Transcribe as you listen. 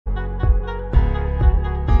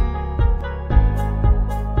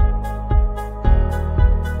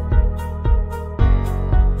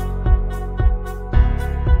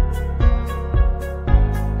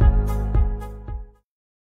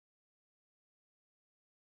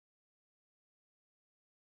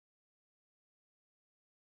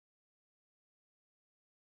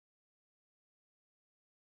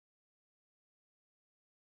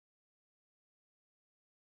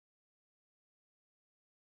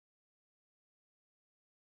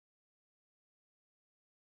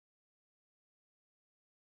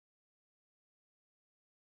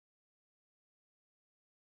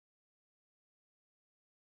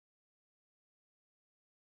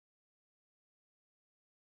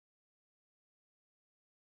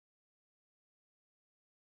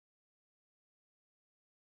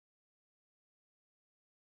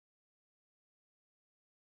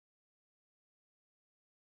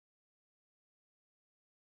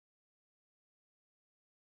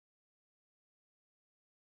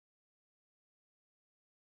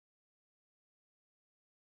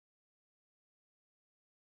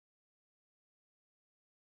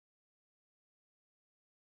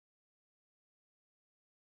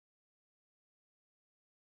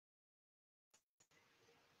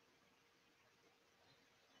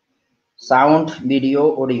Sound video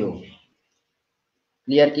audio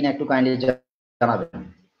clear কিনা একটু kindly জানাবেন।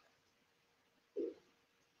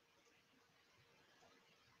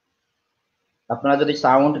 আপনারা যদি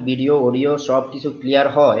সাউন্ড ভিডিও অডিও সব কিছু ক্লিয়ার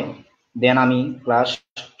হয় দেন আমি ক্লাস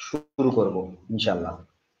শুরু করব ইনশাল্লাহ।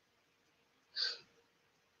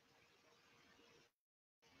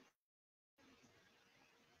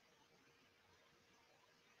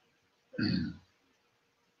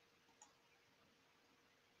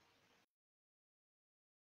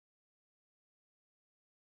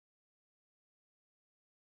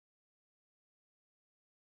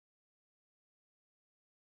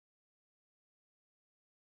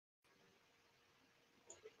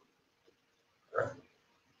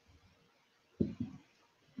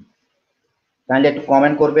 কাইন্ডলি একটু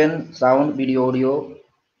কমেন্ট করবেন সাউন্ড ভিডিও অডিও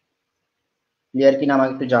ক্লিয়ার কিনা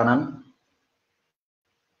আমাকে একটু জানান।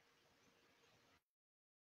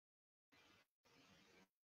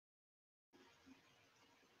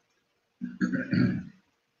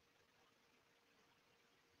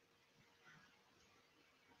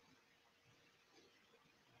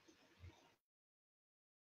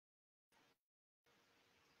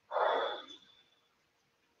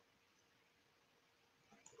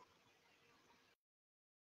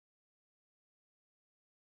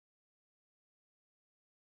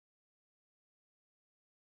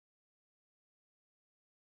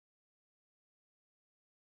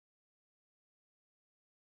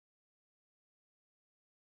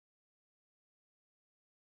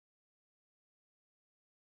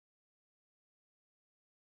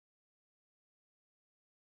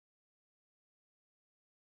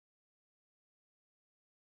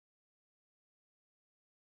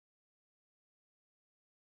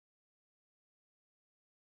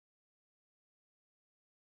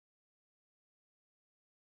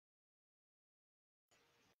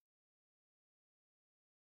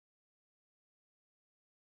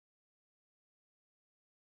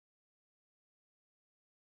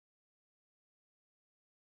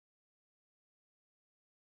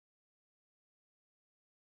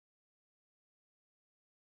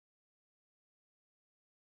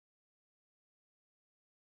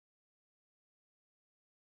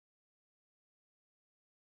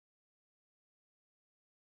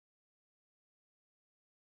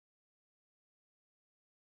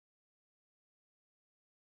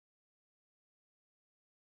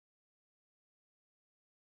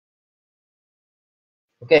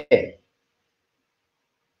 ওকে,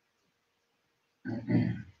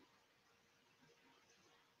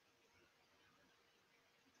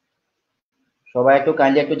 সবাই একটু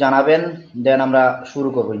কাইন্ডলি একটু জানাবেন দেন আমরা শুরু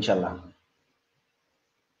করব ইনশাল্লাহ।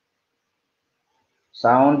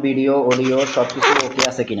 সাউন্ড ভিডিও অডিও সবকিছু ওকে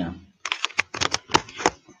আছে কিনা।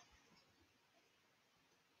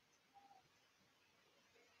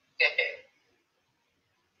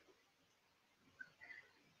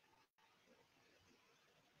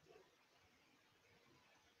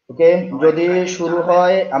 ওকে, যদি শুরু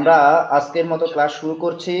হয় আমরা আজকের মতো ক্লাস শুরু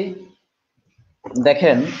করছি।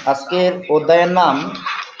 দেখেন আজকের অধ্যায়ের নাম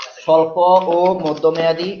স্বল্প ও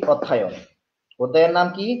মধ্যমেয়াদী অধ্যয়ন। অধ্যায়ের নাম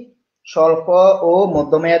কি? স্বল্প ও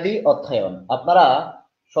মধ্যমেয়াদী অধ্যয়ন। আপনারা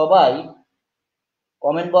সবাই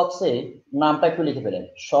কমেন্ট বক্সে নামটা একটু লিখে ফেলেন,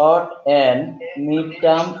 short and mid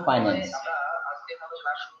term finance.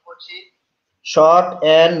 Short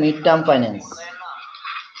and mid term finance.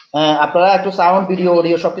 আপনারা একটু সাউন্ড ভিডিও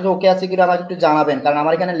অডিও সবকিছু ওকে আছে কিনা আমাকে একটু জানাবেন, কারণ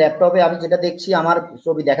আমার এখানে ল্যাপটপে আমি যেটা দেখছি আমার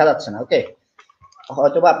ছবি দেখা যাচ্ছে না। ওকে,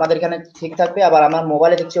 হয়তোবা আপনাদের এখানে ঠিক থাকবে, আবার আমার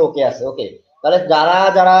মোবাইলে দেখছি ওকে আছে। ওকে, তাহলে যারা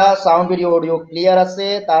যারা সাউন্ড ভিডিও অডিও ক্লিয়ার আছে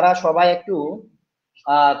তারা সবাই একটু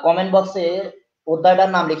কমেন্ট বক্সে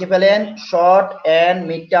অধ্যায়টার নাম লিখে ফেলেন, short and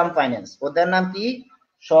mid term finance. অধ্যায়ের নাম কি?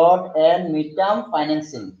 Short and mid term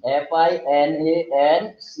financing, FINANCING,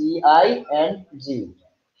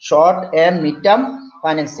 short and mid term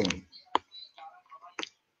financing.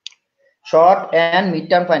 Short and mid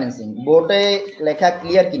term financing বোর্ডে লেখা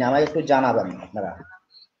ক্লিয়ার কিনা আমাকে একটু জানাবেন আপনারা।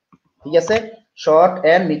 ঠিক আছে, short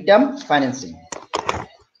and mid term financing.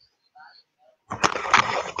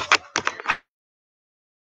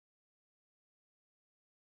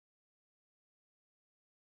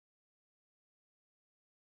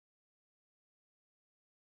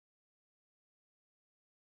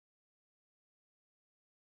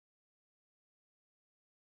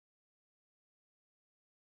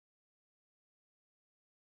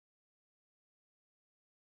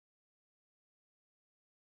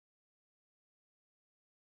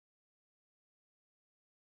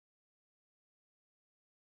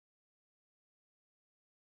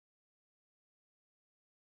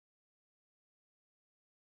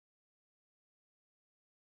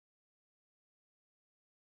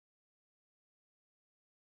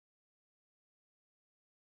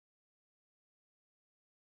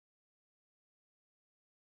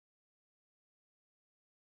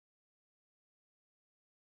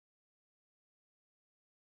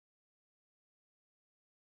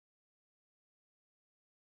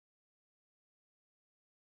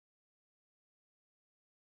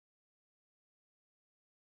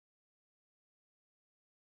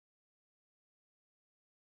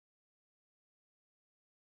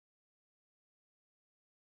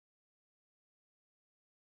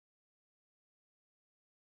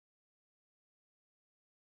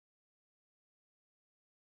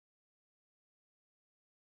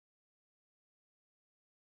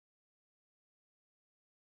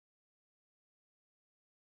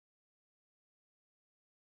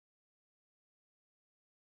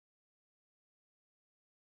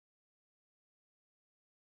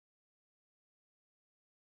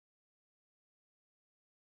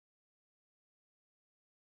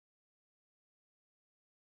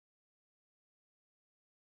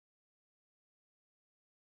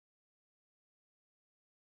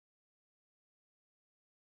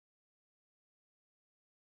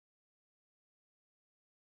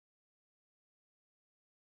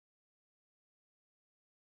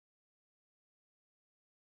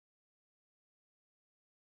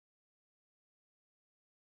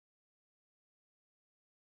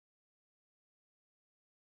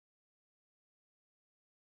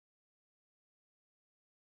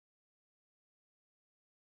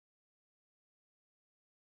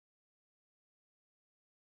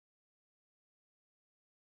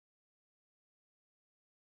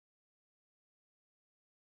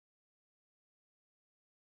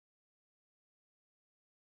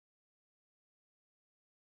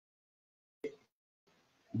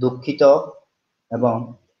 দুঃখিত এবং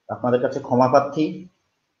আপনাদের কাছে ক্ষমা প্রার্থী।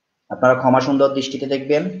 আপনারা ক্ষমা সুন্দর দৃষ্টিতে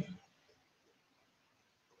দেখবেন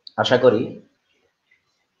আশা করি।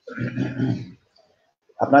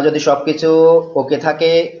 আপনার যদি সবকিছু ওকে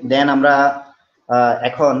থাকে দেন আমরা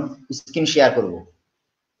এখন স্ক্রিন শেয়ার করব।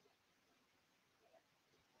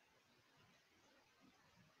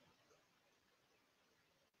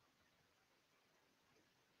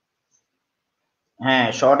 হ্যাঁ,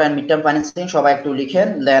 short and mid term financing সবাই একটু লিখেন,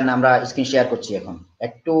 দেন আমরা স্ক্রিন শেয়ার করছি। এখন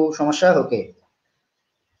একটু সমস্যা। ওকে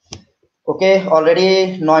ওকে, অলরেডি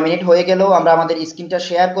 9 মিনিট হয়ে গেল। আমরা আমাদের স্ক্রিনটা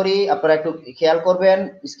শেয়ার করি, আপনারা একটু খেয়াল করবেন।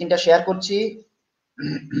 স্ক্রিনটা শেয়ার করছি।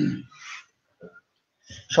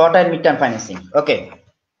 Short and mid term financing. ওকে,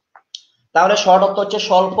 তাহলে শর্ট অর্থ হচ্ছে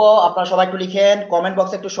স্বল্প। আপনারা সবাই একটু লিখেন কমেন্ট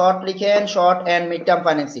বক্সে, একটু শর্ট লিখেন, short and mid term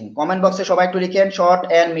financing. Comment বক্সে সবাই একটু লিখেন short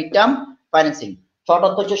and mid term financing. Short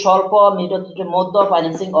অর্থ হচ্ছে স্বল্প, মিড অর্থ হচ্ছে মধ্য,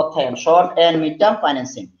 ফাইন্যান্সিং অর্থায়ন। Short and mid term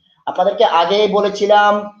financing. আপনাদেরকে আগেই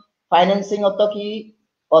বলেছিলাম ফাইন্যান্সিং অর্থ কি?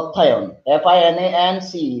 অর্থায়ন।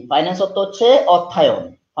 FINANC। ফাইন্যান্স অর্থ হচ্ছে অর্থায়ন।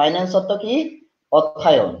 ফাইন্যান্স অর্থ কি?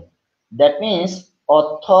 অর্থায়ন। দ্যাট মিনস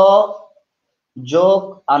অর্থ যোগ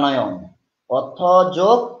আনয়ন। অর্থ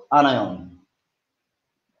যোগ আনয়ন।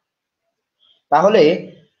 তাহলে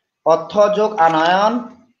অর্থ যোগ আনয়ন,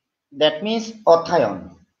 দ্যাট মিনস অর্থায়ন।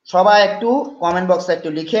 সবাই একটু কমেন্ট বক্সে একটু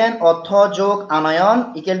লিখেন অর্থ যোগ আনয়ন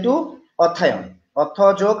ইকুয়াল টু অর্থায়ন। অর্থ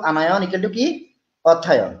যোগ আনয়ন ইকুয়াল টু কি?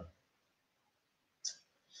 অর্থায়ন।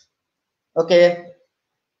 ওকে,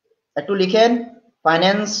 একটু লিখেন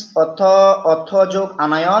ফাইন্যান্স অর্থ, অর্থ যোগ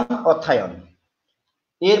আনয়ন, অর্থায়ন।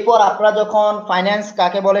 এরপর আপনারা যখন ফাইন্যান্স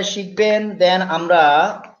কাকে বলে শিখবেন, দেন আমরা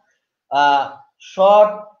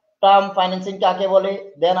শর্ট টার্ম ফাইন্যান্সিং কাকে বলে,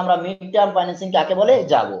 দেন আমরা মিড টার্ম ফাইন্যান্সিং কাকে বলে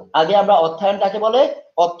যাব। আগে আমরা অর্থায়ন কাকে বলে,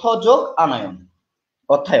 অর্থ যোগ আনয়ন,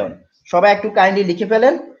 অর্থায়ন। সবাই একটু কাইন্ডলি লিখে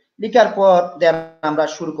ফেলেন। লিখার পর দেন আমরা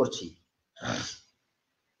শুরু করছি।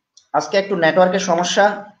 আজকে একটু নেটওয়ার্কের সমস্যা,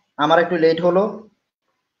 আমার একটু লেট হলো,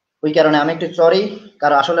 ওই কারণে আমি একটু সরি।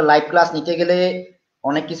 কারণ আসলে লাইভ ক্লাস নিতে গেলে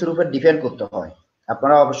অনেক কিছুর উপর ডিপেন্ড করতে হয়,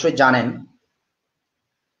 আপনারা অবশ্যই জানেন।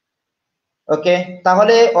 ওকে,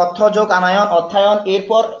 তাহলে অর্থ যোগ আনয়ন, অর্থায়ন।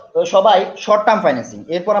 এরপর সবাই শর্ট টার্ম ফাইন্যান্সিং।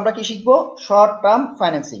 এরপর আমরা কি শিখবো? শর্ট টার্ম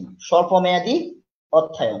ফাইন্যান্সিং, স্বল্প মেয়াদী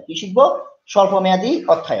অর্থায়ন। কি শিখবো? স্বল্প মেয়াদী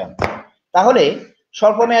অর্থায়ন। তাহলে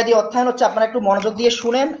স্বল্প মেয়াদী অর্থায়ন হচ্ছে, আপনারা একটু মনোযোগ দিয়ে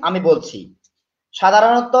শুনেন, আমি বলছি।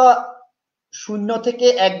 সাধারণত 0 থেকে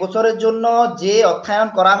 1 বছরের জন্য যে অর্থায়ন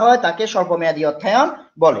করা হয় তাকে স্বল্প মেয়াদী অর্থায়ন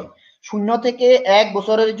বলে। 0 থেকে 1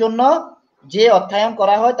 বছরের জন্য যে অর্থায়ন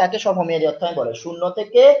করা হয় তাকে স্বল্প মেয়াদী অর্থায়ন বলে। 0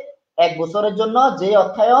 থেকে 1 বছরের জন্য যে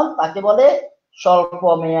অর্থায়ন তাকে বলে স্বল্প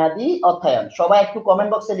মেয়াদী অর্থায়ন। সবাই একটু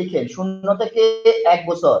কমেন্ট বক্সে লিখেন 0 থেকে 1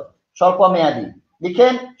 বছর স্বল্প মেয়াদী।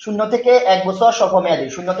 লিখেন 0 থেকে 1 বছর স্বল্প মেয়াদী।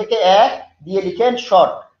 0 থেকে 1 দিয়ে লিখেন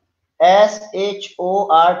শর্ট,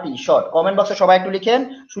 SHORT, শর্ট। কমেন্ট বক্সে সবাই একটু লিখেন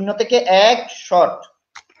 0 থেকে 1 শর্ট।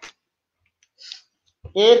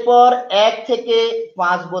 এরপর 1 থেকে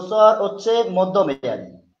 5 বছর হচ্ছে মধ্য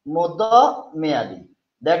মেয়াদী। মধ্য মেয়াদী,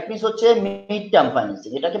 দ্যাট মিনস হচ্ছে মিড টার্ম ফাইন্যান্সিং।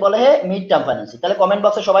 এটাকে বলে মিড টার্ম ফাইন্যান্সিং। তাহলে কমেন্ট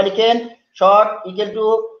বক্সে সবাই লিখেন শর্ট ইকুয়াল টু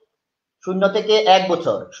 0 থেকে 1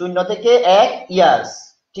 বছর, 0 থেকে 1 ইয়ার্স,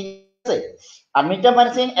 ঠিক আছে। আর মিড টার্ম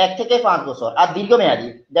ফাইন্যান্সিং 1 থেকে 5 বছর। আর দীর্ঘমেয়াদী,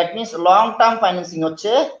 that means long term financing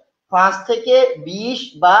হচ্ছে 5 থেকে 20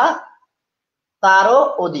 বা তারও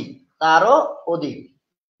অধিক, তারও অধিক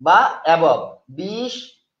বা অ্যাবভ, 20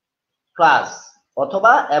 প্লাস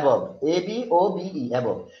অথবা অ্যাবভ, ABOVE,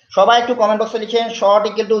 অ্যাবভ। সবাই একটু কমেন্ট বক্সে লিখেন শর্ট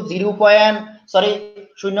ইকুয়াল টু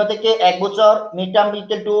 0 থেকে 1 বছর, মিড টার্ম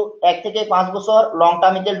ইকুয়াল টু 1 থেকে 5 বছর, লং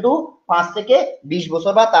টার্ম ইকুয়াল টু 5 থেকে 20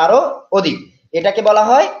 বছর বা তারও অধিক। এটাকে বলা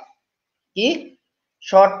হয় কি?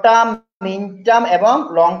 শর্ট টার্ম, মিড টার্ম এবং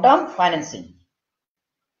লং টার্ম ফাইন্যান্সিং।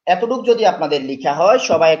 এতটুক যদি আপনাদের লেখা হয়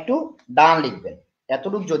সবাই একটু ডান লিখবেন।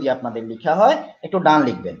 এতটুক যদি আপনাদের লেখা হয় একটু ডান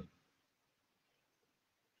লিখবেন।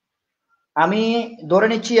 আমি ধরে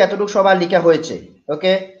নিচ্ছি এতটুক সবার লেখা হয়েছে।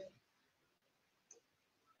 ওকে,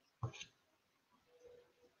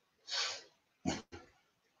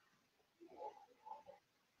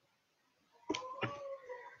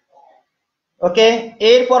 ওকে।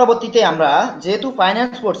 এর পরবর্তীতে আমরা যেহেতু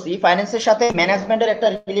ফাইন্যান্স পড়ছি, ফাইন্যান্সের সাথে ম্যানেজমেন্টের একটা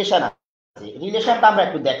রিলেশন আছে। রিলেশনটা আমরা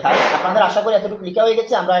একটু দেখাই। আপনাদের আশা করি এতটুকু লেখা হয়ে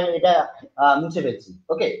গেছে, আমরা এটা মুছে ফেলছি।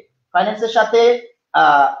 ওকে, ফাইন্যান্সের সাথে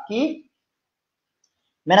কি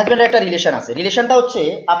ম্যানেজমেন্টের একটা রিলেশন আছে। রিলেশনটা হচ্ছে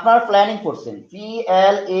আপনারা প্ল্যানিং করছেন,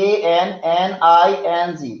 PLANNING,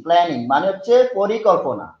 প্ল্যানিং মানে হচ্ছে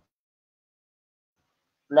পরিকল্পনা।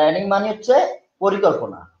 প্ল্যানিং মানে হচ্ছে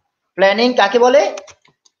পরিকল্পনা। প্ল্যানিং কাকে বলে?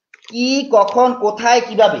 কি, কখন, কোথায়,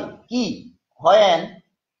 কিভাবে, কি হয়।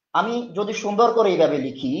 আমি যদি সুন্দর করে এইভাবে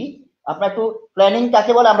লিখি, আপনার একটু প্ল্যানিং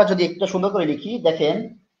কাকে বলে আমরা যদি একটু সুন্দর করে লিখি, দেখেন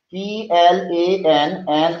PLANNING,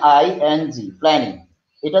 প্ল্যানিং।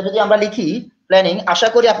 এটা যদি আমরা লিখি প্ল্যানিং, আশা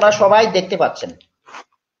করি আপনারা সবাই দেখতে পাচ্ছেন।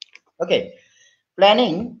 ওকে,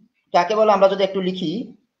 প্ল্যানিং কাকে বলে আমরা যদি একটু লিখি,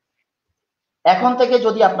 এখন থেকে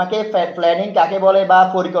যদি আপনাকে প্ল্যানিং কাকে বলে বা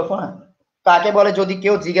পরিকল্পনা কাকে বলে যদি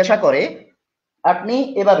কেউ জিজ্ঞাসা করে, আপনি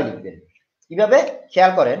এভাবে লিখবেন। কিভাবে?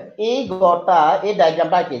 খেয়াল করেন, এই গড়টা, এই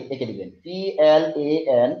ডায়াগ্রামটা এঁকে দিবেন, PLANNING,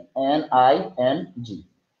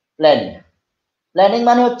 প্ল্যানিং। প্ল্যানিং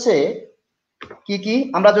মানে হচ্ছে কি কি,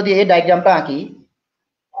 আমরা যদি এই ডায়াগ্রামটা আঁকি,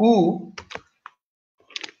 হু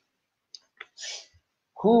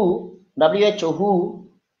WHO, who,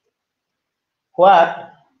 what,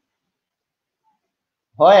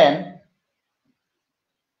 when,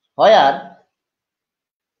 where,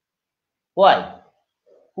 why.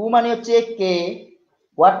 হু মানে হচ্ছে কে,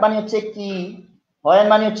 হোয়াট মানে হচ্ছে কি, হোয়েন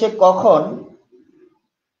মানে হচ্ছে কখন,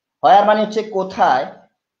 হোয়ার মানে হচ্ছে কোথায়,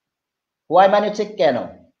 হোয়াই মানে হচ্ছে কেন।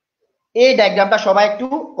 এই ডায়াগ্রামটা সবাই একটু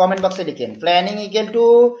কমেন্ট বক্সে লিখেন। প্ল্যানিং ইকুয়াল টু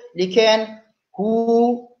লিখেন হু,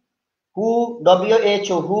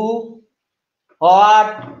 WHO, who, what,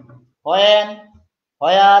 when,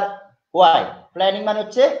 where, why. Planning মানে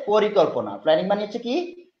হচ্ছে পরিকল্পনা। প্ল্যানিং মানে হচ্ছে কি?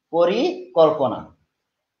 পরিকল্পনা।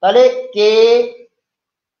 তাহলে কে,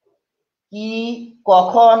 কি,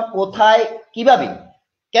 কখন, কোথায়, কিভাবে,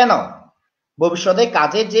 কেন, ভবিষ্যতে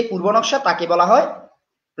কাজের যে পূর্ব নকশা তাকে বলা হয়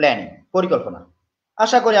প্ল্যানিং, পরিকল্পনা।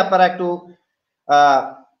 আশা করি আপনারা একটু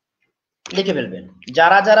লিখে ফেলবেন।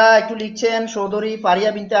 যারা যারা একটু লিখছেন, চৌধুরী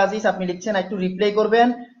ফারিয়া বিনতে আজিজ আপনি লিখছেন, একটু রিপ্লে করবেন।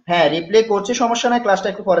 হ্যাঁ, রিপ্লে করছে, সমস্যা নাই,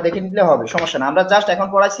 ক্লাসটা একটু পরে দেখে নিলে হবে, সমস্যা না। আমরা জাস্ট এখন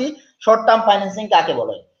পড়াইছি শর্ট টার্ম ফাইন্যান্সিং কাকে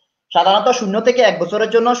বলে। সাধারণত 0 থেকে 1 বছরের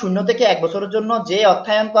জন্য যে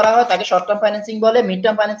অর্থায়ন করা হয় তাকে শর্ট টার্ম ফাইন্যান্সিং বলে। মিড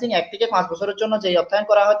টার্ম ফাইন্যান্সিং 1 থেকে 5 বছরের জন্য যে অর্থায়ন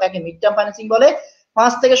করা হয় তাকে মিড টার্ম ফাইন্যান্সিং বলে।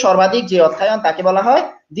 5 থেকে সর্বাধিক যে অর্থায়ন তাকে বলা হয়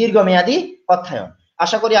দীর্ঘমেয়াদী অর্থায়ন।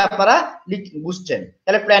 আশা করি আপনারা বুঝছেন।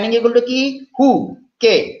 তাহলে প্ল্যানিং এগুলো কি? হু,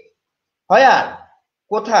 কে, হোয়ার,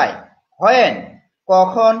 কোথায়, হোয়েন,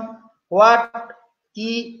 কখন, হোয়াট,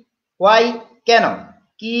 কি, হোয়াই, কেন,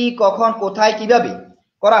 কি, কখন, কোথায়, কিভাবে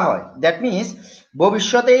করা হয়। দ্যাট মিনস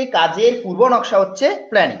ভবিষ্যতে কাজের পূর্ব নকশা হচ্ছে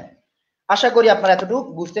প্ল্যানিং। আশা করি আপনারা এতটুকু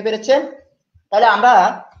বুঝতে পেরেছেন। তাহলে আমরা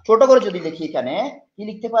ছোট করে যদি লিখি, এখানে কি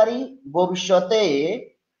লিখতে পারি?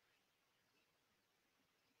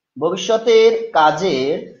 ভবিষ্যতের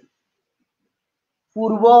কাজের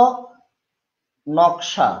পূর্ব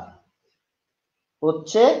নকশা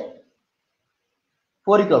হচ্ছে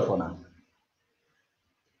পরিকল্পনা।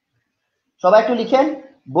 সবাই একটু লিখেন,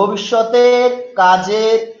 ভবিষ্যতের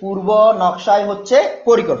কাজের পূর্ব নকশাই হচ্ছে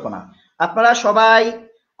পরিকল্পনা। আপনারা সবাই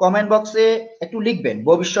কমেন্ট বক্সে একটু লিখবেন,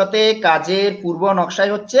 ভবিষ্যতে কাজের পূর্ব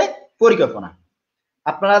নকশাই হচ্ছে পরিকল্পনা।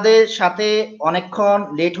 আপনাদের সাথে অনেকক্ষণ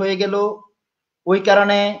লেট হয়ে গেল, ওই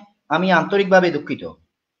কারণে আমি আন্তরিকভাবে দুঃখিত।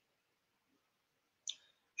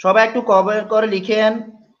 সবাই একটু কমেন্ট করে লিখেন,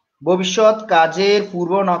 ভবিষ্যৎ কাজের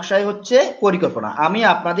পূর্ব নকশাই হচ্ছে পরিকল্পনা। আমি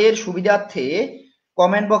আপনাদের সুবিধার্থে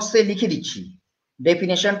কমেন্ট বক্সে লিখে দিচ্ছি,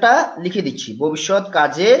 ডেফিনেশনটা লিখে দিচ্ছি। ভবিষ্যৎ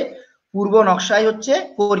কাজের পূর্ব নকশাই হচ্ছে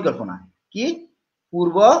পরিকল্পনা। কি?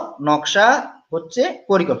 পূর্ব নকশা হচ্ছে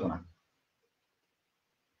পরিকল্পনা।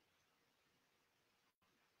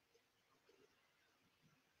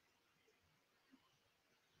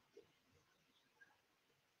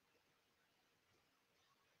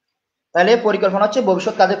 তাহলে পরিকল্পনা হচ্ছে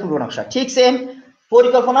ভবিষ্যৎ কাজের পূর্ব নকশা। ঠিক সেম,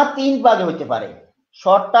 পরিকল্পনা 3 ভাগে হতে পারে: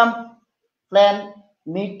 short term plan,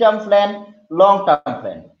 mid term plan, long term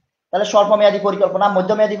plan. তাহলে স্বল্পমেয়াদী পরিকল্পনা,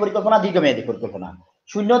 মধ্যমেয়াদী পরিকল্পনা, দীর্ঘমেয়াদী পরিকল্পনা।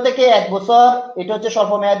 0 থেকে 1 বছর এটা হচ্ছে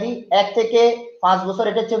স্বল্পমেয়াদী, 1 থেকে 5 বছর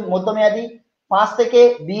এটা হচ্ছে মধ্যমেয়াদী, 5 থেকে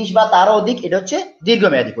 20 বা তারও অধিক এটা হচ্ছে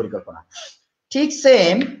দীর্ঘমেয়াদী পরিকল্পনা। ঠিক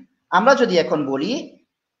সেম, আমরা যদি এখন বলি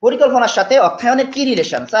পরিকল্পনার সাথে অর্থায়নের কি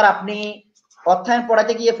রিলেশন। স্যার আপনি অর্থায়ন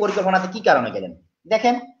পড়াতে গিয়ে পরিকল্পনাতে কি কারণে গেলেন?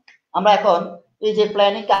 দেখেন, আমরা এখন এই যে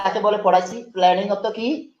প্ল্যানিং কাকে বলে পড়াইছি, প্ল্যানিং অর্থ কি?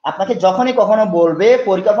 আপনাকে যখনই কখনো বলবে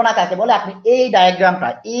পরিকল্পনা কাকে বলে, আপনি এই ডায়াগ্রামটা,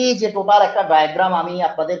 এই যে টোটাল একটা ডায়াগ্রাম আমি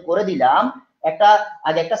আপনাদের করে দিলাম, একটা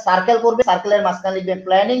আগে একটা সার্কেল করবে, সার্কেলের মাঝখানে লিখবেন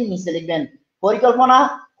প্ল্যানিং, নিচে লিখবেন পরিকল্পনা,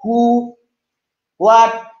 হু,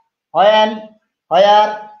 হোয়াট, হোয়েন, হোয়ার,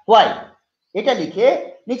 হোয়াই। এটা লিখে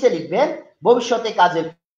নিচে লিখবেন ভবিষ্যতে কাজের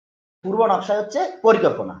পূর্ব নকশা হচ্ছে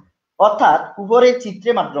পরিকল্পনা। অর্থাৎ উপরের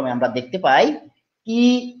চিত্রের মাধ্যমে আমরা দেখতে পাই কি,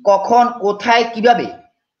 কখন, কোথায়, কিভাবে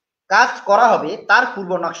কাজ করা হবে তার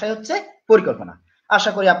পূর্ব নকশাই হচ্ছে পরিকল্পনা।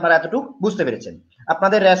 আশা করি আপনারা এতটুকু বুঝতে পেরেছেন।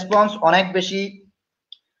 আপনাদের রেসপন্স অনেক বেশি,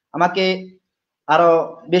 আমাকে আরো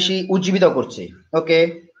বেশি উজ্জীবিত করছে। ওকে,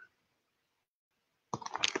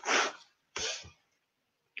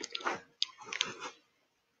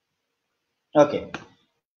 ওকে,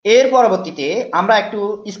 এর পরবর্তীতে আমরা একটু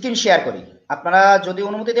স্ক্রিন শেয়ার করি। আপনারা যদি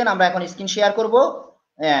অনুমতি দেন আমরা এখন স্ক্রিন শেয়ার করব।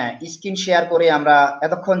 হ্যাঁ, স্ক্রিন শেয়ার করে আমরা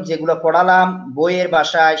এতক্ষণ যেগুলো পড়ালাম বইয়ের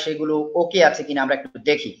ভাষায় সেগুলো ওকে আছে কিনা আমরা একটু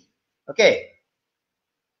দেখি। ওকে,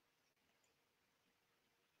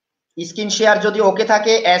 স্ক্রিন শেয়ার যদি ওকে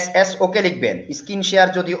থাকে এস এস ওকে লিখবেন। স্ক্রিন শেয়ার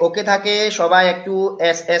যদি ওকে থাকে সবাই একটু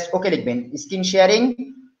এস এস ওকে লিখবেন। স্ক্রিন শেয়ারিং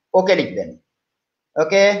ওকে লিখবেন।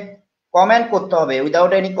 ওকে, কমেন্ট করতে হবে।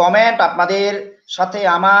 উইদাউট এনি কমেন্ট আপনাদের সাথে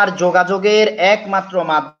আমার যোগাযোগের একমাত্র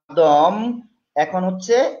মাধ্যম এখন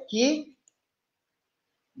হচ্ছে কি,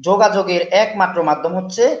 যোগাযোগের একমাত্র মাধ্যম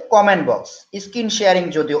হচ্ছে কমেন্ট বক্স। স্ক্রিন শেয়ারিং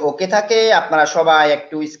যদি ওকে থাকে আপনারা সবাই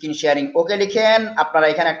একটু স্ক্রিন শেয়ারিং ওকে লিখেন। আপনারা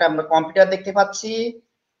এখানে একটা আমরা কম্পিউটার দেখতে পাচ্ছি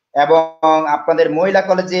এবং আপনাদের মহিলা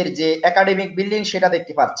কলেজের যে একাডেমিক বিল্ডিং সেটা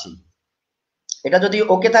দেখতে পাচ্ছি। এটা যদি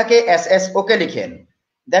ওকে থাকে এস এস ওকে লিখেন।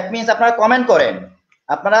 দ্যাট মিনস আপনারা কমেন্ট করেন।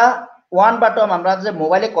 আপনারা ওয়ান বাটন, আমরা যে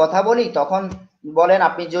মোবাইলে কথা বলি তখন বলেন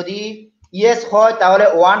আপনি যদি ইয়েস হয় তাহলে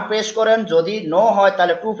ওয়ান প্রেস করেন, যদি নো হয়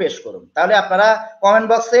তাহলে টু প্রেস করুন। তাহলে আপনারা কমেন্ট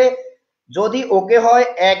বক্সে যদি ওকে হয়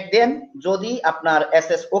এক দেন, যদি আপনার এস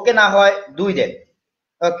এস ওকে না হয় দুই দেন।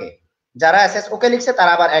 ওকে, যারা এস এস ওকে লিখছে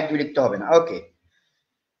তারা আবার এক দুই লিখতে হবে না। ওকে,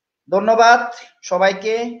 ধন্যবাদ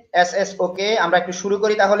সবাইকে। এস এস ওকে, আমরা একটু শুরু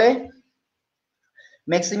করি তাহলে।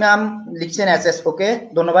 ম্যাক্সিমাম লিখছেন এস এস ওকে,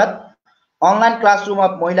 ধন্যবাদ। অনলাইন ক্লাসরুম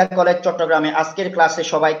অফ মহিলা কলেজ চট্টগ্রামে আজকের ক্লাসে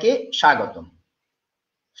সবাইকে স্বাগতম।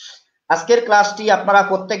 আজকের ক্লাসটি আপনারা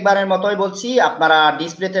প্রত্যেকবারের মতোই বলছি, আপনারা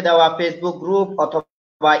ডিসপ্লেতে দেওয়া ফেসবুক গ্রুপ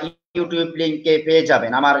অথবা ইউটিউব লিংকে পেয়ে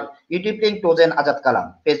যাবেন। আমার ইউটিউব লিংক টোজেন আজাদ কালাম,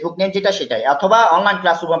 ফেসবুক নেম যেটা সেটাই, অথবা অনলাইন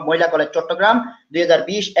ক্লাসরুম অফ মহিলা কলেজ চট্টগ্রাম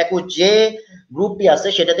 2020-21 যে গ্রুপটি আছে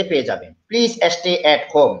সেটাতে পেয়ে যাবেন। প্লিজ স্টে এট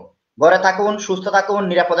হোম, ঘরে থাকুন, সুস্থ থাকুন,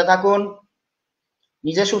 নিরাপদে থাকুন,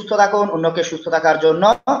 নিজে সুস্থ থাকুন, অন্যকে সুস্থ থাকার জন্য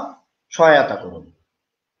সহায়তা করুন।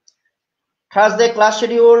 থার্সডে ক্লাস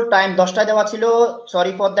শিডিউল টাইম 10টায় দেওয়া ছিল,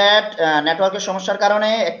 সরি ফর দ্যাট, নেটওয়ার্কের সমস্যার কারণে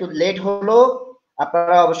একটু লেট হলো।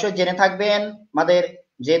 আপনারা অবশ্যই জেনে থাকবেন আমাদের,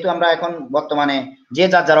 যেহেতু আমরা এখন বর্তমানে যে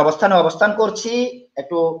যার যার অবস্থানে অবস্থান করছি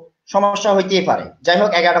একটু সমস্যা হইতেই পারে। যাই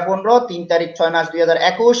হোক, 11:15, 3 তারিখ 6 মাস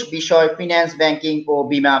 2021, বিষয় ফিন্যান্স ব্যাংকিং ও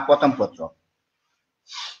বীমা প্রথম পত্র।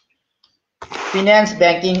 ফিন্যান্স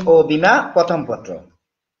ব্যাংকিং ও বীমা প্রথম পত্র,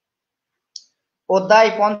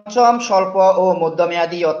 অধ্যায় পঞ্চম, স্বল্প ও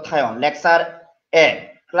মধ্যমেয়াদী অধ্যয়ন, lecture 1,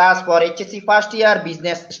 class for HSC first year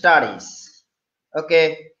business studies. ওকে,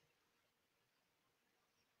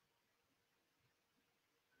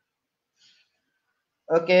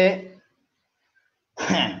 ওকে।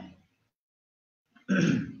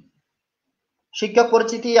 শিক্ষক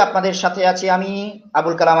পরিচিতি, আপনাদের সাথে আছি আমি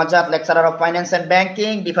Abul Kalam Azad, lecturer of finance and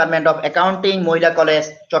banking, department of accounting, মহিলা কলেজ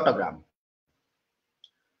চট্টগ্রাম।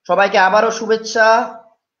 সবাইকে আবারও শুভেচ্ছা।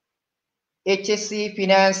 এইচএসসি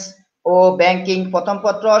ফিন্যান্স ও ব্যাংকিং প্রথম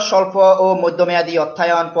পত্র, স্বল্প ও মধ্যমেয়াদী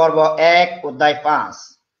অধ্যয়ন, পর্ব 1, অধ্যায় 5।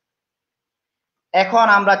 এখন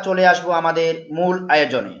আমরা চলে আসব আমাদের মূল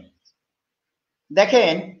আয়োজনে।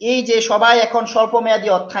 দেখেন, এই যে সবাই এখন স্বল্প মেয়াদী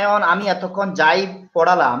অধ্যয়ন আমি এতক্ষণ যাই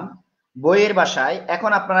পড়ালাম বইয়ের ভাষায়,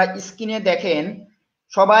 এখন আপনারা স্ক্রিনে দেখেন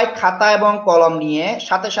সবাই খাতা এবং কলম নিয়ে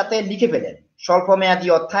সাথে সাথে লিখে ফেলেন স্বল্প মেয়াদী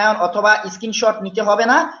অধ্যয়ন, অথবা স্ক্রিনশট নিতে হবে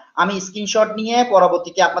না, আমি স্ক্রিনশট নিয়ে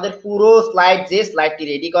পরবর্তীতে আপনাদের পুরো স্লাইড, যে স্লাইডটি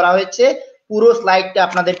রেডি করা হয়েছে পুরো স্লাইডটা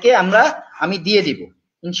আপনাদেরকে আমি দিয়ে দিব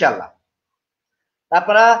ইনশাল্লাহ।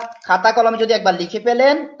 আপনারা খাতা কলমে যদি একবার লিখে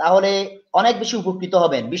ফেলেন তাহলে অনেক বেশি উপকৃত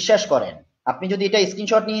হবেন, বিশ্বাস করেন। আপনি যদি এটা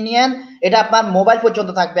স্ক্রিনশট নিয়ে নেন, এটা আপনার মোবাইল পর্যন্ত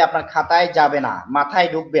থাকবে, আপনার খাতায় যাবে না, মাথায়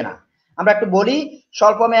ঢুকবে না। আমরা একটু বলি,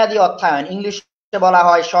 স্বল্প মেয়াদী অধ্যয়ন ইংলিশে বলা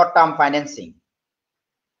হয় শর্ট টার্ম ফাইন্যান্সিং।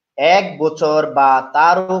 1 বছর বা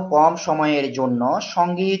তারও কম সময়ের জন্য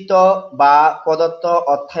সংগৃহীত বা প্রদত্ত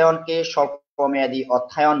অধ্যয়নকে স্বল্প মেয়াদী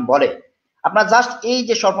অধ্যয়ন বলে। আপনার জাস্ট এই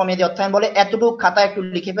যে স্বল্প মেয়াদী অধ্যয়ন বলে এতটুকু খাতা একটু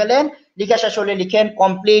লিখে ফেলেন, লিখা শেষ হলে লিখেন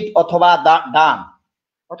কমপ্লিট অথবা ডান,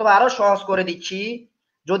 অথবা আরো সহজ করে দিচ্ছি,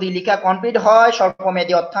 যদি লিখা কমপ্লিট হয় স্বল্প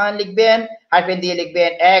মেয়াদী অধ্যয়ন লিখবেন, হাইফেন দিয়ে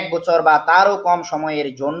লিখবেন 1 বছর বা তারও কম সময়ের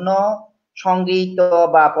জন্য সংগৃহীত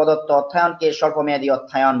বা প্রদত্ত অধ্যয়নকে স্বল্প মেয়াদী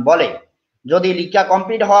অধ্যয়ন বলে। যদি লিখা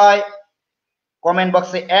কমপ্লিট হয় কমেন্ট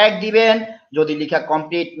বক্সে 1 দিবেন, যদি লিখা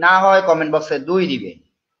কমপ্লিট না হয় কমেন্ট বক্সে 2 দিবেন।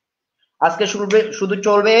 আজকে শুধু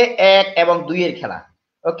চলবে 1 এবং 2 এর খেলা।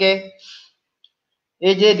 ওকে,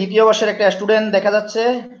 এই যে দ্বিতীয় বর্ষের একটা স্টুডেন্ট দেখা যাচ্ছে,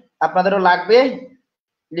 আপনাদেরও লাগবে,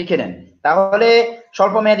 লিখে নেন। তাহলে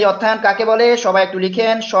স্বল্প মেয়াদী অধ্যয়ন কাকে বলে সবাই একটু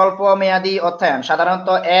লিখেন। স্বল্প মেয়াদী অধ্যয়ন সাধারণত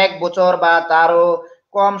 1 বছর বা তারও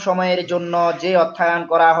কম সময়ের জন্য যে অধ্যয়ন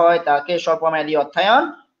করা হয় তাকে স্বল্প মেয়াদী অধ্যয়ন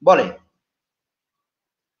বলে।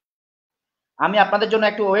 আমি আপনাদের জন্য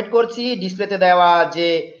একটু ওয়েট করছি, ডিসপ্লেতে দেওয়া যে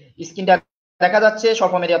স্ক্রিনটা দেখা যাচ্ছে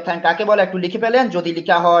স্বল্প মেয়াদী অধ্যয়ন কাকে বলে একটু লিখে ফেলেন, যদি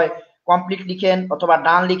লিখা হয় কমপ্লিট লিখেন অথবা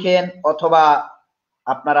ডান লিখেন, অথবা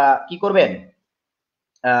আপনারা কি করবেন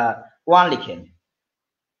 1 লিখেন।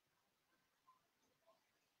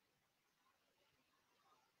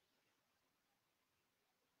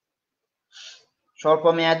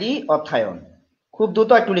 স্বল্পমেয়াদী অর্থায়ন। খুব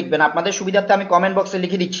দ্রুত একটু লিখবেন, আপনাদের সুবিধার্থে আমি কমেন্ট বক্সে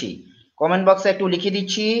লিখে দিচ্ছি, কমেন্ট বক্সে একটু লিখে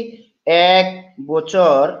দিচ্ছি 1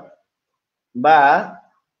 বছর বা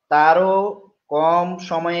তারও কম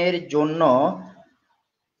সময়ের জন্য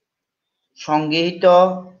সংগৃহীত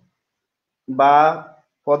বা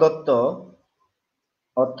প্রদত্ত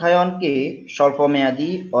অর্থায়নকে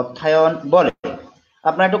স্বল্পমেয়াদী অর্থায়ন বলে।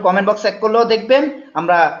 আপনারা একটু কমেন্ট বক্স চেক করলেও দেখবেন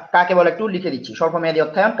আমরা কাকে বলে, একটু লিখে দিচ্ছি স্বল্পমেয়াদী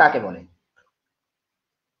অর্থায়ন কাকে বলে।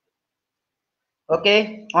 ওকে,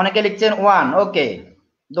 অনেকে লিখছেন 1, ওকে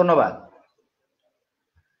ধন্যবাদ।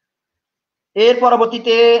 এর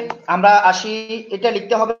পরবর্তীতে আমরা আসি, এটা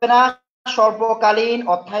লিখতে হবে না, স্বল্পকালীন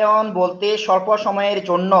অর্থায়ন বলতে স্বল্প সময়ের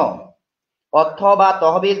জন্য অর্থ বা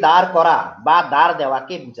তহবিল দাঁড় করা বা দাঁড়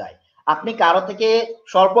দেওয়াকে বোঝায়। আপনি কারো থেকে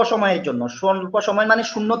স্বল্প সময়ের জন্য, স্বল্প সময় মানে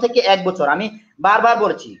 0 থেকে 1 বছর, আমি বারবার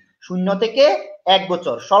বলেছি 0 থেকে 1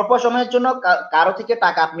 বছর স্বল্প সময়ের জন্য কারো থেকে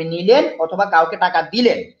টাকা আপনি নিলেন অথবা কাউকে টাকা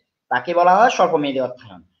দিলেন, তাকে বলা হয় স্বল্পমেয়াদী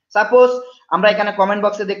অর্থায়ন। সাপোজ আমরা এখানে কমেন্ট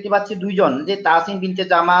বক্সে দেখতে পাচ্ছি দুইজন, যে তাহসিন বিনতে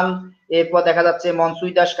জামাল, এরপর দেখা যাচ্ছে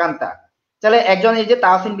মনসুই দাস কান্তা। তাহলে একজন এই যে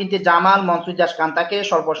তাহসিন বিনতে জামাল মনসুই দাস কান্তাকে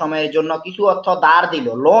স্বল্প সময়ের জন্য কিছু অর্থ ধার দিল,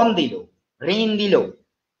 লোন দিল, ঋণ দিল,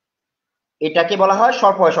 এটাকে বলা হয়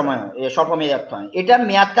স্বল্পমেয়াদী অর্থায়ন। এটার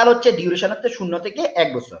মেয়াদকাল হচ্ছে, ডিউরেশন হচ্ছে 0 থেকে 1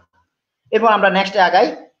 বছর। এরপর আমরা নেক্সটে আগাই।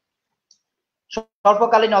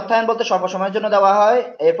 স্বল্পকালীন অর্থায়ন বলতে স্বল্প সময়ের জন্য দেওয়া হয়।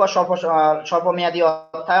 এরপর স্বল্পমেয়াদী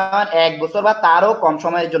অর্থায়ন 1 বছর বা তারও কম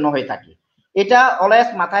সময়ের জন্য হয়ে থাকে। এটা অলওয়েজ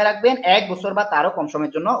মাথায় রাখবেন, 1 বছর বা তারও কম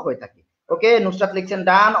সময়ের জন্য হয়ে থাকে। ওকে, নুসরাত লিখছেন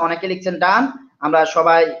ডান, অনেকে লিখছেন ডান, আমরা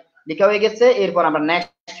সবাই লেখা হয়ে গেছে। এরপর আমরা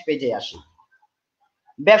নেক্সট পেজে আসি।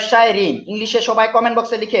 ব্যবসায় ঋণ, ইংলিশে সবাই কমেন্ট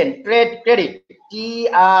বক্সে লিখেন trade credit,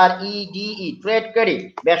 TREDE, trade credit,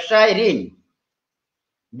 ব্যবসায় ঋণ।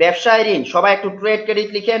 ব্যবসায় ঋণ সবাই একটু ট্রেড ক্রেডিট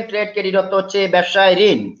লিখেন, ট্রেড ক্রেডিট অর্থ হচ্ছে ব্যবসায়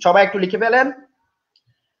ঋণ। সবাই একটু লিখে ফেলেন,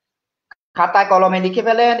 খাতায় কলমে লিখে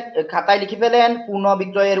ফেলেন, খাতায় লিখে ফেলেন। পুনঃ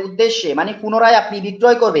বিক্রয়ের উদ্দেশ্যে মানে পুনরায় আপনি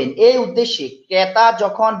বিক্রয় করবেন এই উদ্দেশ্যে ক্রেতা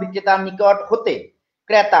যখন বিক্রেতার নিকট হতে,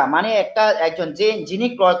 ক্রেতা মানে একজন যিনি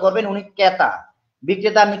ক্রয় করবেন উনি ক্রেতা,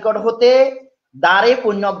 বিক্রেতার নিকট হতে দাঁড়ে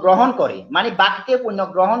পণ্য গ্রহণ করে মানে বাকিতে পণ্য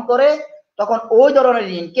গ্রহণ করে, তখন ওই ধরনের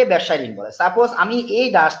ঋণকে ব্যবসায় ঋণ বলে। সাপোজ আমি এই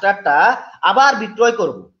ডাস্টারটা আবার বিক্রয়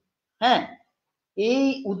করব, হ্যাঁ, এই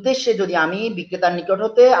উদ্দেশ্যে যদি আমি বিক্রেতার নিকট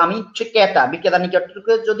হতে, আমি হচ্ছে ক্রেতা, বিক্রেতার নিকট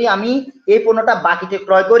থেকে যদি আমি এই পণ্যটা বাকিতে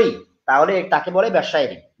ক্রয় করি, তাহলে তাকে বলে ব্যবসায়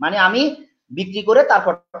ঋণ। মানে আমি বিক্রি করে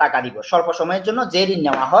তারপর টাকা দিব, স্বল্প সময়ের জন্য যে ঋণ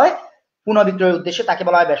নেওয়া হয় পুনঃবিক্রয়ের উদ্দেশ্যে, তাকে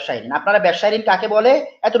বলা হয় ব্যবসায় ঋণ। আপনারা ব্যবসায় ঋণ কাকে বলে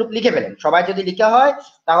এতটুকু লিখে ফেলেন, সবাই যদি লিখা হয়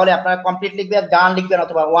তাহলে আপনারা কমপ্লিট লিখবেন, গান লিখবেন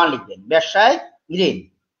অথবা 1 লিখবেন, ব্যবসায় ঋণ।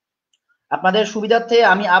 আপনাদের সুবিধার্থে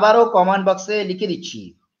আমি আবারও কমেন্ট বক্সে লিখে দিচ্ছি,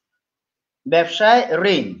 ব্যবসায়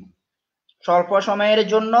ঋণ স্বল্প সময়ের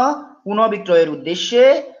জন্য পুনঃবিক্রয়ের উদ্দেশ্যে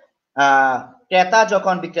ক্রেতা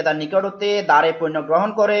যখন বিক্রেতার নিকট হতে দাঁড়ে পণ্য গ্রহণ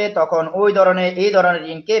করে, তখন এই ধরনের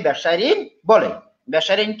ঋণকে ব্যবসায় ঋণ বলে।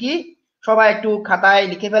 ব্যবসায় ঋণ কি সবাই একটু খাতায়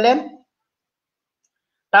লিখে ফেলেন।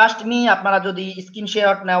 ট্রাস্ট মি, আপনারা যদি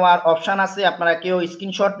স্ক্রিনশট নেওয়ার অপশন আছে, আপনারা কেউ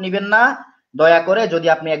স্ক্রিনশট নেবেন না দয়া করে। যদি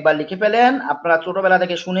আপনি একবার লিখে ফেলেন, আপনারা ছোটবেলা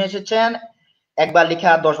থেকে শুনে এসেছেন একবার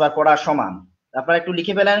লিখা 10 বার পড়ার সমান, আপনারা একটু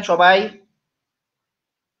লিখে ফেলেন সবাই।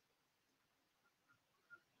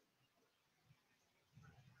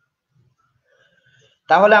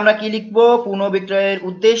 তাহলে আমরা কি লিখব, পুনঃবিক্রয়ের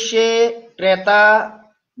উদ্দেশ্যে ক্রেতা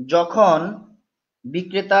যখন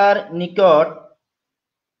বিক্রেতার নিকট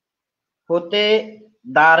হতে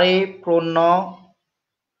দাঁড়ে পণ্য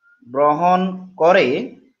গ্রহণ করে,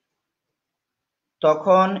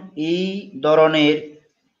 তখন এই ধরনের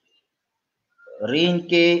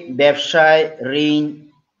ঋণকে ব্যবসায় ঋণ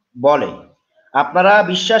বলে। আপনারা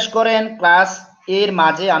বিশ্বাস করেন ক্লাস এর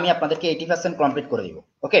মাঝে আমি আপনাদেরকে 80% কমপ্লিট করে দিব।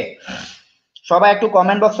 ওকে, সবাই একটু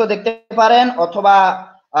কমেন্ট বক্সও দেখতে পারেন অথবা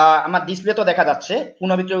আমার ডিসপ্লে তো দেখা যাচ্ছে।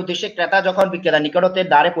 পুনঃবিক্রয়ের উদ্দেশ্যে ক্রেতা যখন বিক্রেতার নিকট হতে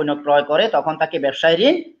দাঁড়ে পণ্য ক্রয় করে, তখন তাকে ব্যবসায়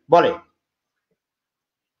ঋণ বলে।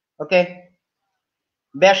 ওকে,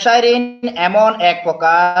 ব্যবসায় ঋণ এমন এক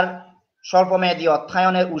প্রকার স্বল্পমেয়াদী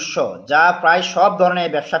অর্থায়নের উৎস যা প্রায় সব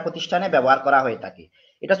ধরনের ব্যবসা প্রতিষ্ঠানে ব্যবহার করা হয়ে থাকে।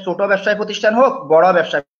 এটা ছোট ব্যবসায় প্রতিষ্ঠান হোক, বড়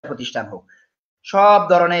ব্যবসায় প্রতিষ্ঠান হোক, সব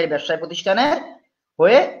ধরনের ব্যবসায় প্রতিষ্ঠানে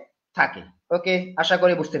হয়ে থাকে। ওকে, আশা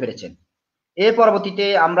করি বুঝতে পেরেছেন। এর পরবর্তীতে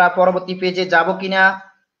আমরা পরবর্তী পেজে যাব কিনা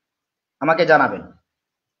আমাকে জানাবেন।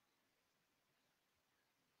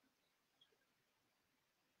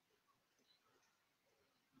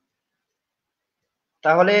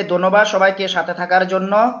 তাহলে ধন্যবাদ সবাইকে সাথে থাকার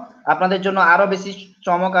জন্য। আপনাদের জন্য আরো বেশি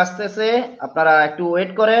চমক আসতেছে, আপনারা একটু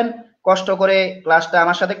ওয়েট করেন, কষ্ট করে ক্লাসটা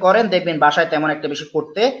আমার সাথে করেন, দেখবেন বাসায় তেমন একটা বেশি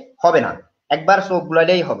পড়তে হবে না, একবার চোখ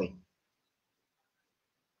বুলাইলেই হবে।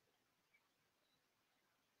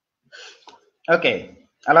 ওকে,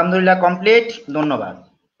 আলহামদুলিল্লাহ কমপ্লিট। ধন্যবাদ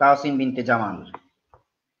তাহসিন বিনতে Jamal,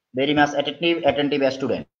 very much attentive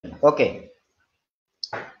student. ওকে,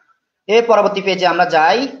 এর পরবর্তী পেজে আমরা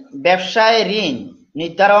যাই। ব্যবসায় ঋণ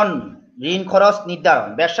নির্ধারণ, ঋণ খরচ নির্ধারণ,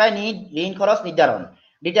 ব্যবসায় ঋণ খরচ নির্ধারণ।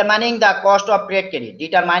 Determining the cost of trade credit,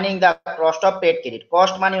 determining the cost of trade credit.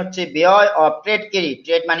 Cost মানে হচ্ছে ব্যয়, অফ ট্রেড ক্রেডিট,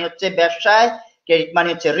 ট্রেড মানে হচ্ছে ব্যবসায়, ক্রেডিট মানে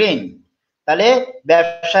হচ্ছে ঋণ। তাহলে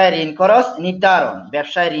ব্যবসায় ঋণ খরচ নির্ধারণ,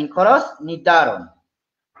 ব্যবসায় ঋণ খরচ নির্ধারণ।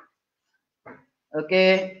 ওকে,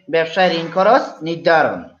 ব্যবসায় ঋণ খরচ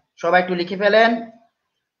নির্ধারণ, সবাই একটু লিখে ফেলেন।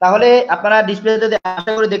 তাহলে আপনারা ডিসপ্লেতে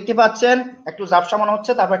আশা করে দেখতে পাচ্ছেন, একটু ঝাপসা মনে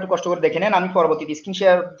হচ্ছে, তারপর একটু কষ্ট করে দেখে নেন। আমি পরবর্তী স্ক্রিন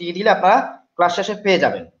শেয়ার দিয়ে দিলে আপনারা ক্লাস শেষে পেয়ে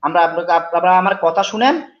যাবেন। আপনারা আমার কথা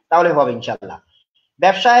শুনেন, তাহলে হবে ইনশাআল্লাহ।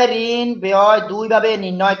 ব্যবসায় ঋণ ব্যয় দুই ভাবে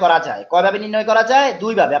নির্ণয় করা যায়। কয়ভাবে নির্ণয় করা যায়?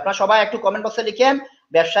 দুই ভাবে। আপনারা সবাই একটু কমেন্ট বক্সে লিখেন,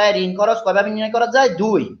 ব্যবসায় ঋণ খরচ কয়ভাবে নির্ণয় করা যায়?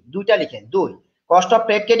 দুইটা লিখেন, দুই। কস্ট অফ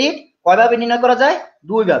ট্রেড ক্রেডিট কয়ভাবে নির্ণয় করা যায়?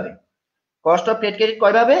 দুই ভাবে। Cost of trade credit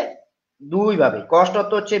কয়ভাবে? দুই ভাবে। কস্ট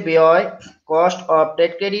অর্থ হচ্ছে ব্যয়, কস্ট অফ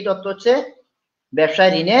ট্রেড ক্রেডিট অর্থ হচ্ছে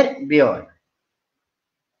ব্যবসায় ঋণের ব্যয়।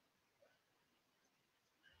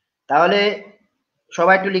 তাহলে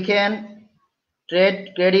সবাই একটু লিখেন, trade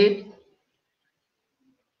credit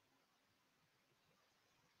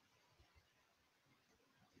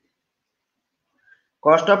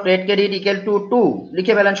cost of trade credit equal to 2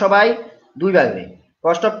 লিখে ফেলেন সবাই, দুই ভাবে।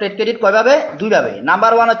 Cost of trade credit কয়ভাবে? দুই ভাবে।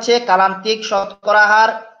 নাম্বার 1 হচ্ছে কালান্তিক শতকরা হার,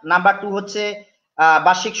 নাম্বার 2 হচ্ছে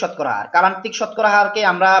বার্ষিক শতকরা হার। কালান্তিক শতকরা হারকে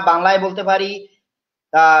আমরা বাংলায় বলতে পারি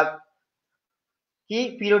কি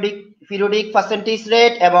পিরিয়ডিক পার্সেন্টেজ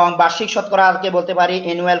রেট, এবং বার্ষিক শতকরা হারকে বলতে পারি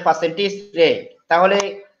অ্যানুয়াল পার্সেন্টেজ রেট। তাহলে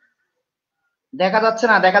দেখা যাচ্ছে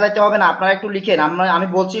না? দেখা যাইতে হবে না, আপনারা একটু লিখেন, আমি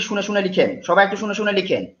বলছি শুনে শুনে লিখেন, সবাই একটু শুনে শুনে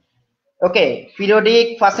লিখেন। ওকে, periodic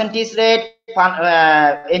percentage rate,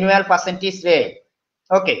 annual percentage rate.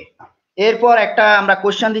 ওকে, এরপর একটা আমরা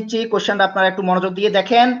কোশ্চেন দিচ্ছি, কোশ্চেনটা আপনারা একটু মনোযোগ দিয়ে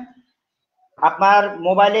দেখেন। আপনার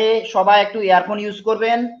মোবাইলে সবাই একটু ইয়ারফোন ইউজ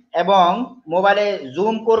করবেন এবং মোবাইলে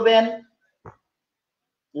জুম করবেন,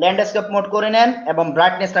 ল্যান্ডস্কেপ মোড করে নেন এবং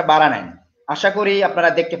ব্রাইটনেসটা বাড়া নেন। আশা করি আপনারা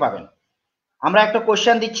দেখতে পাবেন। আমরা একটা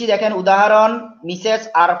কোশ্চেন দিচ্ছি, দেখেন উদাহরণ, মিসেস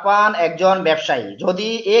আরফান একজন ব্যবসায়ী। যদি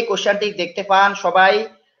এই কোশ্চেনটি দেখতে পান সবাই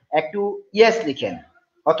একটু ইয়েস লিখেন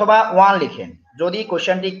অথবা 1 লিখেন, যদি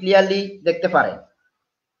কোশ্চেনটি ক্লিয়ারলি দেখতে পারেন।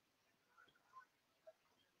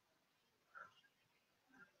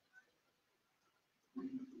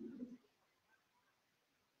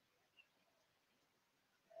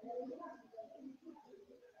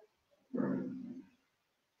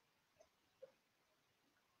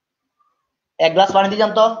 এক গ্লাস পানি দিয়ে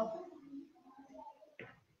যান তো,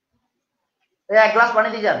 এক গ্লাস পানি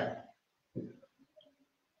দিয়ে যান।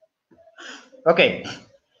 ওকে,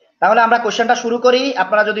 তাহলে আমরা কোশ্চেনটা শুরু করি।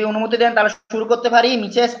 আপনারা যদি অনুমতি দেন তাহলে শুরু করতে পারি।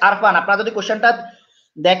 মিসেস আরফান, আপনারা যদি কোশ্চেনটা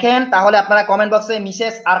দেখেন তাহলে আপনারা কমেন্ট বক্সে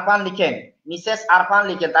মিসেস আরফান লিখেন, মিসেস আরফান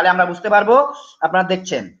লিখেন, তাহলে আমরা বুঝতে পারবো আপনারা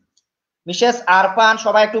দেখছেন। মিসেস আরফান,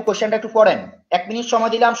 সবাই একটু কোশ্চেনটা একটু পড়েন। 1 মিনিট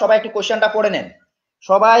সময় দিলাম, সবাই একটু কোশ্চেনটা পড়ে নেন।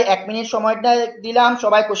 সবাই 1 মিনিট সময়টা দিলাম,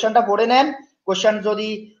 সবাই কোশ্চেনটা পড়ে নেন। কোশ্চেন যদি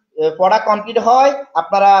পড়া কমপ্লিট হয়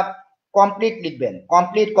আপনারা কমপ্লিট লিখবেন,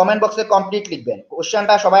 কমপ্লিট কমেন্ট বক্সে কমপ্লিট লিখবেন।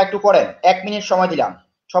 কোশ্চেনটা সবাই একটু পড়েন, 1 মিনিট সময় দিলাম,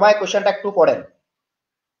 সবাই কোশ্চেনটা একটু পড়েন।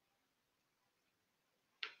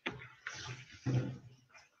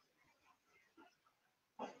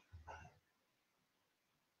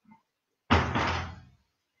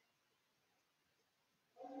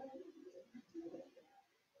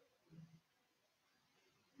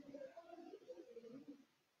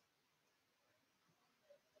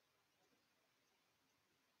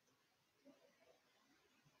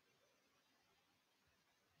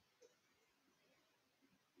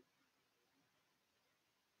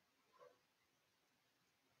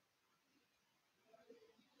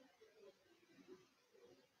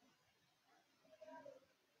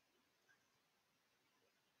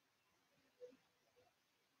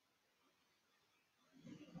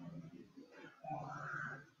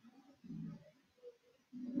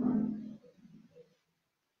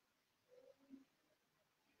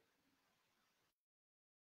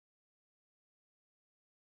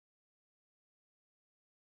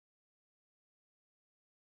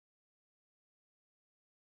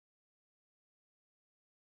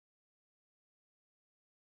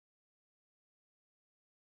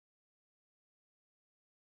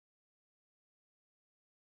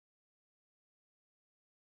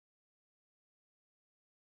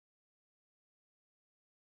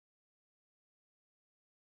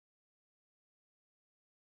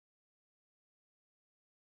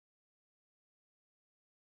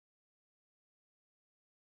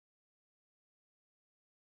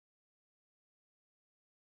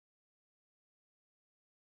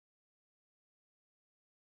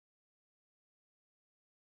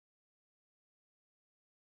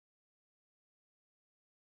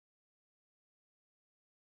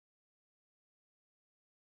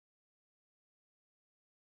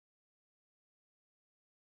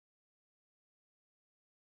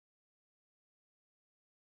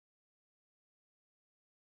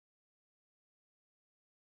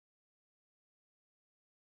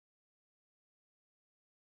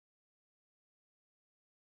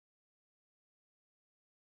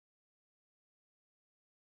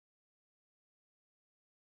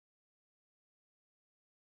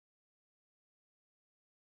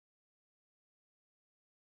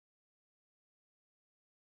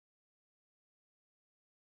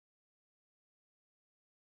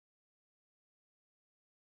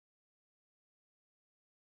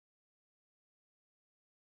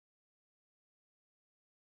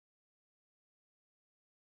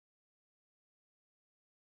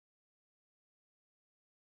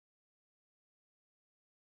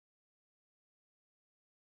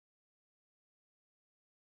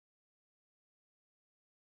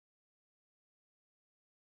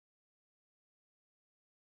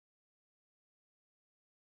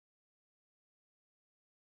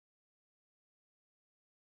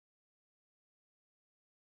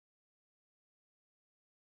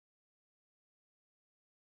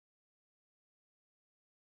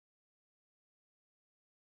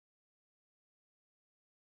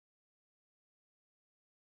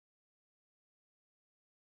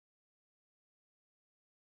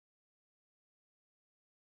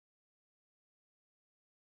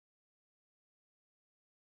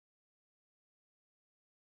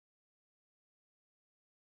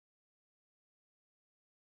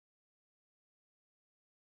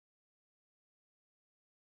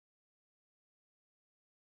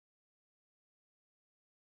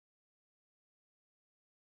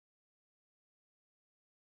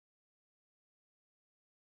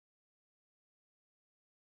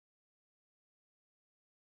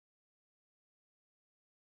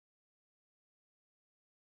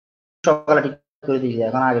 সকালে ঠিক করে দিয়েছি,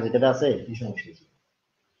 এখন আগে যেটা আছে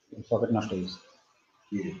সকেট নষ্ট হয়ে গেছে।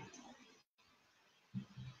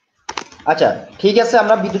 আচ্ছা ঠিক আছে,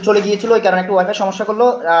 আমরা বিদ্যুৎ চলে গিয়েছিল ওই কারণে একটু ওয়াইফাই সমস্যা করলো।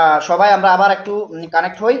 সবাই আমরা আবার একটু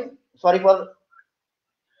কানেক্ট হই। সরি ফর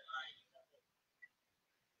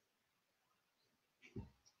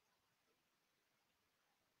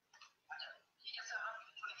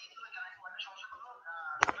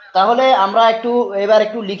তাহলে আমরা একটু এবার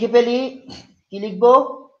একটু লিখে ফেলি। কি লিখবো?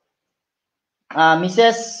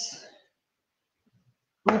 মিসেস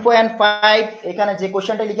 2.5 এখানে যে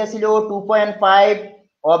কোশ্চেনটা লিখেছিল 2.5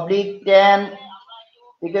 অবলিক 10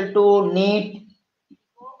 ইকুয়াল টু নিট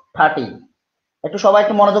 30। একটু সবাই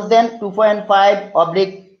একটু মনোযোগ দেন। 2.5 অবলিক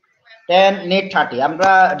 10 নিট 30। আমরা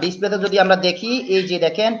ডিসপ্লেতে যদি আমরা দেখি, এই যে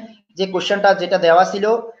দেখেন যে কোশ্চেনটা যেটা দেওয়া ছিল,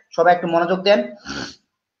 সবাই একটু মনোযোগ দেন।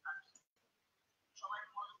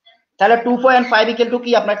 তাহলে 2.5 ইকুয়াল টু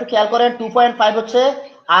কি আপনারা একটু খেয়াল করেন। 2.5 হচ্ছে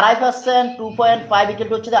 2.5%, 2.5 ইকুয়াল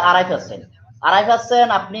টু হচ্ছে 2.5%। 2.5%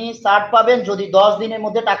 আপনি ছাড় পাবেন যদি 10 দিনের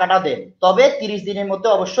মধ্যে টাকাটা দেন, তবে 30 দিনের মধ্যে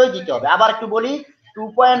অবশ্যই দিতে হবে। আবার একটু বলি,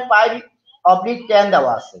 2.5 অবলিক 10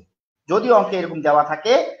 দেওয়া আছে, যদি অঙ্কে এরকম দেওয়া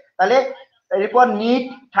থাকে তাহলে এরপর নিট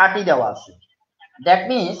 30 দেওয়া আছে। দ্যাট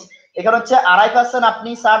মিনস এখানে হচ্ছে 2.5% আপনি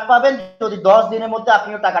ছাড় পাবেন যদি 10 দিনের মধ্যে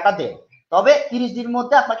আপনিও টাকাটা দেন, তবে 30 দিনের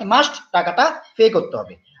মধ্যে আপনাকে মাস্ট টাকাটা পে করতে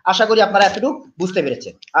হবে। আশা করি আপনারা এতটুকু বুঝতে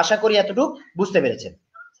পেরেছেন, আশা করি এতটুকু বুঝতে পেরেছেন।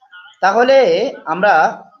 তাহলে আমরা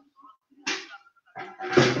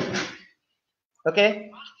ওকে,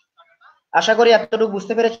 আশা করি এতটুকু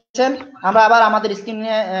বুঝতে পেরেছেন। আমরা আবার আমাদের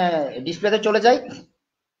স্ক্রিনে ডিসপ্লেতে চলে যাই।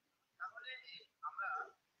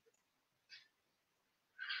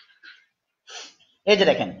 এই যে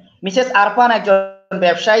দেখেন, মিসেস আরফান একজন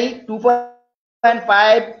ব্যবসায়ী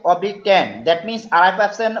 2.5 অবলিক 10, দ্যাট মিনস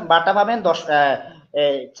 2.5% বাটা পাবেন, 10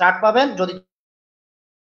 ছাড় পাবেন যদি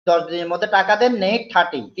 10 দিনের মধ্যে টাকা দেন। নেট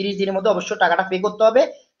 30, 30 দিনের মধ্যে অবশ্যই টাকাটা পে করতে হবে।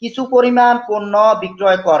 কিছু পরিমাণ পণ্য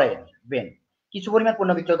বিক্রয় করবেন, কিছু পরিমাণ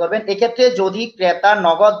পণ্য বিক্রয় করবেন। এক্ষেত্রে যদি ক্রেতা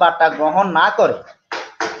নগদ বাটা গ্রহণ না করে,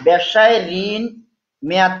 ব্যবসায় ঋণ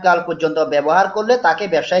মেয়াদকাল পর্যন্ত ব্যবহার করলে তাকে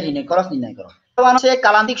ব্যবসায় ঋণের খরচ নির্ণয় করো। হচ্ছে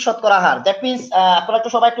কালান্তিক শতকরা হার। দ্যাট মিনস আপনারা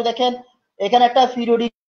একটু সবাই একটু দেখেন, এখানে একটা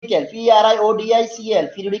পিরিয়ডিক্যাল PRIODICL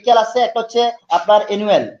পিরিয়ডিক্যাল আছে, একটা হচ্ছে আপনার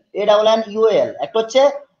অ্যানুয়াল ANNUAL, একটা হচ্ছে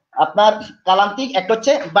আপনার কালান্তিক, একটা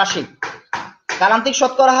হচ্ছে বার্ষিক। কালান্তিক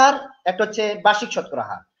শতকরা হার, একটা হচ্ছে বার্ষিক শতকরা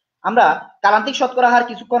হার। আমরা কালান্তিক শতকরা হার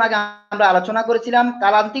কিছুক্ষণ আগে আমরা আলোচনা করেছিলাম।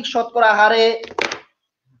 কালান্তিক শতকরা হারে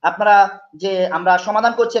আপনারা যে আমরা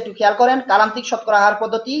সমাধান করছি একটু খেয়াল করেন। কালান্তিক শতকরা হার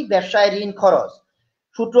পদ্ধতি, ব্যবসায় ঋণ খরচ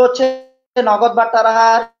সূত্র হচ্ছে নগদ butter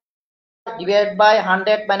her divide by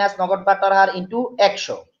 100 minus নগদ বাটার হার ইনটু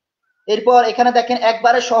 100। এরপর এখানে দেখেন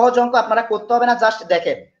একবারে সহজ অঙ্ক, আপনারা করতে হবে না, জাস্ট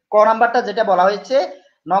দেখেন ক নাম্বারটা যেটা বলা হয়েছে,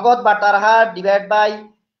 নগদ butter her divide by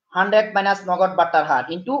 100 minus নগদ বাটার হার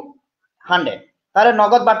ইনটু 100। তাহলে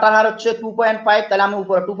নগদ বাটার হার হচ্ছে 2.5, তাহলে আমি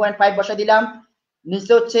উপরে 2.5 বসাই দিলাম।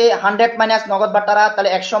 নিচে হচ্ছে 100 মাইনাস নগদ বাটার হার,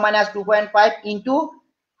 তাহলে 100 মাইনাস 2.5 ইনটু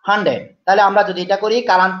 100। তাহলে আমরা যদি এটা করি,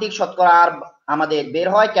 কালান্তিক শতকরা হার আমাদের বের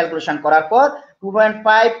হয় ক্যালকুলেশন করার পর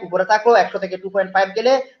 2.5 উপরে থাকলো, 100 থেকে 2.5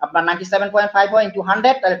 গেলে আপনার 97.5 হয় ইনটু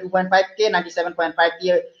 100। তাহলে 2.5 কে 97.5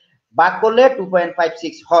 দিয়ে ভাগ করলে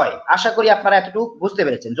 2.56 হয়। আশা করি আপনারা এতটুকু বুঝতে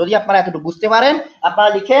পেরেছেন। যদি আপনারা এতটুকু বুঝতে পারেন, আপনারা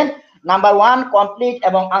লিখেন নাম্বার 1 কমপ্লিট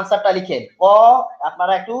এবং আনসারটা লিখেন। ক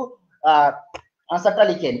আপনারা একটু আনসারটা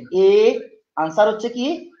লিখেন। এ আনসার হচ্ছে কি,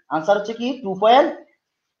 আনসার হচ্ছে কি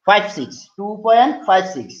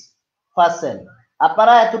 2.56%।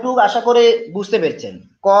 আপনারা এতটুকু আশা করে বুঝতে পেরেছেন।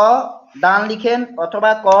 ক ডান লিখেন অথবা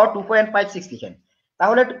ক 2.56 লিখেন।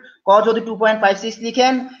 তাহলে ক যদি 2.56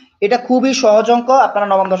 লিখেন, এটা খুবই সহজ অঙ্ক, আপনারা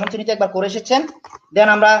নবম দশম শ্রেণীতে একবার করে এসেছেন। দেন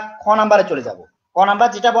আমরা খ নাম্বারে চলে যাব। ক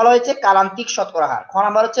নাম্বার যেটা বলা হয়েছে কালান্তিক শতকরা হার, খ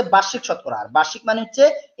নাম্বার হচ্ছে বার্ষিক শতকরা হার। বার্ষিক মানে হচ্ছে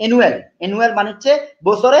অ্যানুয়াল, অ্যানুয়াল মানে হচ্ছে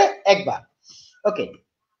বছরে একবার। ওকে,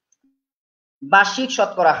 বার্ষিক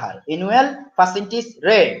শতকরা হার অ্যানুয়াল পার্সেন্টেজ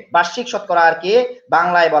রেট। বার্ষিক শতকরা হারকে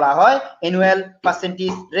বাংলায় বলা হয় অ্যানুয়াল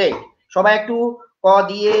পার্সেন্টেজ রেট। সবাই একটু ক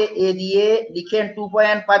দিয়ে এ দিয়ে লিখেন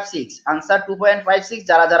 2.56, আনসার 2.56।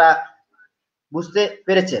 যারা যারা বুঝতে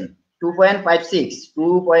পেরেছেন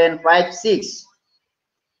 2.56।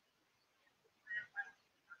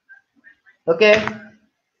 ওকে,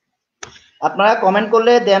 আপনারা কমেন্ট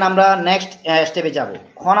করলে দেন আমরা নেক্সট স্টেপে যাব।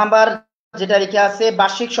 খ নাম্বার যেটা লিখে আছে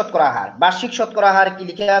বার্ষিক শতকরা হার। বার্ষিক শতকরা হার কি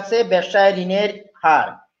লিখে আছে? ব্যবসায় ঋণের হার,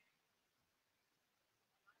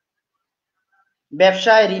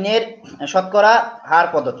 ব্যবসায় ঋণের শতকরা হার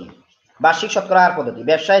পদ্ধতি, বার্ষিক শতকরা হার পদ্ধতি,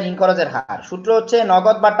 ব্যবসায় ঋণ খরচের হার। সূত্র হচ্ছে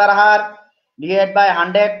নগদ butter her divide by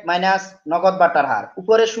 100 minus নগদ বাটার হার।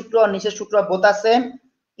 উপরের সূত্র নিচের সূত্র বোথ আছে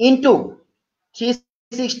into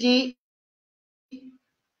 360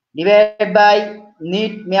 divide by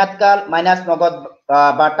NEET মেয়াদকাল minus নগদ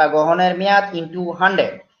বার্তা গ্রহণের মেয়াদ ইনটু 100।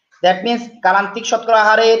 দ্যাট মিন্স কালান্তিক শতকরা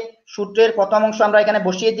হারের সূত্রের প্রথম অংশ আমরা এখানে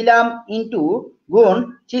বসিয়ে দিলাম ইনটু গুণ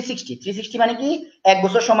 360। 360 মানে কি 1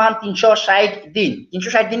 বছর সমান 360 দিন।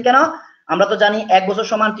 360 দিন কেন? আমরা তো জানি 1 বছর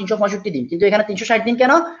সমান 365 দিন, কিন্তু এখানে 360 দিন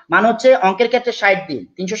কেন? মানে হচ্ছে অঙ্কের ক্ষেত্রে 60 দিন,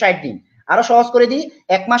 360 দিন। আরো সহজ করে দিই,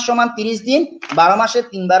 1 মাস সমান 30 দিন, 12 মাসে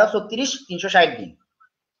 3 12 36, 360 দিন।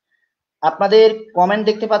 আপনাদের কমেন্ট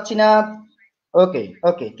দেখতে পাচ্ছি না। ওকে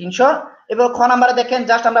ওকে 300। এবার খ নাম্বারে দেখেন,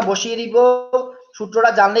 জাস্ট আমরা বসিয়ে দিব।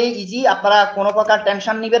 সূত্রটা জানলেই ইজি, আপনারা কোনো প্রকার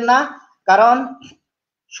টেনশন নেবেন না, কারণ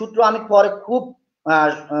সূত্র আমি পরে খুব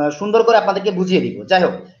সুন্দর করে আপনাদেরকে বুঝিয়ে দিব। যাই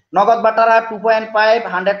হোক, নগদ বাটারা 2.5,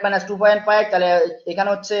 100 মাইনাস 2.5, তাহলে এখানে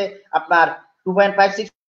হচ্ছে আপনার 2.56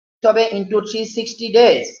 হবে ইনটু 360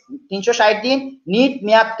 ডেজ, 360 দিন। নিট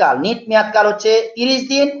মেয়াদকাল হচ্ছে 30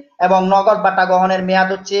 দিন এবং নগদ বাটা গ্রহণের মেয়াদ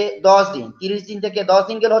হচ্ছে 10 দিন। 30 দিন থেকে 10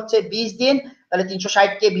 দিন গেলে হচ্ছে 20 দিন। তাহলে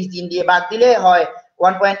 360 কে 20 দিন দিয়ে ভাগ দিলে হয়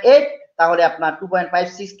 1.8। তাহলে আপনার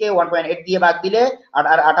 2.56 কে 1.8 দিয়ে ভাগ দিলে আর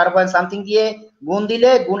 18 পয়েন্ট সামথিং দিয়ে গুণ দিলে,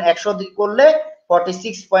 গুণ 100 করলে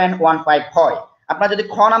 46.15 হয়। আপনারা যদি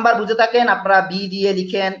খ নাম্বার বুঝে থাকেন, আপনারা বি দিয়ে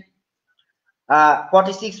লিখেন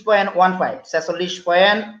 46.15,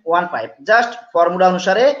 46.15, জাস্ট ফর্মুলা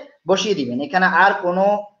অনুসারে বসিয়ে দিবেন। এখানে আর কোনো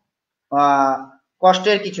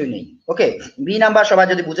কষ্টের কিছুই নেই। ওকে, বি নাম্বার সবাই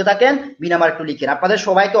যদি বুঝে থাকেন বি নাম্বার একটু লিখেন। আপনাদের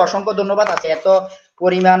সবাইকে অসংখ্য ধন্যবাদ আছে, এত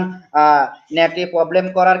পরিমাণ নেটে প্রবলেম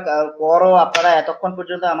করার পরও আপনারা এতক্ষণ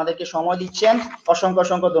পর্যন্ত আমাদেরকে সময় দিচ্ছেন। অসংখ্য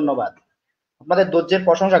অসংখ্য ধন্যবাদ, আপনাদের ধৈর্যের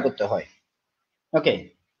প্রশংসা করতে হয়। ওকে,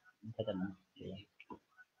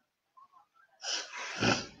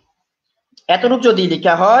 এতটুকু যদি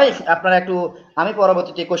লেখা হয়, আপনারা একটু, আমি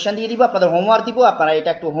পরবর্তীতে কোশ্চেন দিয়ে দিব, আপনাদের হোমওয়ার্ক দিব, আপনারা এটা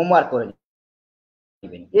একটু হোমওয়ার্ক করে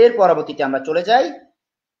নেবেন। এর পরবর্তীতে আমরা চলে যাই,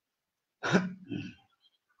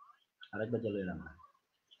 আরেকবার চলে এলাম।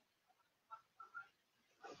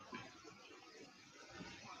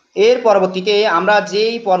 এর পরবর্তীতে আমরা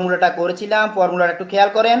যেই ফর্মুলাটা করেছিলাম, ফর্মুলাটা একটু খেয়াল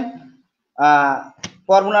করেন।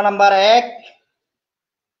 ফর্মুলা নাম্বার 1,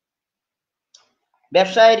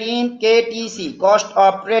 ব্যবসায় ঋণ KTC, cost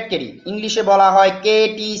of trade credit, ইংলিশে বলা হয়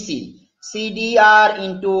KTC, CDR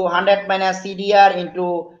into 100 minus CDR into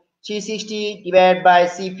 360 divide by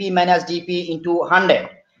CP minus DP into 100।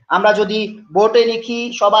 আমরা যদি বোর্ডে লিখি,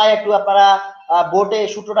 সবাই একটু আপনারা বোর্ডে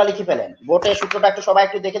সূত্রটা লিখে ফেলেন। বোর্ডে সূত্রটা একটু সবাই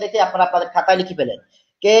একটু দেখে দেখে আপনারা আপনাদের খাতায় লিখে ফেলেন।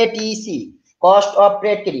 KTC, cost of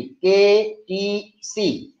trade credit,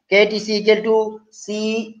 KTC equal to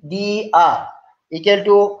CDR equal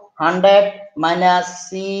to 100 minus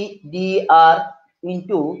CDR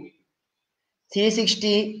into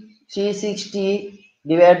 360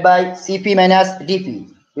 divided by CP minus DP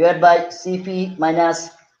divided by CP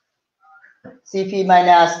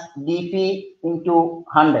minus DP into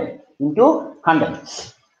 100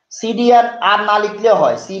 CDR আর না লিখলেও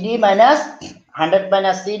হয়, CD minus 100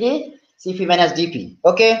 minus CD CP minus DP।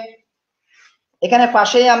 ওকে, এখানে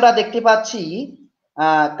পাশে আমরা দেখতে পাচ্ছি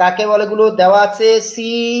কাকে বলে গুলো দেওয়া আছে।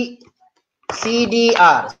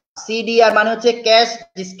 সিডিআর মানে হচ্ছে ক্যাশ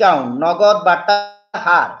ডিসকাউন্ট, নগদ বাটা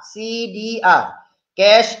হার। সিডিআর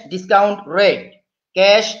ক্যাশ ডিসকাউন্ট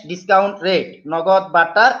রেট, নগদ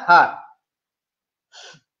বাটার হার।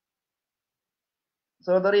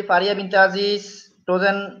 চৌধুরী ফারিয়া বিনতে আজিজ,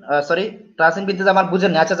 ট্রাসিন বিনতে আমার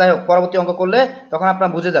বুঝেন। আচ্ছা যাই হোক, পরবর্তী অঙ্ক করলে তখন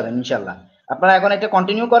আপনারা বুঝে যাবেন ইনশাল্লাহ। আপনারা এখন একটা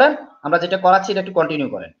কন্টিনিউ করেন, আমরা যেটা করাচ্ছি এটা একটু কন্টিনিউ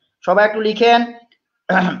করেন। সবাই একটু লিখেন,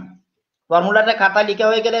 ফর্মুলাটা খাতা লিখা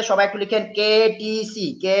হয়ে গেলে সবাই একটু লিখেন KTC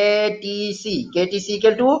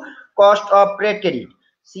equal to cost of trade credit,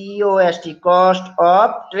 COST, cost of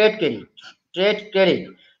trade credit.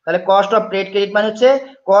 তাহলে কস্ট অফ ট্রেড ক্রেডিট মানে হচ্ছে,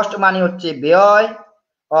 কস্ট মানে হচ্ছে ব্যয়,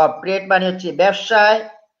 অফ ট্রেড মানে হচ্ছে ব্যবসায়,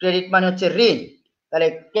 ক্রেডিট মানে হচ্ছে ঋণ। তাহলে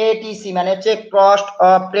কেটিসি মানে হচ্ছে কস্ট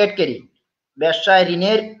অফ ট্রেড ক্রেডিট, ব্যবসায়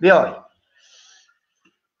ঋণের ব্যয়।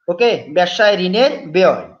 ওকে, ব্যবসায় ঋণের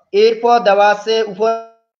ব্যয়। এরপর দেওয়া আছে,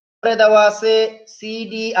 উপরে দেওয়া আছে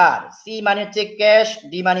সিডিআর। সি মানে হচ্ছে ক্যাশ,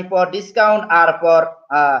 ডি মানে for discount, R for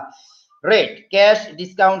rate, cash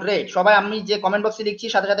discount rate. সবাই আমি যে কমেন্ট বক্সে লিখছি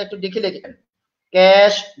সাথে সাথে একটু দেখে লিখেন,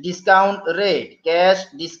 cash discount rate, cash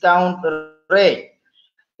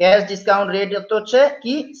discount rate হচ্ছে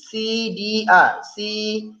কি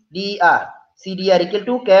CDR equal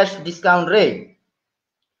to cash discount rate.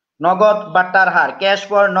 নগদ বাট্টার হার, ক্যাশ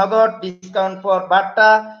ফর নগদ, discount for Batra,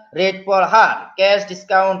 rate for her, cash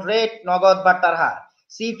discount rate, নগদ বাট্টার হার।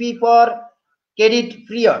 CP for credit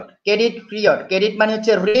period, credit মানে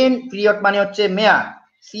হচ্ছে ঋণ, পিরিয়ড মানে হচ্ছে মেয়াদ।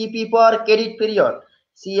 CP for credit period,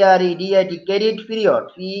 CREDIT, credit period,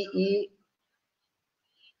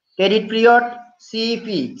 credit period.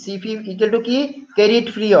 CP equal to কি credit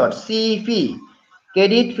period, CP.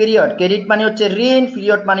 Credit period, credit মানে হচ্ছে ঋণ,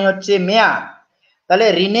 পিরিয়ড মানে হচ্ছে মেয়াদ। তাহলে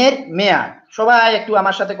ঋণের মেয়াদ সবাই একটু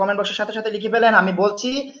আমার সাথে কমেন্ট বক্সের সাথে সাথে লিখে ফেলেন। আমি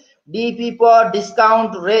বলছি DP for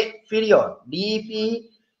discount period,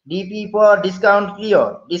 DP for discount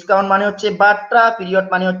period. Discount মানে হচ্ছে বাট্টা, পিরিয়ড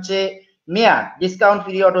মানে হচ্ছে মেয়াদ। ডিসকাউন্ট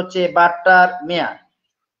পিরিয়ড হচ্ছে বাট্টার মেয়াদ।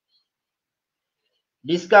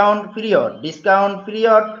 Discount period, discount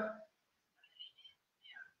period.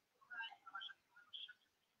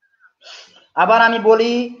 আবার আমি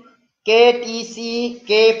বলি KTC,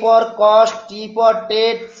 K for cost, T for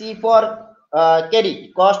trade, C for credit,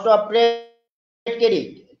 cost of trade credit.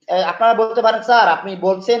 আপনারা বলতে পারেন স্যার আপনি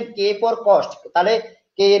বলছেন K ফর কস্ট, তাহলে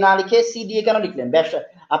কে না লিখে C দিয়ে কেন লিখলেন? ব্যবসা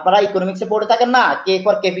আপনারা ইকোনমিক্সে পড়ে থাকেন না, K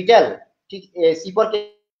ফর ক্যাপিটাল, ঠিক C ফর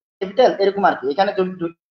ক্যাপিটাল, এরকম আর কি। এখানে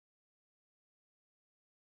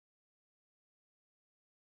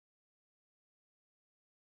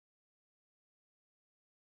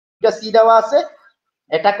সি দেওয়া আছে,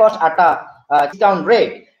 এটা কস্ট, আটা ডিসকাউন্ট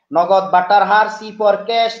রেট। নগদ butter her, C for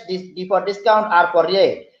cash, D for discount, R for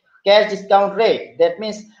rate, cash discount rate. That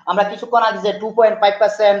means আমরা কিছুক্ষণ আগে যে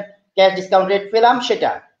 2.5% ক্যাশ ডিসকাউন্ট রেট পেলাম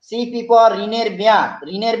সেটা। সিপি ফর ঋণের মেয়াদ,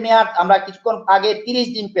 ঋণের মেয়াদ আমরা কিছুক্ষণ আগে 30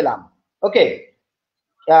 দিন পেলাম। ওকে,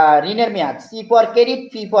 ঋণের মেয়াদ। C for credit,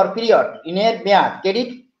 P for period, ঋণের মেয়াদ, credit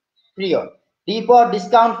period. D for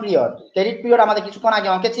discount period, credit period আমাদের কিছুক্ষণ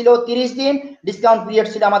আগে অঙ্কে ছিল 30 দিন, ডিসকাউন্ট পিরিয়ড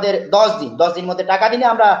ছিল আমাদের 10 দিন। 10 দিন মধ্যে টাকা দিলে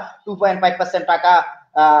আমরা 2.5% টাকা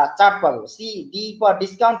ছাড় পাবো। C, D for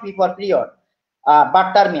discount, P for period,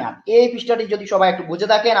 বাট্টার মেয়াদ। এই পৃষ্ঠাটি যদি সবাই একটু বুঝে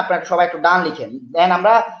থাকেন, আপনারা সবাই একটু ডান লিখেন, দেন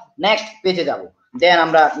আমরা নেক্সট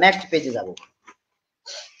পেজে যাব।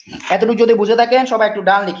 এতটুকু যদি বুঝে থাকেন সবাই একটু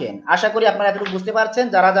ডান লিখেন। আশা করি আপনারা এতটুকু বুঝতে পারছেন।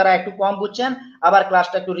 যারা যারা একটু কম বুঝছেন আবার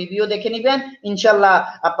ক্লাসটা একটু রিভিউ দেখে নেবেন, ইনশাল্লাহ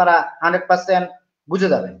আপনারা 100%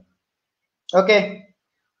 বুঝে যাবেন। ওকে,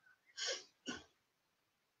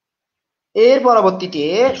 এর পরবর্তীতে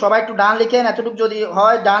সবাই একটু ডান লিখেন। এতটুকু যদি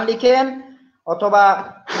হয় ডান লিখেন, অথবা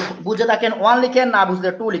বুঝে থাকেন 1 লিখেন, না বুঝলে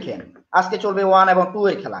 2 লিখেন। আজকে চলবে 1 এবং 2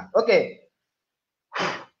 এর খেলা। ওকে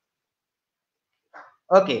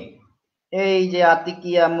ওকে, এই যে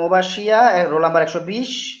আতিকিয়া মোবাশিয়া, রোল নাম্বার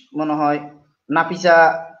 120 মনে হয়, নাফিসা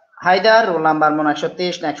হায়দার রোল নাম্বার মনে হয়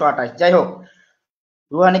 123 না 128, যাই হোক,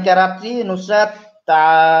 রুহানিকা রাত্রি, নুসরাত,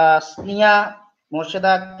 তাসনিয়া,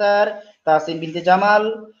 মোর্শেদা আক্তার, তাসিন বিনতে জামাল,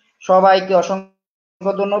 সবাইকে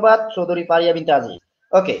অসংখ্য ধন্যবাদ। চৌধুরী পারিয়া বিনতে আজিজ।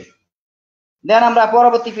 ওকে, দেন আমরা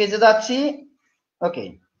পরবর্তী পেজে যাচ্ছি। ওকে,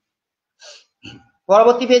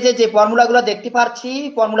 পরবর্তী পেজে যে ফর্মুলাগুলো দেখতে পাচ্ছি,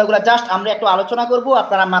 ফর্মুলাগুলো জাস্ট আমরা একটু আলোচনা করব।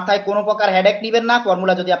 আপনারা মাথায় কোনো প্রকার হেডেক নেবেন না।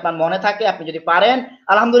 ফর্মুলা যদি আপনার মনে থাকে, আপনি যদি পারেন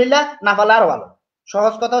আলহামদুলিল্লাহ, না পারলে আরো ভালো।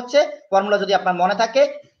 সহজ কথা হচ্ছে ফর্মুলা যদি আপনার মনে থাকে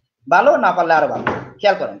ভালো, না পারলে আরো ভালো।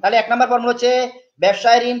 খেয়াল করেন, তাহলে 1 নম্বর ফর্মুলা হচ্ছে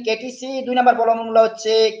ব্যবসায় ঋণ কেটিসি, 2 নম্বর ফর্মুলা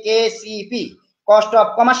হচ্ছে KCP, cost of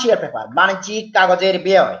commercial paper, বাণিজ্যিক কাগজের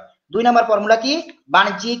ব্যয়। 2 নম্বর ফর্মুলা কি?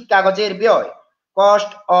 বাণিজ্যিক কাগজের ব্যয়,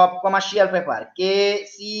 cost of commercial paper,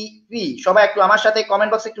 KCP. সবাই একটু আমার সাথে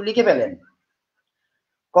কমেন্ট বক্সে একটু লিখে ফেলেন,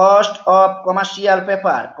 cost of commercial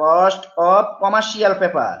paper, cost of commercial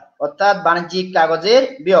paper অর্থাৎ বাণিজ্যিক কাগজের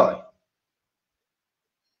ব্যয়।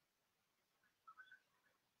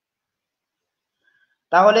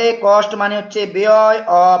 তাহলে কস্ট মানে হচ্ছে ব্যয়,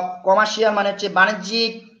 অফ কমার্শিয়াল মানে হচ্ছে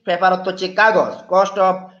বাণিজ্যিক, পেপার অর্থ হচ্ছে কাগজ। কস্ট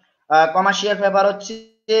অফ কমার্শিয়াল পেপার হচ্ছে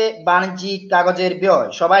বাণিজ্যিক কাগজের ব্যয়।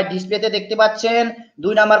 সবাই ডিসপ্লেতে দেখতে পাচ্ছেন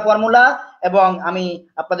 2 নাম্বার ফর্মুলা, এবং আমি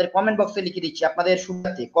আপনাদের কমেন্ট বক্সে লিখে দিচ্ছি আপনাদের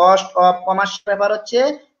সুবিধার্থে। কস্ট অফ কমার্শিয়াল পেপার হচ্ছে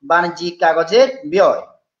বাণিজ্যিক কাগজের ব্যয়,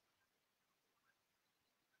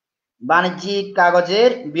 বাণিজ্যিক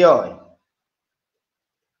কাগজের ব্যয়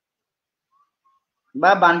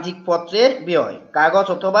বা বাণিজ্যিক পত্রের ব্যয়, কাগজ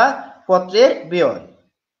অথবা পত্রের ব্যয়।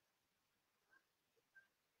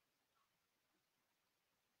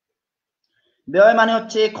 ব্যয় মানে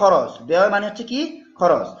হচ্ছে খরচ, ব্যয় মানে হচ্ছে কি?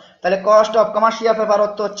 খরচ। তাহলে কস্ট অফ কমার্শিয়াল পেপার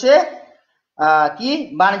অর্থ হচ্ছে কি?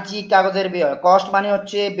 বাণিজ্যিক কাগজের ব্যয়। কস্ট মানে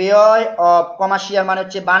হচ্ছে ব্যয়, অফ কমার্শিয়াল মানে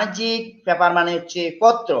হচ্ছে বাণিজ্যিক, পেপার মানে হচ্ছে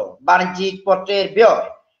পত্র, বাণিজ্যিক পত্রের ব্যয়।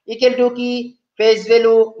 ইকুয়াল টু কি? Face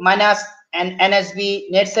value minus NSB,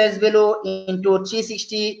 net sales value, into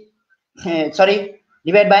 360, sorry,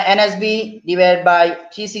 divide by NSB, divide by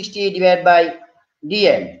 360, divide by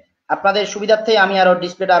DM. আপনাদের সুবিধার্থে আমি আরো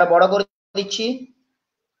ডিসপ্লেটা আরো বড় করে দিচ্ছি।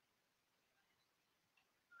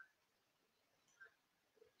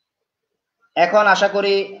 এখন আশা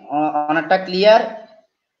করি অনেকটা ক্লিয়ার।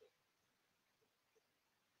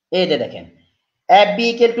 এই যে দেখেন, FB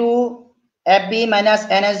equal to FB minus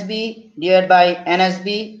NSB divided by NSB,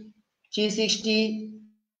 360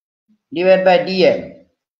 divided by DM।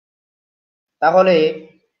 তাহলে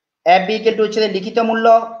FB equal to হচ্ছে লিখিত মূল্য,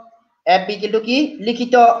 FB equal to কি?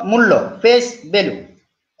 লিখিত মূল্য, face value,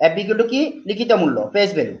 FB equal to কি লিখিত মূল্য ফেস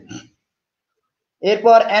ভ্যালু।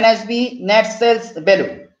 এরপর NSB net sales value,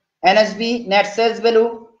 NSB net sales value,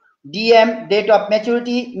 DM date of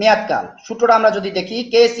maturity মেয়াদকাল। সূত্রটা আমরা যদি দেখি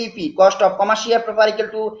KCP cost of commercial paper equal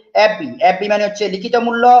to FB, FB মানে হচ্ছে লিখিত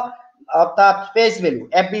মূল্য অর্থাৎ ফেস ভ্যালু,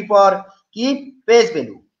 এফবি ফর কি face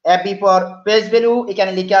value, FB for face value.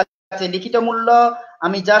 এখানে লিখে আছে লিখিত মূল্য,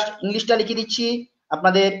 আমি জাস্ট ইংলিশটা লিখে দিচ্ছি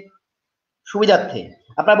আপনাদের সুবিধার্থে।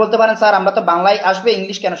 আপনারা বলতে পারেন স্যার আমরা তো বাংলায় আসবে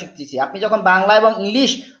ইংলিশ কেন শিখতেছি, আপনি যখন বাংলা এবং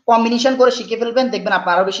ইংলিশ কম্বিনেশন করে শিখে ফেলবেন দেখবেন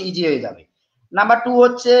আপনার আরো বেশি ইজি হয়ে যাবে। নাম্বার 2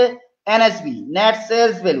 হচ্ছে NSB net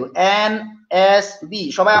sales value, NSB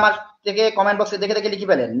সবাই আমার থেকে কমেন্ট বক্সে দেখে দেখে লিখে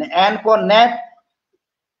ফেলেন। এন ফর নেট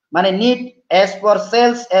মানে NEET, S for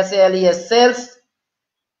sales S A L E S sales,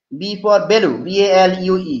 B for value B A L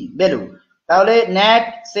U E value. তাহলে নেট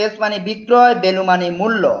সেলস মানে বিক্রয়, ভ্যালু মানে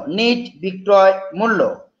মূল্য, নিট বিক্রয় মূল্য,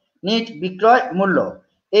 নিট বিক্রয় মূল্য।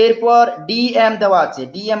 এরপর ডিএম দেওয়া আছে,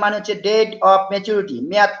 ডিএম মানে হচ্ছে ডেট অফ ম্যাচুরিটি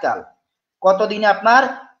মেয়াদকাল, কতদিনে আপনার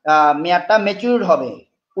মেয়াদটা ম্যাচিউর হবে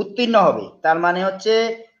উত্তীর্ণ হবে, তার মানে হচ্ছে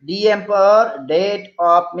DM for date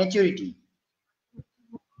of maturity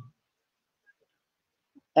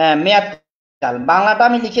মেয়াদকাল। বাংলাটা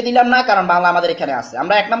আমি লিখে দিলাম না কারণ বাংলা আমাদের এখানে আছে।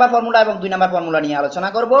 আমরা 1 নম্বর ফর্মুলা এবং 2 নম্বর ফর্মুলা নিয়ে আলোচনা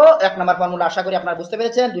করব। 1 নম্বর ফর্মুলা আশা করি আপনারা বুঝতে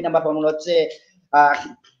পেরেছেন, 2 নম্বর ফর্মুলা হচ্ছে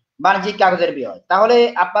বাণিজ্যিক কাগজের ব্যয়। তাহলে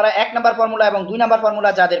আপনারা 1 নম্বর ফর্মুলা এবং 2 নম্বর ফর্মুলা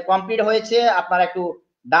যাদের কমপ্লিট হয়েছে আপনারা একটু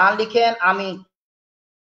ডান লিখেন, আমি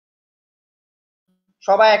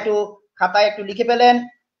সবাই একটু খাতায় একটু লিখে ফেলেন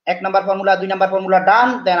 1 নম্বর ফর্মুলা 2 নম্বর ফর্মুলা ডান,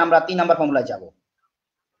 দেন আমরা 3 নম্বর ফর্মুলায় যাব।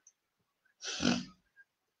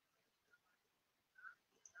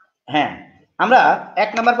 হ্যাঁ, আমরা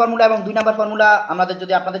 1 নম্বর ফর্মুলা এবং 2 নম্বর ফর্মুলা আমাদের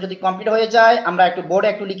যদি আপনাদের যদি কমপ্লিট হয়ে যায় আমরা একটু বোর্ডে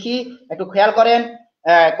একটু লিখি, একটু খেয়াল করেন।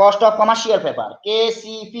 Cost of commercial paper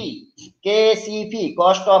KCP, KCP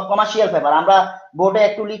cost of commercial paper আমরা বোর্ডে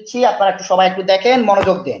একটু লিখছি, আপনারা একটু সবাই একটু দেখেন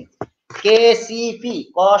মনোযোগ দেন। KCP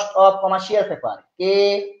cost of commercial paper,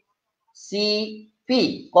 KCP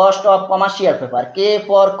cost of commercial paper, K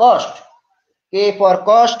for cost, K for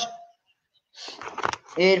cost,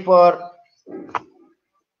 এরপর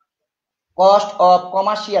cost of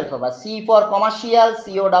commercial paper, C for commercial,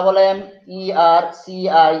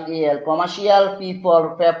 COMMERCIAL commercial, P for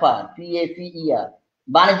paper, PAPER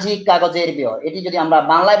বাণিজ্যিক কাগজের ব্যয়। এটি যদি আমরা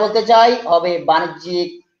বাংলায় বলতে চাই হবে বাণিজ্যিক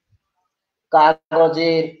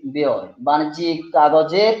কাগজের ব্যয়, বাণিজ্যিক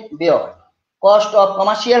কাগজের ব্যয়, কস্ট অফ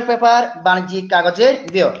কমার্শিয়াল পেপার বাণিজ্যিক কাগজের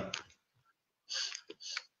ব্যয়।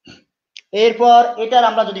 এরপর এটার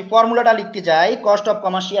আমরা যদি ফর্মুলাটা লিখতে যাই, কস্ট অফ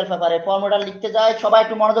কমার্শিয়াল পেপারের ফর্মুলাটা লিখতে যাই, সবাই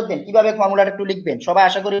একটু মনোযোগ দেন কিভাবে ফর্মুলাটা একটু লিখবেন। সবাই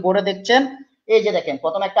আশা করি বোর্ডে দেখছেন, এই যে দেখেন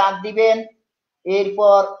প্রথমে একটা আঁক দিবেন,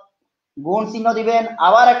 এরপর গুণ চিহ্ন দিবেন,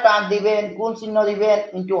 আবার একটা আঁক দিবেন, গুণ চিহ্ন দিবেন,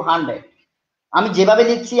 ইনটু 100। আমি যেভাবে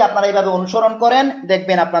লিখছি আপনারা এইভাবে অনুসরণ করেন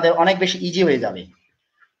দেখবেন আপনাদের অনেক বেশি ইজি হয়ে যাবে।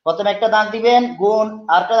 প্রথমে একটা দাগ দিবেন গুণ,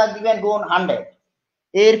 আরেকটা দাগ দিবেন গুণ 100।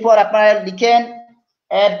 এরপর আপনারা লিখেন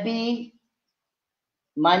FB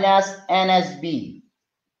minus NSB,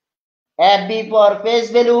 FB for face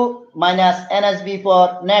value minus NSB for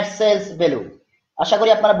net sales value। আশা করি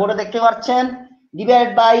আপনারা বোর্ডে দেখতে পাচ্ছেন, divide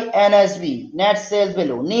by NSB net sales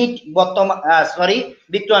value, NEET বর্তমান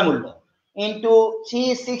বিক্রয় মূল্য, ইনটু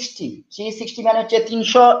 360, 360 মানে হচ্ছে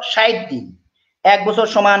 360 দিন, এক বছর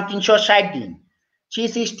সমান 360 দিন,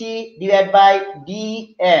 360 divide by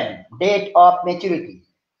DM date of maturity.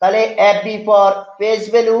 তাহলে FB for face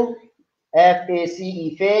value, FACE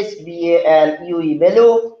face, BALUE value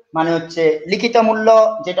মানে হচ্ছে লিখিত মূল্য,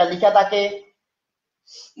 যেটা লেখা থাকে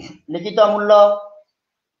লিখিত মূল্য।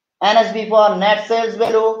 NSB for net sales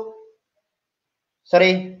value,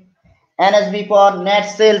 NSB for net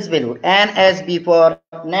sales value, NSB for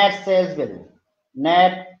net sales value,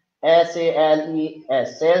 net SALES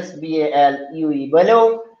sales, BALUE value,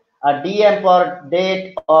 R DM for date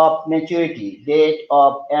of maturity, date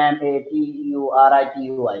of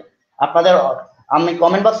MATURITY। আপনাদের আমি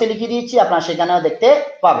কমেন্ট বক্সে লিখে দিয়েছি, আপনারা সেখানেও দেখতে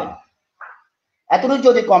পাবেন। এতটুকু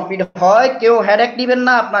যদি কমপ্লিট হয় কেউ হেডেক নেবেন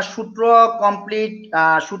না, আপনার সূত্র কমপ্লিট,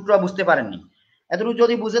 সূত্র বুঝতে পারেননি, এতটুকু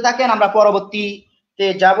যদি বুঝে থাকেন আমরা পরবর্তীতে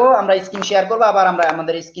যাব, আমরা স্ক্রিন শেয়ার করব, আবার আমরা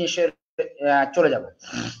আমাদের স্ক্রিন শেয়ার চলে যাব।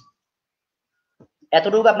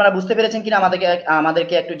 এতটুকু আপনারা বুঝতে পেরেছেন কিনা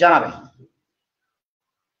আমাদেরকে একটু জানাবেন।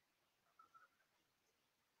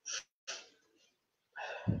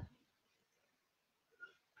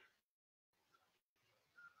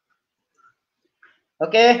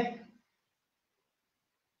 ওকে,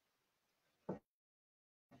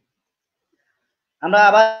 আমরা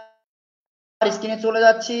আবার স্ক্রিনে চলে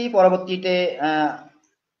যাচ্ছি পরবর্তীতে।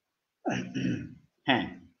 হ্যাঁ,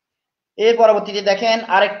 এর পরবর্তীতে দেখেন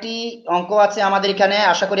আরেকটি অঙ্ক আছে আমাদের এখানে,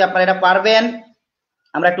 আশা করি আপনারা এটা পারবেন।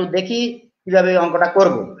 আমরা একটু দেখি কিভাবে অঙ্কটা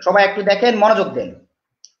করব সবাই একটু দেখেন, মনোযোগ দেন।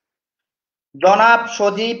 জনাব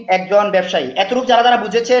সজীব একজন ব্যবসায়ী, এতটুকু যারা যারা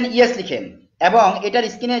বুঝেছেন ইয়েস লিখেন, এবং এটার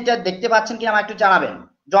স্ক্রিনে এটা দেখতে পাচ্ছেন কিনা আমার একটু জানাবেন।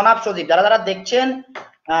 জনাব সজীব যারা যারা দেখছেন,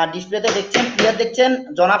 ডিসপ্লেতে দেখছেন, ক্লিয়ার দেখছেন,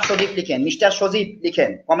 জনাব সজীব লিখেন, মিস্টার সজীব লিখেন,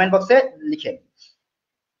 কমেন্ট বক্সে লিখেন।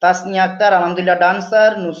 তাসনিয়া আক্তার আলহামদুলিল্লাহ ডান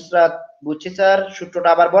স্যার। নুসরাত বুঝছি স্যার, সূত্রটা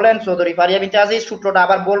আবার বলেন। চৌধুরী ফারিয়া বিনতে আজিজ, সূত্রটা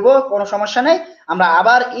আবার বলবো, কোনো সমস্যা নেই, আমরা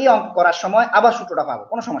আবার এই অঙ্ক করার সময় আবার সূত্রটা পাবো,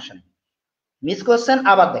 কোনো সমস্যা নেই। মিস করছেন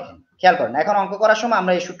আবার দেখেন, খেয়াল করেন, এখন অঙ্ক করার সময়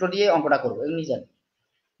আমরা এই সূত্র দিয়ে অঙ্কটা করবো, এমনি জানি।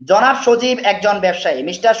 জনাব সজীব একজন ব্যবসায়ী,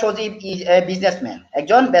 mister Sajib is a businessman,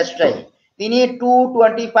 একজন ব্যবসায়ী। তিনি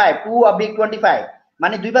 2/25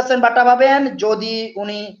 মানে 2% বাটা পাবেন যদি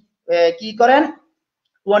উনি কি করেন,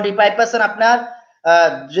 25% আপনার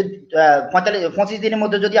 25 দিনের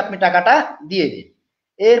মধ্যে যদি আপনি টাকাটা দিয়ে দিন।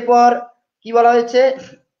 এরপর কি বলা হয়েছে,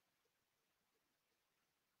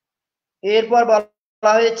 এরপর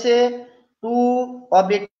বলা হয়েছে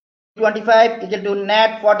 2/25 equal to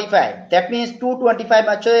net 45, that means 225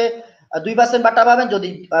 হচ্ছে 2% বাটা পাবেন যদি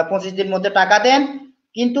 25 দিনের মধ্যে টাকা দেন,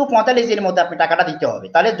 কিন্তু 45 দিনের মধ্যে আপনি টাকাটা দিতে হবে।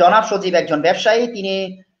 তাহলে জনাব সজীব একজন ব্যবসায়ী, তিনি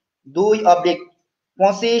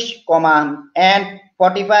 2/25, and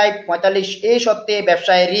 45 45 এই সত্ত্বে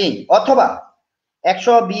ব্যবসায় ঋণ অথবা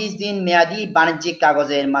 120 দিন মেয়াদি বাণিজ্যিক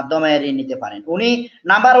কাগজের মাধ্যমে ঋণ নিতে পারেন। উনি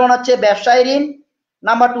নাম্বার 1 হচ্ছে ব্যবসায় ঋণ,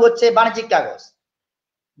 নাম্বার 2 হচ্ছে বাণিজ্যিক কাগজ,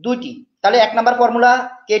 দুইটি। তাহলে 1 number formula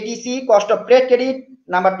KTC, cost of trade credit,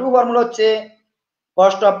 number 2 formula হচ্ছে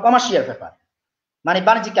কস্ট অফ কমার্শিয়াল পেপার, মানে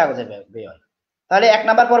বাণিজ্যিক কাগজের ব্যয়। তাহলে 1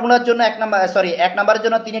 নাম্বার ফর্মুলার জন্য 1 নাম্বারের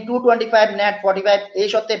জন্য তিনি 225 নেট 45 এই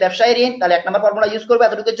সত্ত্বে ব্যবসায়ী ঋণ, তাহলে 1 নাম্বার ফর্মুলা ইউজ করবে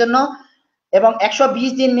এতটুকুর জন্য। এবং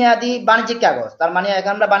 120 দিন মেয়াদি বাণিজ্যিক কাগজ, তার মানে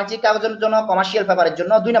এখন আমরা বাণিজ্যিক কাগজের জন্য, কমার্শিয়াল পেপারের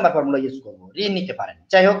জন্য 2 নাম্বার ফর্মুলা ইউজ করব, ঋণ নিতে পারেন।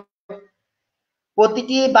 যাই হোক,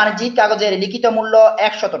 প্রতিটি বাণিজ্যিক কাগজের লিখিত মূল্য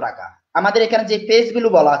 100 টাকা। আমাদের এখানে যে পেজ ভ্যালু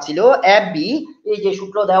বলা ছিল এফবি, এই যে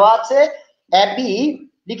সূত্র দেওয়া আছে, এফবি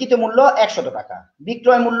লিখিত মূল্য 100 টাকা,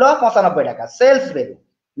 বিক্রয় মূল্য 95 টাকা, sales value,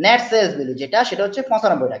 net sales value যেটা, সেটা হচ্ছে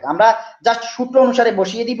 95 টাকা। আমরা জাস্ট সূত্র অনুসারে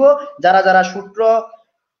বসিয়ে দিব। যারা যারা সূত্র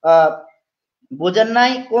বোঝেন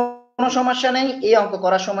নাই কোনো সমস্যা নেই, এই অঙ্ক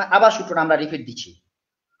করার সময় আবার সূত্রটা আমরা রিপিট দিচ্ছি।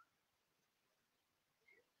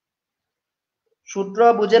 সূত্র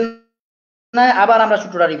বুঝেন না, আবার আমরা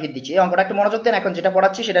সূত্রটা রিপিট দিচ্ছি, এই অঙ্কটা একটু মনোযোগ দেন, এখন যেটা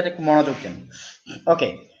পড়াচ্ছি সেটা একটু মনোযোগ দেন। ওকে,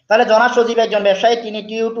 তাহলে জনাব সজীব একজন ব্যবসায়ী, তিনি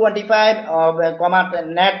 225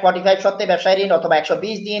 নেট 45 সত্ত্বে ব্যবসায়ী ঋণ অথবা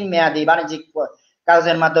 120 দিন মেয়াদি বাণিজ্যিক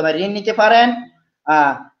কাগজের মাধ্যমে ঋণ নিতে পারেন।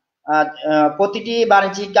 প্রতিটি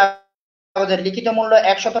বাণিজ্যিক কাগজের লিখিত মূল্য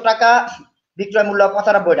 100 টাকা, বিক্রয় মূল্য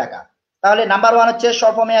 95 টাকা। তাহলে নাম্বার 1 হচ্ছে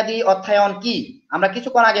স্বল্পমেয়াদী অর্থায়ন কি? আমরা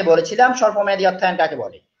কিছুক্ষণ আগে বলেছিলাম স্বল্পমেয়াদী অর্থায়ন কাকে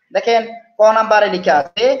বলে। দেখেন ক নাম্বারে লেখা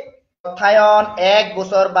আছে, অর্থায়ন 1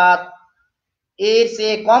 বছর বা এর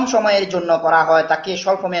চেয়ে কম সময়ের জন্য করা হয় তাকে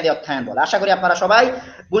স্বল্পমেয়াদী অর্থায়ন বলে। আশা করি আপনারা সবাই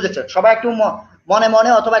বুঝেছেন। সবাই একটু মনে মনে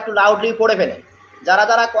অথবা একটু লাউডলি পড়ে ফেলেন। যারা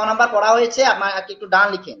যারা ক নাম্বার পড়া হয়েছে আপনারা একটু ডান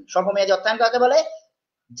লিখেন। স্বল্পমেয়াদী অর্থায়ন কাকে বলে?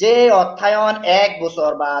 যে অর্থায়ন 1 বছর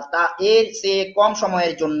বা তা এর চেয়ে কম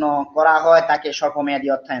সময়ের জন্য করা হয় তাকে স্বল্পমেয়াদী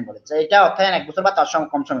অর্থায়ন বলে। এটা অর্থায়ন 1 বছর বা তার সঙ্গে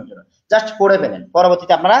কম সময়ের জন্য। জাস্ট পড়ে ফেলেন,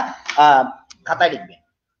 পরবর্তীতে আপনারা খাতায় লিখবেন।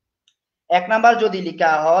 1 নাম্বার যদি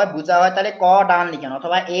লেখা হয় বোঝা হয় তাহলে ক ডান লিখেন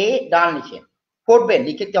অথবা এ ডান লিখেন, পড়বেন,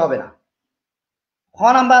 লিখতে হবে না। খ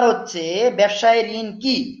নাম্বার হচ্ছে ব্যবসায় ঋণ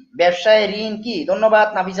কি? ব্যবসায় ঋণ কি? ধন্যবাদ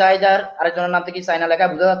নাফিসা হায়দার, আরেকজনের নাম থেকে সাইনা লেখা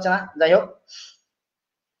বোঝা যাচ্ছে না, যাই হোক।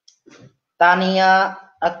 তানিয়া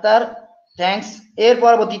আক্তার, থ্যাঙ্কস। এর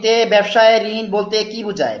পরবর্তীতে ব্যবসায় ঋণ বলতে কি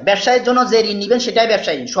বোঝায়? ব্যবসায়ের জন্য যে ঋণ নিবেন সেটাই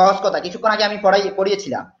ব্যবসায় ঋণ। সহজ কথা, কিছুক্ষণ আগে আমি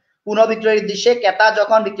পড়িয়েছিলাম। পুনঃবিক্রয়ের উদ্দেশ্যে ক্রেতা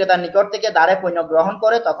যখন বিক্রেতার নিকট থেকে ধারে পণ্য গ্রহণ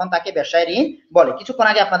করে তখন তাকে ব্যবসায় ঋণ বলে। কিছুক্ষণ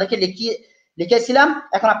আগে আপনাদেরকে লিখেছিলাম,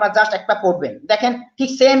 এখন আপনারা জাস্ট একটা পড়বেন। দেখেন ঠিক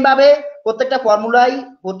সেম ভাবে প্রত্যেকটা ফর্মুলাই,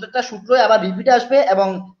 প্রত্যেকটা সূত্রই আবার রিপিট আসবে এবং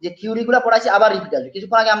যে থিওরি গুলো পড়াইছি আবার রিপিট আসবে।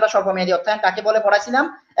 কিছুক্ষণ আগে আমরা স্বল্পমেয়াদী অর্থায়ন কাকে বলে পড়াইছিলাম,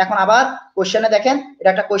 এখন আবার কোশ্চেনে দেখেন, এটা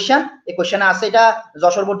একটা কোশ্চেন, এই কোশ্চেনে আছে, এটা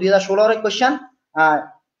যশোর বোর্ড 2016 এর কোশ্চেন।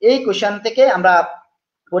 এই কোশ্চেন থেকে আমরা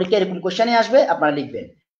পরীক্ষা এরকম কোশ্চেনই আসবে, আপনারা লিখবেন।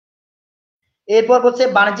 এরপর হচ্ছে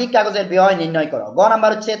বাণিজ্যিক কাগজের ব্যয় নির্ণয় করো। গ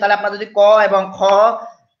নাম্বার হচ্ছে, তাহলে আপনারা যদি ক এবং খ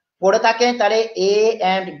পড়ে থাকেন তাহলে এ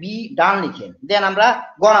এন্ড বি ডান লিখেন। দেন আমরা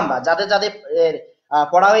গ নাম্বার, যাদের যাদের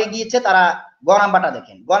পড়া হয়ে গিয়েছে তারা গ নাম্বারটা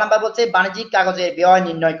দেখেন। গ নাম্বার বলছে বাণিজ্যিক কাগজের ব্যয়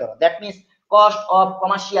নির্ণয় করো, that means cost of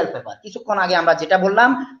commercial paper. কিছুক্ষণ আগে আমরা যেটা বললাম,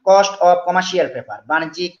 কস্ট অফ কমার্শিয়াল পেপার,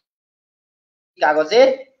 বাণিজ্যিক কাগজের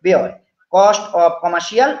ব্যয়, কস্ট অফ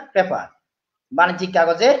কমার্শিয়াল পেপার, বাণিজ্যিক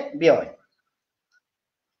কাগজের ব্যয়।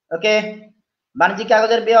 ওকে, বাণিজ্যিক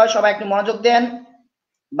কাগজের ব্যয় সবাই একটু মনোযোগ দেন।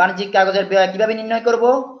 বাণিজ্যিক কাগজের ব্যয় কিভাবে নির্ণয় করব?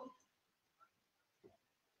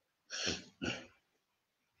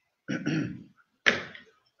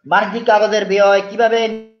 বাণিজ্যিক কাগজের ব্যয় কিভাবে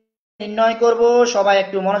নির্ণয় করব, সবাই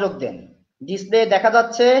একটু মনোযোগ দেন। ডিসপ্লে দেখা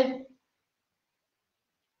যাচ্ছে,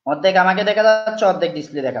 অর্ধেক আমাকে দেখা যাচ্ছে, অর্ধেক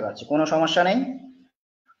ডিসপ্লে দেখা যাচ্ছে, কোনো সমস্যা নেই,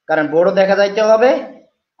 কারণ বোর্ডও দেখা যাইতে হবে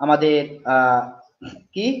আমাদের,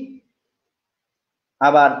 কি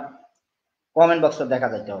আবার কমেন্ট বক্সও দেখা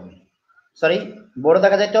যাইতে হবে, সরি বোর্ডও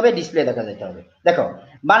দেখা যাইতে হবে, ডিসপ্লে দেখা যাইতে হবে। দেখো,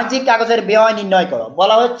 বাণিজ্যিক কাগজের ব্যয় নির্ণয় করো,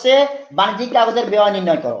 বলা হচ্ছে বাণিজ্যিক কাগজের ব্যয়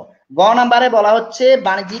নির্ণয় করো। গ নাম্বারে বলা হচ্ছে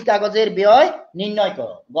বাণিজ্যিক কাগজের ব্যয় নির্ণয়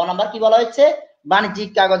করো। গ নাম্বার কি বলা হচ্ছে? বাণিজ্যিক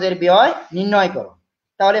কাগজের ব্যয় নির্ণয় করো।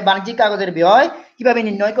 তাহলে বাণিজ্যিক কাগজের ব্যয় কিভাবে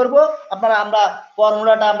নির্ণয় করব? আমরা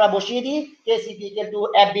ফর্মুলাটা আমরা বসিয়ে দিই, KCP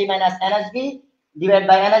 = FB - NSB divide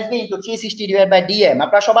by NSB * 360 divide by DM।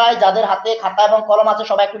 আপনারা সবাই যাদের হাতে খাতা এবং কলম আছে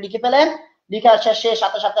সবাই একটু লিখে ফেলেন। লেখার শেষে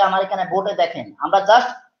সাথে সাথে আমার এখানে বোর্ডে দেখেন, আমরা জাস্ট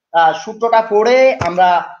সূত্রটা পড়ে আমরা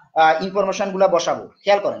ইনফরমেশন গুলো বসাবো।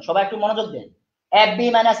 খেয়াল করেন, সবাই একটু মনোযোগ দেন। FB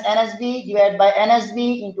 - NSB divide by NSB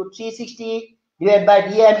 * 360 divide by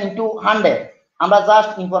DM * 100। আমরা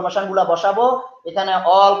জাস্ট ইনফরমেশন গুলো বসাবো। এখানে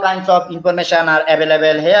all kinds of information R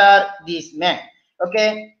available here this man. ওকে,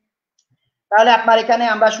 তাহলে আপনার এখানে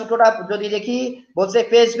আমরা সূত্রটা যদি দেখি, বলছে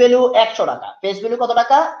ফেস ভ্যালু 100 টাকা। ফেস ভ্যালু কত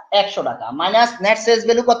টাকা? 100 টাকা মাইনাস নেট সেলস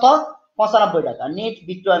ভ্যালু কত? 95 টাকা। নেট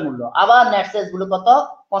বিক্রয় মূল্য আবার নেট সেলস ভ্যালু কত?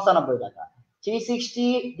 95 টাকা। 360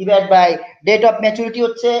 divide by date of maturity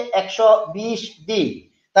হচ্ছে 120 দিন।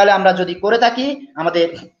 তাহলে আমরা যদি করে থাকি, আমাদের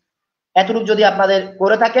এতটুকু যদি আপনাদের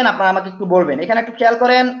করে থাকেন, আপনারা আমাকে একটু বলবেন। এখানে একটু খেয়াল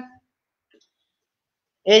করেন,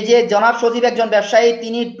 এই যে জনাব সজীব একজন ব্যবসায়ী,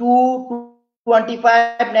 তিনি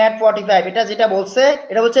 225 নেট 45, এটা যেটা বলছে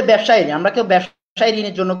এটা হচ্ছে ব্যবসায়ী। আমরা কেউ ব্যবসায়ী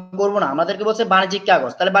ঋণের জন্য করব না, আমাদেরকে বলছে বাণিজ্যিক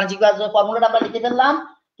কাগজ। তাহলে বাণিজ্যিক কাগজের ফর্মুলাটা আমরা লিখে ফেললাম,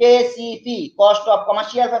 KCP cost of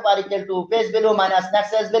commercial paper = face value minus net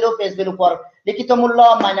sales value, face value for লিখিত মূল্য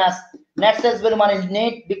মাইনাস নেট সেলস ভ্যালু মানে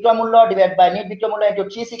নেট বিক্রয় মূল্য ডিভাইড বাই নেট বিক্রয় মূল্য *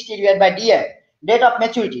 360 divide by DM। Date of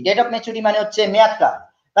maturity, date of maturity মানে হচ্ছে মেয়াদকাল।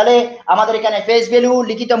 তাহলে আমাদের এখানে ফেস ভ্যালু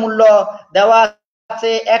লিখিত মূল্য দেওয়া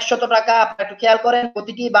আছে 100 টাকা। আপনারা একটু খেয়াল করেন,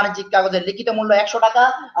 প্রতিটি বাণিজ্যিক কাগজের লিখিত মূল্য 100 টাকা,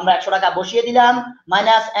 আমরা 100 টাকা বসিয়ে দিলাম,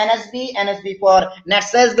 minus NSB for net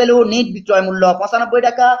sales value, net বিক্রয় মূল্য 95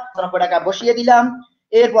 টাকা, 95 টাকা বসিয়ে দিলাম।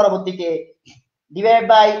 এর পরবর্তীতে ডিভাইড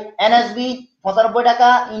বাই NSB 95 টাকা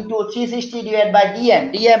 * 360 divide by DM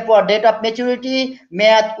for date of maturity,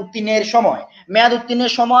 মেয়াদ উত্তীর্ণের সময়। মেয়াদ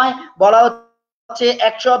উত্তীর্ণের সময় বলা হচ্ছে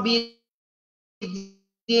 120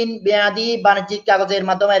 দিন মেয়াদি বাণিজ্যিক কাগজের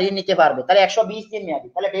মাধ্যমে ঋণ নিতে পারবে। তাহলে 120 দিন মেয়াদি,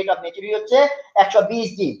 তাহলে ডেট অফ ম্যাচুরিটি হচ্ছে 120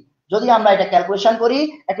 দিন। যদি আমরা এটা ক্যালকুলেশন করি,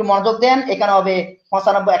 একটু মনোযোগ দেন, এখানে হবে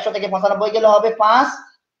 95, 100 থেকে 95 গেলে হবে 5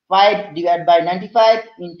 ডিভাইড বাই 95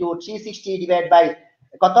 * 360 ডিভাইড বাই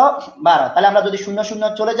কত? 12। তাহলে আমরা যদি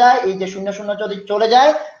 00 চলে যায়, এই যে 00 যদি চলে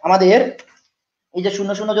যায়, আমাদের এই যে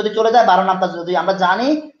 00 যদি চলে যায়, 12 নাম্বার যদি আমরা জানি,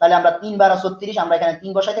 তাহলে আমরা 3 12 36, আমরা এখানে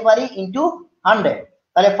 3 বসাতে পারি * 100।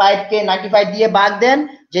 তাহলে 5 কে 95 দিয়ে ভাগ দেন,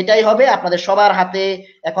 যেটাই হবে। আপনাদের সবার হাতে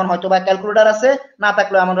এখন হয়তো বা ক্যালকুলেটর আছে, না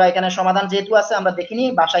থাকলে আমরা এখানে সমাধান যেহেতু আছে আমরা দেখিনি,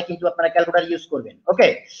 বাসায় কিন্তু আপনারা ক্যালকুলেটর ইউজ করবেন। ওকে,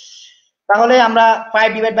 তাহলে আমরা 5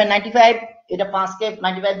 ডিভাইড বাই 95, এটা 5 কে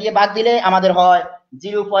 95 দিয়ে ভাগ দিলে আমাদের হয়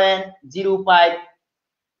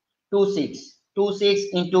 0.0526 *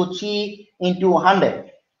 3 * 100।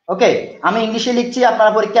 ওকে, আমি ইংলিশে লিখছি,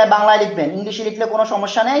 আপনারা পরীক্ষায় বাংলায় লিখবেন। ইংলিশে লিখলে কোনো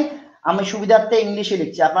সমস্যা নেই, আমি সুবিধার্থে ইংলিশে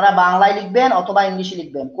লিখছি, আপনারা বাংলায় লিখবেন অথবা ইংলিশে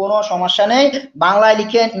লিখবেন, কোনো সমস্যা নেই। বাংলায়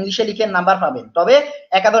লিখেন, ইংলিশে লিখেন, নাম্বার পাবেন। তবে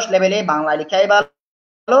একাদশ লেভেলে বাংলায় লিখাই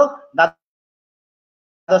ভালো,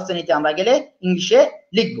 দ্বাদশ শ্রেণীতে আমরা গেলে ইংলিশে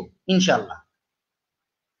লিখবো ইনশাআল্লাহ।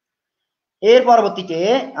 এর পরবর্তীতে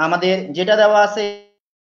আমাদের যেটা দেওয়া আছে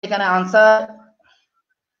এখানে আনসার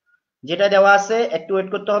যেটা দেওয়া আছে, একটু ওয়েট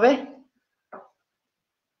করতে হবে।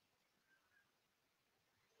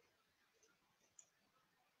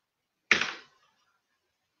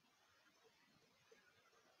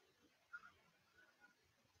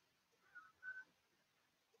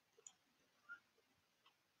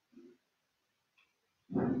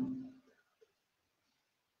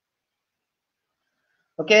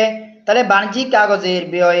 ওকে, তাহলে বাণিজ্যিক কাগজের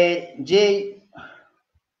ব্যয়ের যে,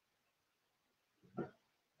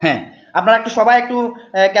 হ্যাঁ আপনারা একটু সবাই একটু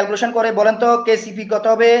ক্যালকুলেশন করে বলেন তো KCP কত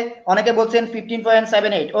হবে? অনেকে বলছেন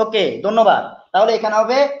 15.78। ওকে, ধন্যবাদ। তাহলে এখানে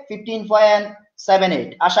হবে 15.78।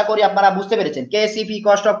 আশা করি আপনারা বুঝতে পেরেছেন। KCP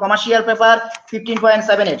cost of commercial paper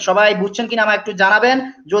 15.78। সবাই বুঝছেন কিনা আমাকে একটু জানাবেন।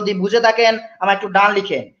 যদি বুঝে থাকেন আমাকে একটু ডান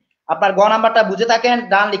লিখেন। আপনার গ নাম্বারটা বুঝে থাকেন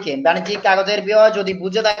ডান লিখেন। বাণিজ্যিক কাগজের ব্যয় যদি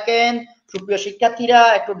বুঝে থাকেন সুপ্রিয় শিক্ষার্থীরা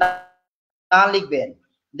একটু ডান লিখবেন।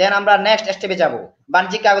 দেন আমরা নেক্সট স্টেপে যাব।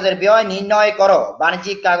 বাণিজ্যিক কাগজের ব্যয় নির্ণয় করো।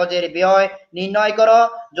 বাণিজ্যিক কাগজের ব্যয় নির্ণয় করো,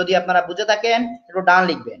 যদি আপনারা বুঝে থাকেন একটু ডান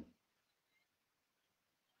লিখবেন।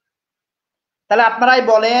 তাহলে আপনারাই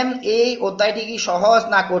বলেন এই অধ্যায়টি কি সহজ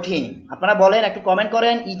না কঠিন? আপনারা বলেন, একটু কমেন্ট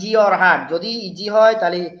করেন ইজি অর হার্ড। যদি ইজি হয়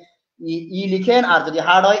তাহলে ই লিখেন, আর যদি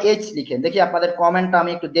হার্ড হয় এইচ লিখেন। দেখি আপনাদের কমেন্টটা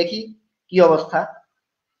আমি একটু দেখি কি অবস্থা।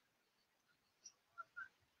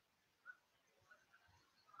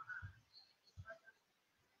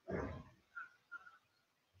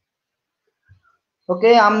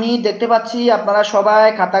 ওকে, আমি দেখতে পাচ্ছি আপনারা সবাই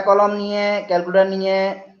খাতা কলম নিয়ে ক্যালকুলেটর নিয়ে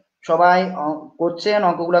সবাই করছেন,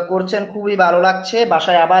 অঙ্কগুলো করছেন, খুবই ভালো লাগছে।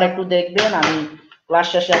 বাসায় আবার একটু দেখবেন, আমি ক্লাস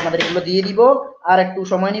শেষে আপনাদের এগুলো দিয়ে দিব, আর একটু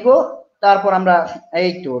সময় নিব, তারপর আমরা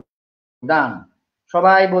এই তো ডান।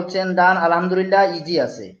 সবাই বলছেন ডান, আলহামদুলিল্লাহ, ইজি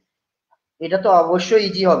আছে। এটা তো অবশ্যই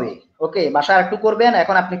ইজি হবে। ওকে, বাসায় একটু করবেন।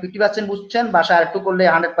 এখন আপনি 50% বুঝছেন, বাসায় একটু করলে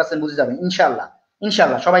 100% বুঝে যাবেন ইনশাল্লাহ।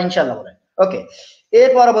 ইনশাল্লাহ, সবাই ইনশাল্লাহ বলেন। ওকে, এর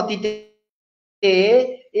পরবর্তীতে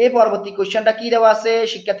এই পরবর্তী কোশ্চেনটা কি দেওয়া আছে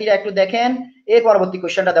শিক্ষার্থীরা একটু দেখেন। এই পরবর্তী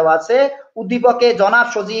কোশ্চেনটা দেওয়া আছে, উদ্দীপকে জনাব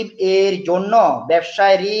সজীব এর জন্য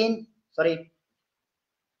ব্যবসায় ঋণ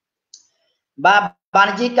বা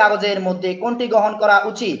বাণিজ্যিক কাগজের মধ্যে কোনটি গ্রহণ করা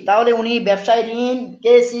উচিত? তাহলে উনি ব্যবসায় ঋণ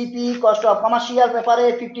কেসিপি কস্ট অফ কমার্শিয়াল পেপারে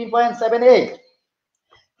 15.78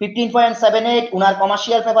 15.78 উনার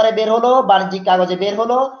কমার্শিয়াল পেপারে বের হলো, বাণিজ্যিক কাগজে বের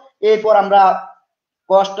হলো। এরপর আমরা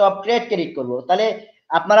কস্ট অফ ট্রেড ক্রেডিট করব। তাহলে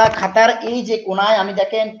আপনারা খাতার এই যে কোনায় আমি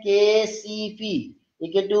দেখেন কেসিপি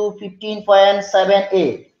ইকুয়াল টু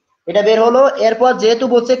 15.78 এটা বের হলো। এরপর যেহেতু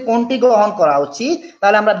বলছে কোনটি গ্রহণ করা উচিত,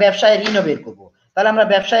 তাহলে আমরা ব্যবসায় ঋণও বের করব। তাহলে আমরা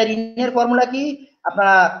ব্যবসায় ঋণের ফর্মুলা কি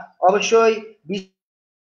আপনারা অবশ্যই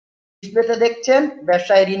ডিসপ্লেতে দেখছেন।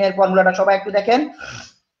 ব্যবসায় ঋণের ফর্মুলাটা সবাই একটু দেখেন।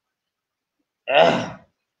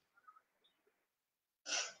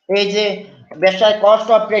 এই যে ব্যবসায় cost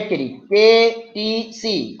of trade credit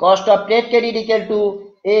KTC, cost of trade credit equal to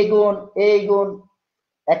এ গুণ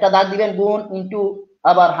একটা দাগ দিবেন গুণ ইনটু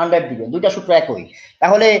আবার 100 দিবেন, দুইটা সূত্র একই।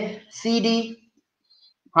 তাহলে CD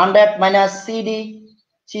 100 minus CD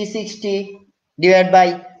 360 divide by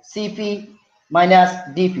CP minus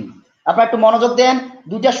DP. আপনারা একটু মনোযোগ দেন,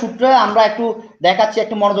 দুইটা সূত্রে আমরা একটু দেখাচ্ছি,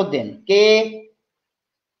 একটু মনোযোগ দেন। কে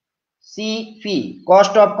CP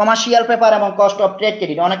cost of commercial paper এবং কস্ট অফ ট্রেড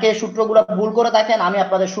ক্রেডিট। অনেকে সূত্রগুলো ভুল করে থাকেন, আমি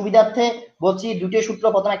আপনাদের সুবিধার্থে বলছি দুটো সূত্র,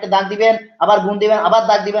 প্রথমে একটা দাগ দিবেন, আবার গুণ দিবেন, আবার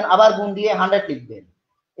দাগ দিবেন, আবার গুণ দিয়ে 100 লিখবেন।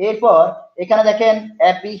 এরপর এখানে দেখেন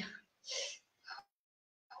AP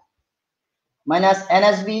minus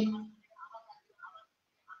NSB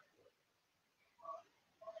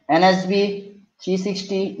NSB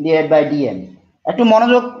 360 divide by DM. একটু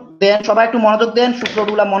মনোযোগ দেন, সবাই একটু মনোযোগ দেন,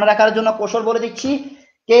 সূত্রগুলো মনে রাখার জন্য কৌশল বলে দিচ্ছি।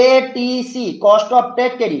 KTC cost of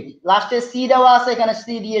trade credit, লাস্টে সি দেওয়া আছে, এখানে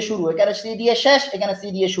সি দিয়ে শুরু, এখানে সি দিয়ে শেষ, এখানে সি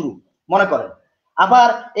দিয়ে শুরু, মনে করেন। আবার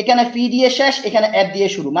এখানে ফি দিয়ে শেষ, এখানে এফ দিয়ে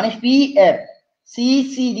শুরু, মানে ফি এফ, সি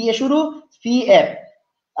সি দিয়ে শুরু, ফি এফ।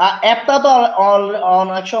 অ্যাপটা তো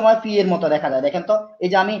অনেক সময় ফি এর মতো দেখা যায়, দেখেন তো, এই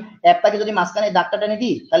যে আমি অ্যাপটাকে যদি মাঝখানে দাগটা টেনে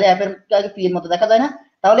দিই, তাহলে অ্যাপের ফি এর মতো দেখা যায় না?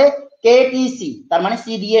 তাহলে কেটিসি তার মানে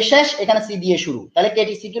সি দিয়ে শেষ, এখানে সি দিয়ে শুরু, তাহলে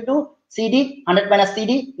KTC two CD 100 minus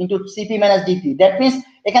CD into CP minus DP. That means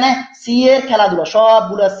এখানে সি এর খেলাধুলা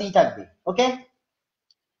সবগুলো সি থাকবে। ওকে,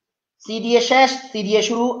 সি দিয়ে শেষ, সি দিয়ে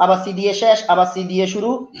শুরু, আবার সি দিয়ে শেষ, আবার সি দিয়ে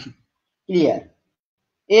শুরু, ক্লিয়ার।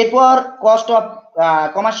 এরপর cost of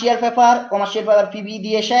commercial paper PB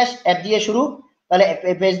দিয়ে শেষ, এফ দিয়ে শুরু, তাহলে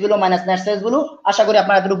পেজগুলো মাইনাস নেট সেলসগুলো। আশা করি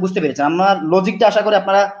আপনারা এতটুকু বুঝতে পেরেছেন, আমার লজিকটা আশা করি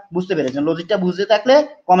আপনারা বুঝতে পেরেছেন। লজিকটা বুঝতে থাকলে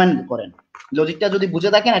কমেন্ট করেন, লজিকটা যদি বুঝে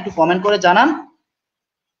থাকেন একটু কমেন্ট করে জানান।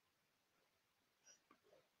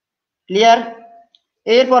 ক্লিয়ার?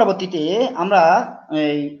 এর পরবর্তীতে আমরা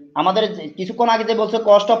এই আমাদের কিছুক্ষণ আগে যে বলছে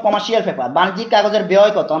কস্ট অফ কমার্শিয়াল পেপার, বাণিজ্যিক কাগজের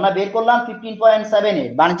ব্যয় কত, আমরা বের করলাম 15.78।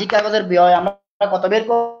 বাণিজ্যিক কাগজের ব্যয় আমরা কত বের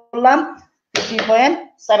করলাম?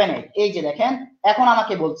 15.78। এই যে দেখেন, এখন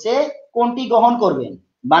আমাকে বলছে কোনটি গ্রহণ করবেন,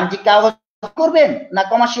 বাণিজ্যিক কাগজ করবেন না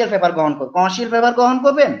কমার্শিয়াল পেপার গ্রহণ করবেন, কমার্শিয়াল পেপার গ্রহণ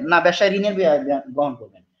করবেন না ব্যবসায় ঋণের ব্যয় গ্রহণ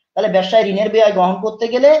করবেন। তাহলে ব্যবসায় ঋণের ব্যয় গ্রহণ করতে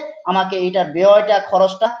গেলে আমাকে এটার ব্যয়টা,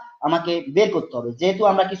 খরচটা আমাকে বের করতে হবে। যেহেতু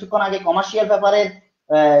আমরা কিছুক্ষণ আগে কমার্শিয়াল পেপারের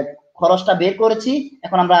খরচটা বের করেছি,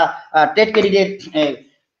 এখন আমরা ট্রেড ক্রেডিটের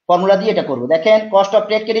ফর্মুলা দিয়ে এটা করব। দেখেন cost of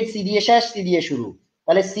trade credit C দিয়ে শেষ, সি দিয়ে শুরু,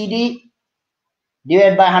 তাহলে CD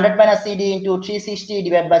divide by 100 minus CD into 360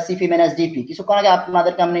 divide by CP minus DP. কিছুক্ষণ আগে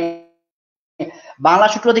আপনাদেরকে আমি বাংলা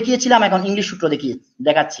সূত্র দেখিয়েছিলাম, এখন ইংলিশ সূত্র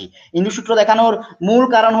দেখাচ্ছি। ইংলিশ সূত্র দেখানোর মূল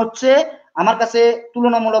কারণ হচ্ছে আমার কাছে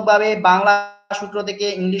তুলনামূলকভাবে বাংলা সূত্র থেকে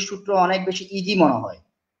ইংলিশ সূত্র অনেক বেশি ইজি মনে হয়।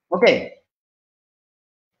 ওকে,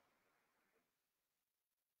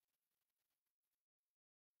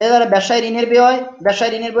 এবারে ব্যবসায় ঋণের ব্যয়,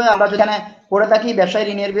 ব্যবসায় ঋণের ব্যয় আমরা যেখানে করে থাকি, ব্যবসায়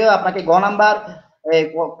ঋণের ব্যয় আপনাকে গ নাম্বার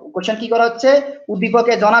কোশ্চেন কি করা হচ্ছে,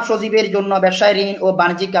 উদ্দীপকে জনাব সজীবের জন্য ব্যবসায় ঋণ ও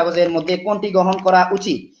বাণিজ্যিক কাগজের মধ্যে কোনটি গ্রহণ করা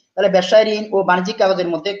উচিত? তাহলে ব্যবসায় ঋণ ও বাণিজ্যিক কাগজের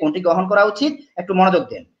মধ্যে কোনটি গ্রহণ করা উচিত, একটু মনোযোগ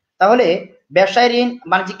দেন। তাহলে ব্যবসায়ী ঋণ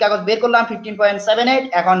বাণিজ্যিক কাগজ বের করলাম 15.78।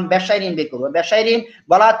 এখন ব্যবসায়ী ঋণ বের করবো। ব্যবসায়ী ঋণ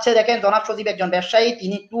বলা হচ্ছে, দেখেন জনাব সজীব একজন ব্যবসায়ী,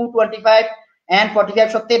 তিনি 225 and 45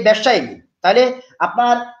 সত্ত্বে ব্যবসায়ী ঋণ। তাহলে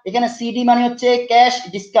আপনার এখানে সিডি মানে হচ্ছে cash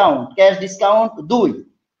discount, cash discount 2,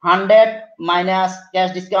 100 minus cash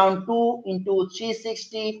discount 2 into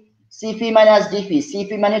 360, CP minus DP,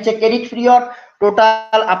 CP মানে হচ্ছে ক্রেডিট পিরিয়ড,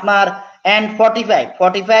 টোটাল আপনার এন্ড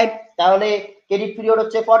 45, তাহলে ক্রেডিট পিরিয়ড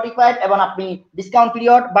হচ্ছে 45 এবং আপনি ডিসকাউন্ট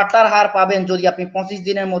পিরিয়ড বাটার হার পাবেন যদি আপনি 25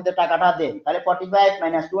 দিনের মধ্যে টাকাটা দেন। তাহলে 45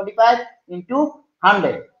 মাইনাস 25 ইন্টু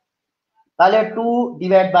 100, তাহলে 2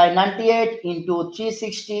 divide by 98 into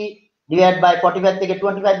 360 divide by 45 থেকে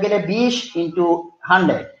 25 গেলে 20 ইন্টু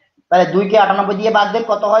 100, তাহলে 2 কে 98 দিয়ে ভাগ দেন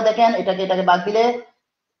কত হয় দেখেন, এটাকে ভাগ দিলে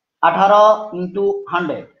 18 ইন্টু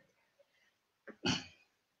 100,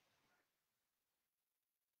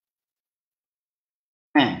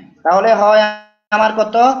 হ্যাঁ তাহলে হয় আমার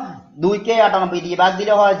কত, 2 কে 98 দিয়ে ভাগ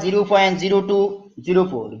দিলে হয়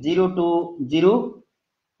 0.0204,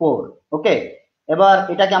 0204। ওকে, এবার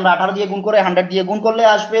এটাকে আমরা 18 দিয়ে গুণ করে 100 দিয়ে গুণ করলে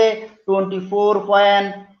আসবে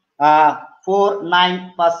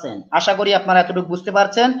 24.49%। আশা করি আপনারা এতটুকু বুঝতে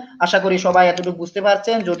পারছেন, আশা করি সবাই এতটুকু বুঝতে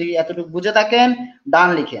পারছেন। যদি এতটুকু বুঝে থাকেন ডান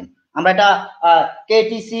লিখেন। আমরা এটা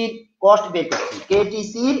কেটিসির কস্ট বের করছি,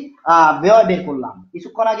 কেটিসির ব্যয় বের করলাম।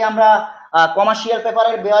 কিছুক্ষণ আগে আমরা কমার্শিয়াল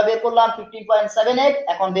পেপারের ব্যয় বের করলাম 15.78,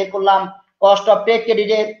 এখন বের করলাম কস্ট অফ ট্রেড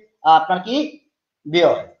ক্রেডিটের আপনার কি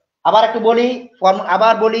ব্যয়। আবার একটু বলি,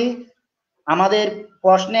 আবার বলি, আমাদের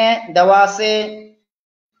প্রশ্নে দেওয়া আছে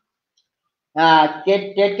ট্রেড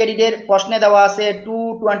ক্রেডিটের প্রশ্নে দেওয়া আছে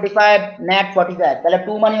 225 নেট 45, তাহলে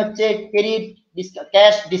 2 মানে হচ্ছে ক্রেডিট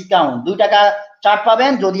ক্যাশ ডিসকাউন্ট, 2 টাকা ছাড়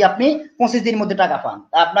পাবেন যদি আপনি 25 দিনের মধ্যে টাকা পান।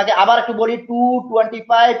 আপনাকে আবার একটু বলি,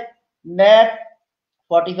 225 নেট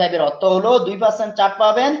 45 এর অর্থ হলো 2% ছাড়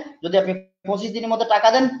পাবেন যদি আপনি 25 দিনের মধ্যে টাকা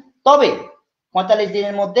দেন, তবে 45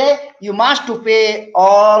 দিনের মধ্যে you must to pay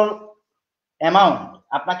all amount,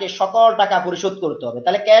 আপনাকে সকল টাকা পরিশোধ করতে হবে।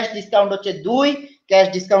 তাহলে ক্যাশ ডিসকাউন্ট হচ্ছে 2, ক্যাশ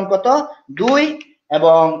ডিসকাউন্ট কত 2,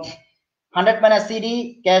 এবং 100 মাইনাস সিডি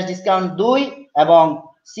ক্যাশ ডিসকাউন্ট 2 এবং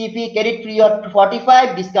CP credit period 45,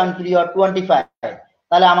 discount period 25,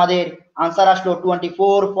 তাহলে আমাদের আনসার আসলো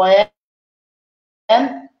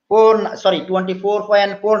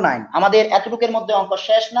 24.49। আমাদের এতটুকুর মধ্যে অঙ্ক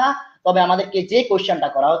শেষ না, তবে আমাদেরকে যে কোশ্চেনটা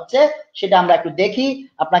করা হচ্ছে সেটা আমরা একটু দেখি।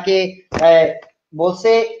 আপনাকে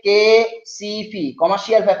বলছে কেসিপি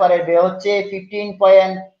কমার্শিয়াল পেপারের ব্যয় হচ্ছে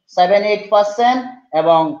 15.78%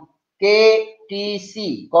 এবং KTC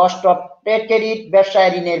cost of trade credit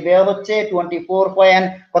ব্যবসায় ঋণের ব্যয় হচ্ছে 24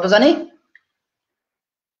 কত জানি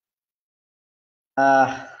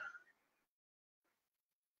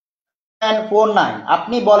 49।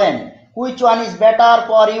 আপনি বলেন which one is better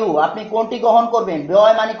for you, আপনি কোনটি গ্রহণ করবেন?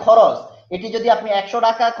 ব্যয় মানে খরচ, এটি যদি আপনি 100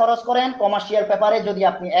 টাকা খরচ করেন কমার্শিয়াল পেপারে, যদি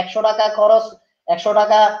আপনি 100 টাকা খরচ 100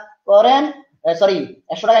 টাকা করেন, সরি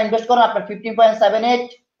 100 টাকা ইনভেস্ট করেন, আপনার 15.78,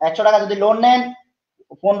 100 টাকা যদি লোন নেন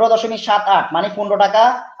 15.78 মানে 15 টাকা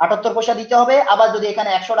 78 পয়সা দিতে হবে। আবার যদি এখানে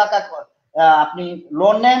 100 টাকা আপনি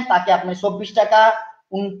লোন নেন তাকে আপনি 24 টাকা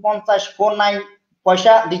 49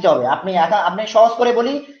 পয়সা দিতে হবে। আপনি সহজ করে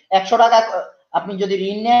বলি, 100 টাকা আপনি যদি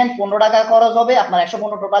ঋণ নেন 15 টাকা খরচ হবে আপনার,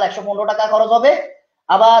 115 টোটাল 115 টাকা খরচ হবে।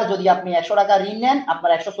 আবার যদি আপনি 100 টাকা ঋণ নেন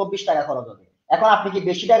আপনার 124 টাকা খরচ হবে। এখন আপনি কি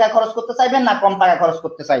বেশি টাকা খরচ করতে চাইবেন না কম টাকা খরচ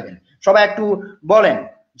করতে চাইবেন? সবাই একটু বলেন,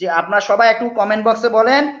 যে আপনারা সবাই একটু কমেন্ট বক্সে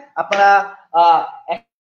বলেন আপনারা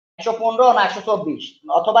 115 না 124,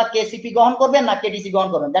 অথবা কেসিপি গ্রহণ করবেন না কেটিসি গ্রহণ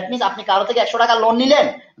করবেন। দ্যাট মিনস আপনি কারো থেকে 100 টাকা লোন নিলেন,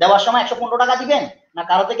 দেওয়ার সময় 115 টাকা দিবেন, না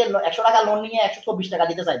কারো থেকে 100 টাকা লোন নিয়ে 124 টাকা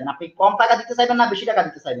দিতে চাইবেন? আপনি কম টাকা দিতে চাইবেন না বেশি টাকা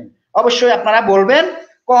দিতে চাইবেন? অবশ্যই আপনারা বলবেন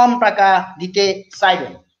কম টাকা দিতে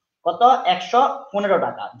চাইবেন। কত? 115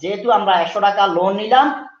 টাকা। যেহেতু আমরা 100 টাকা লোন নিলাম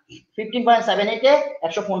 15.78 এ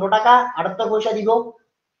 115 টাকা 78 পয়সা দিব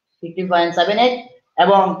 15.78,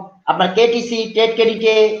 এবং আপনার কেটিসি ট্রেড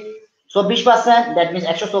ক্রেডিটে 24%, দ্যাট মিনস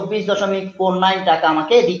 124.49 টাকা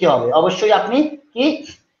আমাকে দিতে হবে। অবশ্যই আপনি কি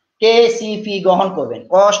কেসিপি গ্রহণ করবেন,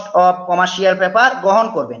 কস্ট অফ কমার্শিয়াল পেপার গ্রহণ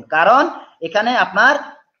করবেন, কারণ এখানে আপনার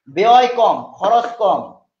ব্যয় কম খরচ কম।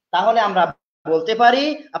 তাহলে আমরা বলতে পারি,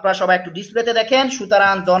 আপনারা সবাই একটু ডিসপ্লেতে দেখেন,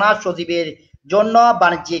 সুতরাং জনাব সজীবের জন্য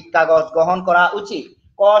বাণিজ্যিক কাগজ গ্রহণ করা উচিত।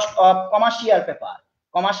 Cost of commercial paper,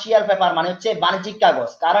 commercial paper মানে হচ্ছে বাণিজ্যিক কাগজ,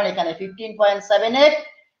 কারণ এখানে 15.78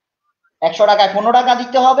 100 টাকায় 15 টাকা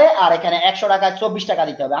দিতে হবে, আর এখানে 100 টাকায় 24 টাকা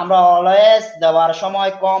দিতে হবে। আমরা অলওয়েজ দেওয়ার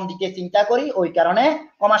সময় কম দিতে চিন্তা করি, ওই কারণে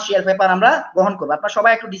কমার্শিয়াল পেপার আমরা গ্রহণ করব। আপনারা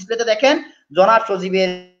সবাই একটু ডিসপ্লেতে দেখেন, জনাব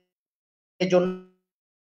সজীবের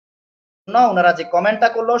জন্য ওনারা যে কমেন্টটা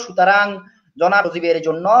করলো, সুতরাং জনাব সজীবের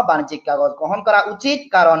জন্য বাণিজ্যিক কাগজ গ্রহণ করা উচিত,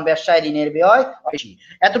 কারণ ব্যবসায় ঋণের ব্যয় বেশি।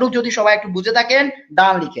 এতটুকু যদি সবাই একটু বুঝে থাকেন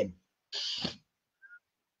ডান লিখেন।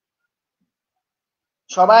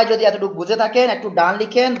 সবাই যদি এতটুকু বুঝে থাকেন একটু ডান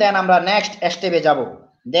লিখেন, দেন আমরা নেক্সট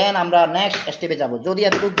স্টেপে যাব। যদি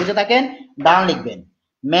এতটুকু বুঝে থাকেন ডান লিখবেন,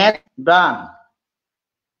 ম্যাথ ডান।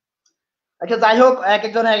 আচ্ছা যাই হোক, এক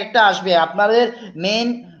একজনের এক একটা আসবে। আপনাদের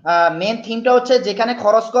মেন থিমটা হচ্ছে যেখানে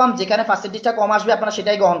খরচ কম, যেখানে পার্সেন্টেজটা কম আসবে আপনারা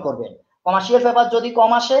সেটাই গ্রহণ করবেন। কমার্শিয়াল পেপার যদি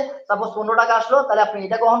কম আসে, সাপোজ 15 টাকা আসলো, তাহলে আপনি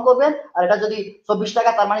এটা গ্রহণ করবেন। আর এটা যদি 24 টাকা,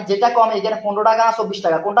 তার মানে যেটা কম এখানে 15 টাকা না 24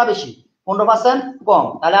 টাকা, কোনটা বেশি? 15% কম,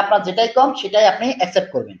 তাহলে আপনার যেটাই কম সেটাই আপনি অ্যাকসেপ্ট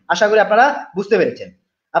করবেন। আশা করি আপনারা বুঝতে পেরেছেন।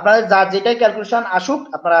 আপনাদের যার যেটাই ক্যালকুলেশন আসুক,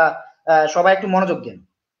 আপনারা সবাই একটু মনোযোগ দিন।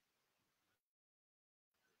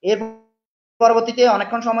 এর পরবর্তীতে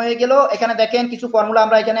অনেকক্ষণ সময় হয়ে গেল, এখানে দেখেন কিছু ফর্মুলা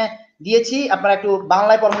আমরা এখানে দিয়েছি, আপনারা একটু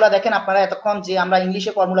বাংলায় ফর্মুলা দেখেন। আপনারা এতক্ষণ যে আমরা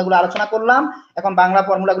ইংলিশে ফর্মুলাগুলো আলোচনা করলাম, এখন বাংলা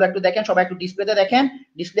ফর্মুলাগুলো একটু দেখেন, সবাই একটু ডিসপ্লেতে দেখেন।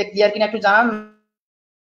 ডিসপ্লে ক্লিয়ার কিনা একটু জানান,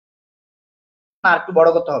 আর একটু বড়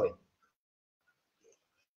করতে হবে।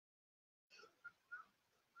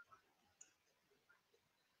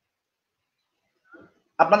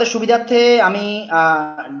 আপনাদের সুবিধার্থে আমি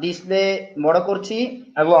ডিসপ্লে বড় করছি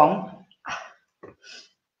এবং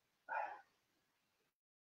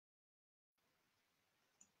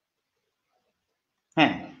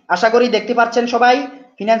হ্যাঁ, আশা করি দেখতে পাচ্ছেন সবাই।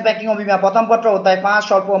 ফিনান্স ব্যাংকিং ও বিমা প্রথম পত্র অধ্যায় 5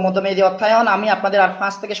 স্বল্প ও মধ্যমেয়াদী অর্থায়ন। আমি আপনাদের আর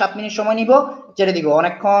 5 থেকে 7 মিনিট সময় নিব, ছেড়ে দিব।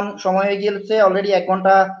 অনেকক্ষণ সময় হয়ে গিয়েছে, অলরেডি 1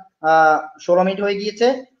 ঘন্টা 16 মিনিট হয়ে গিয়েছে।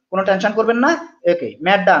 কোনো টেনশন করবেন না। ওকে,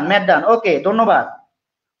 ম্যাট ডান। ওকে, ধন্যবাদ।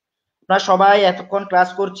 আপনারা সবাই এতক্ষণ ক্লাস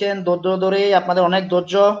করছেন, ধৈর্য ধরে, আপনাদের অনেক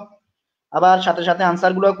ধৈর্য, আবার সাথে সাথে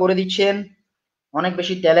আনসার গুলো করে দিচ্ছেন, অনেক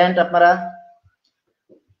বেশি ট্যালেন্ট আপনারা।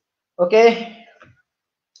 ওকে,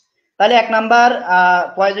 তাহলে 1 নাম্বার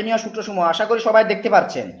প্রয়োজনীয় সূত্রসমূহ আশা করি সবাই দেখতে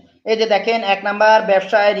পাচ্ছেন। এই যে দেখেন 1 নাম্বার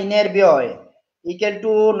ব্যবসায় ঋণের ব্যয় ইকুয়াল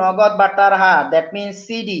টু নগদ butter her, that means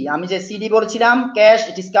CD. আমি যে সিডি বলছিলাম, cash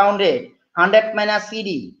discount rate 100 minus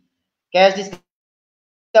CD, cash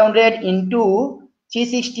discount rate into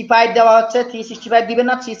 365 দেওয়া হচ্ছে। 365 দিবেন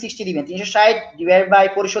না, 360 দিবেন। 360 ডিভাইড বাই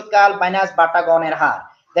পরিশোধকাল মাইনাস বাটা গণের হার,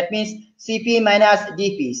 that means CP minus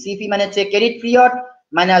DP. CP মানে হচ্ছে ক্রেডিট পিরিয়ড,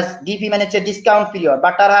 মাইনাস ডিপি মানে হচ্ছে ডিসকাউন্ট পিরিয়ড,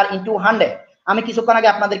 বাটার হার ইনটু 100। আমি কিছুক্ষণ আগে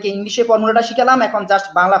আপনাদেরকে ইংলিশে ফর্মুলাটা শিখালাম, এখন জাস্ট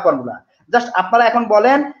বাংলা ফর্মুলা। জাস্ট আপনারা এখন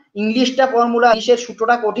বলেন ইংলিশটা ফর্মুলা, ইংলিশের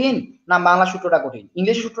সূত্রটা কঠিন না বাংলা সূত্রটা কঠিন?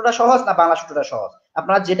 ইংলিশের সূত্রটা সহজ না বাংলা সূত্রটা সহজ?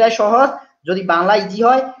 আপনারা যেটাই সহজ, যদি বাংলা ইজি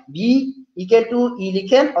হয় বি ইকুয়াল টু ই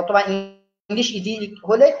লিখেন, অথবা ইংলিশ ইজি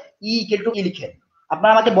হলে ই ইকুয়াল টু ই লিখেন।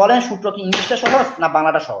 আপনারা আমাকে বলেন সূত্র কি ইংলিশটা সহজ না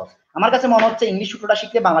বাংলাটা সহজ? আমার কাছে মনে হচ্ছে ইংলিশ সূত্রটা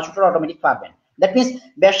শিখলে বাংলা সূত্রটা অটোমেটিক পারবেন। দ্যাট মিন্স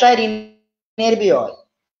ব্যবসায় ঋণের ব্যয়,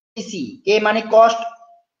 সি কে মানে কস্ট,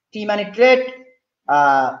 টি মানে ট্রেড,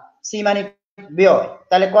 সি মানে ব্যয়,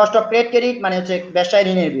 তাহলে কস্ট অফ ট্রেড ক্রেডিট মানে হচ্ছে ব্যবসায়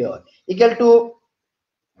ঋণের ব্যয় ইকুয়াল টু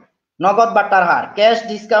নগদ butter her, cash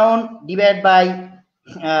discount divide by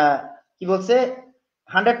কি বলছে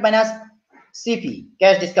 100 মাইনাস সিপি,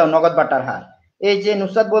 ক্যাশ ডিসকাউন্ট নগদ বাটার হার। এই যে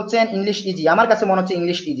নুসরাত বলছেন ইংলিশ ইজি, আমার কাছে মনে হচ্ছে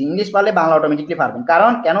ইংলিশ ইজি। ইংলিশ পারলে বাংলা অটোমেটিকলি পারবেন।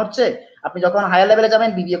 কারণ কেন হচ্ছে, আপনি যখন হায়ার লেভেলে যাবেন,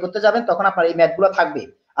 বিবিএ করতে যাবেন, তখন আপনার এই ম্যাথগুলো থাকবে,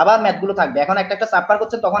 আবার ম্যাথগুলো থাকবে। এখন একটা একটা চ্যাপ্টার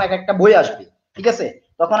করছেন, তখন এক একটা বই আসবে, ঠিক আছে?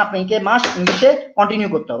 তখন আপনাকে মাস ইংলিশে কন্টিনিউ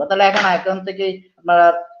করতে হবে। তাহলে এখন থেকে আপনারা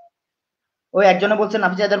ওই একজনে বলছেন,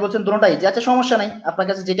 আপনি যাদের বলছেন দুটোটাই যে, আচ্ছা সমস্যা নাই, আপনার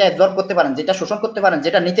কাছে যেটা অ্যাবজর্ব করতে পারেন, যেটা শোষণ করতে পারেন,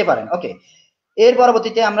 যেটা নিতে পারেন। ওকে, এর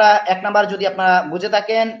পরবর্তীতে আমরা 1 নাম্বার যদি আপনারা বুঝে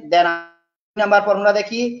থাকেন, দেন 2 নাম্বার ফর্মুলা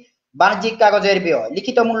দেখি। বাণিজ্যিক কাগজের ব্যয়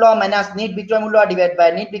লিখিত মূল্য মাইনাস নিট বিক্রয় মূল্য ডিভাইড বাই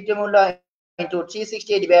নিট বিক্রয় মূল্য ইনটু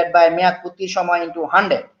 360 ডিভাইড বাই মেয়াদ পূর্তির সময় ইনটু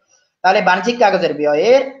 100। তাহলে বাণিজ্যিক কাগজের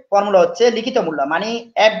ব্যয়ের ফর্মুলা হচ্ছে লিখিত মূল্য মানে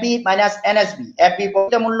এফবি মাইনাস এনএসবি। এফবি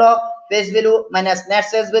প্রকৃত মূল্য, face value minus net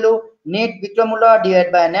sales value, net বিক্রয় মূল্য divide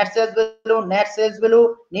by net sales value, net sales value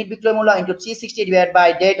net বিক্রয় মূল্য into 360 divide by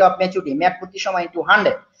date of maturity, মেয়াদ পূর্তির সময় ইনটু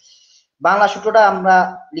 100। বাংলা সূত্রটা আমরা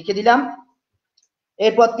লিখে দিলাম।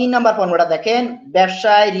 এরপর 3 নাম্বার ফর্মুলাটা দেখেন,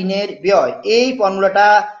 ব্যবসায় ঋণের ব্যয়। এই ফর্মুলাটা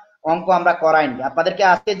অঙ্ক আমরা করাইনি আপনাদেরকে,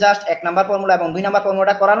 আজকে জাস্ট 1 নাম্বার ফর্মুলা এবং 2 নাম্বার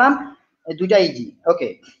ফর্মুলাটা করালাম, এই দুইটা ইজি। ওকে,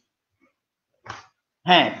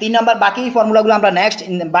 হ্যাঁ 3 নাম্বার বাকি ফর্মুলাগুলো আমরা নেক্সট,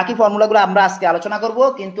 বাকি ফর্মুলাগুলো আমরা আজকে আলোচনা করব,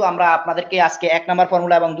 কিন্তু আমরা আপনাদেরকে আজকে 1 নাম্বার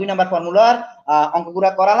ফর্মুলা এবং 2 নাম্বার ফর্মুলার অঙ্কগুলো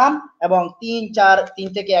করালাম, এবং 3, 4, 3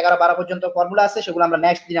 থেকে 11, 12 পর্যন্ত ফর্মুলা আছে, সেগুলো আমরা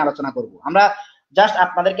নেক্সট দিন আলোচনা করব। আমরা জাস্ট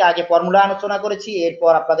আপনাদেরকে আগে ফর্মুলা আলোচনা করেছি,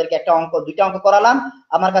 এরপর আপনাদেরকে একটা অঙ্ক, দুইটা অঙ্ক করালাম।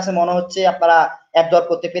 আমার কাছে মনে হচ্ছে আপনারা অ্যাবজর্ব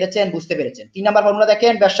করতে পেরেছেন, বুঝতে পেরেছেন। 3 নাম্বার ফর্মুলা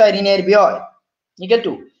দেখেন, ব্যবসায় ঋণের ব্যয় ইকুয়াল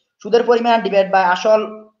টু সুদের পরিমাণ ডিভাইড বাই আসল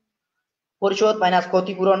পরিশোধ মাইনাস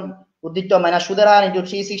ক্ষতিপূরণ উদ্দীপ্ত মাইনাস সুদের হার ইনটু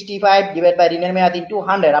 365 ডিভাইড বাই ঋণের মেয়াদ ইনটু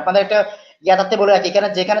 100। আপনাদের একটা জ্ঞাতার্থে বলে রাখি, এখানে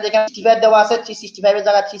যেখানে 65 দেওয়া আছে 365 এর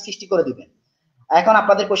জায়গায় 360 করে দিবেন। এখন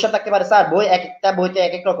আপনাদের কোশ্চেন থাকতে পারে, স্যার বই একটা বইতে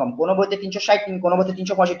এক এক রকম, কোন বইতে 360, কোন বইতে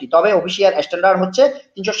 365, তবে অফিশিয়াল স্ট্যান্ডার্ড হচ্ছে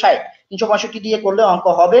 360। 365 দিয়ে করলে অঙ্ক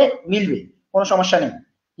হবে, মিলবে, কোনো সমস্যা নেই।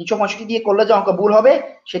 365 দিয়ে করলে যে অঙ্ক ভুল হবে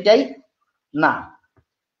সেটাই না।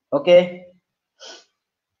 ওকে,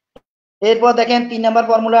 এরপর দেখেন 3 নাম্বার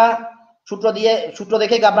ফর্মুলা, সূত্র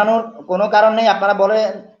দেখে ঘাবড়ানোর কোনো কারণ নেই। আপনারা বলেন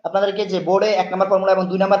আপনাদেরকে যে বোর্ডে 1 নাম্বার ফর্মুলা এবং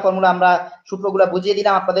 2 নাম্বার ফর্মুলা আমরা সূত্রগুলো বুঝিয়ে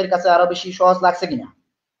দিলাম, আপনাদের কাছে আরো বেশি সহজ লাগছে কিনা।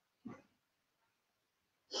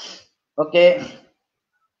 ওকে,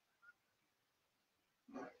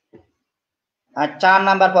 আর 4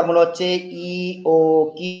 নাম্বার ফর্মুলা হচ্ছে ইও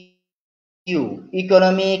Q,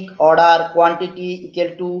 economic order quantity equal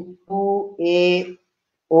to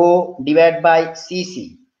 2AO divide by CC.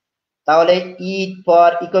 তাহলে E for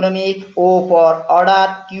economic, O for order,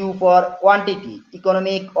 Q for quantity.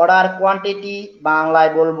 Economic order quantity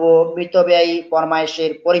বাংলায় বলবো মিতব্যয়ী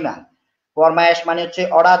ফরমায়েশের পরিমাণ। ফরমায়েশ মানে হচ্ছে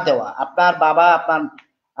অর্ডার দেওয়া। আপনার বাবা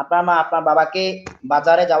আপনার মা আপনার বাবাকে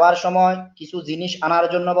বাজারে যাওয়ার সময় কিছু জিনিস আনার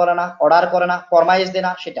জন্য বলে না, অর্ডার করে না, ফরমায়েশ দেয়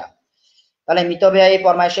না, সেটা। তাহলে মিতব্যয়ী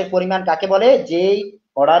ফরমায়েশের পরিমাণ কাকে বলে? যেই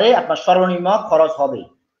অর্ডারে আপনার সর্বনিম্ন খরচ হবে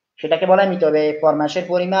সেটাকে বলে মিতব্যয়ী ফরমায়েশের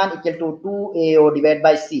পরিমাণ equal to 2AO divide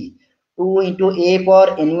by C. 2 into A for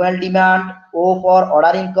annual demand, O for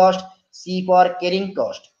ordering cost, C for carrying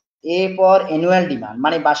cost। A for annual demand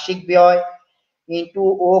মানে বার্ষিক ব্যয়, into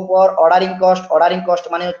O for ordering cost। ordering cost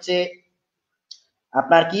মানে হচ্ছে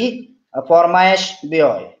আপনার কি ফরমায়েশ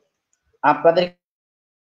ব্যয়।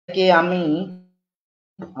 আপনাদেরকে আমি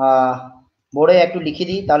বোর্ডে একটু লিখে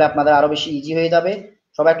দিই, তাহলে আপনাদের আরো বেশি ইজি হয়ে যাবে।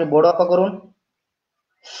 সবাই একটু বোর্ড লক্ষ্য করুন।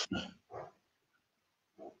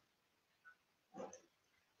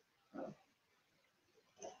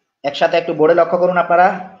 একসাথে একটু বোর্ডে লক্ষ্য করুন আপনারা।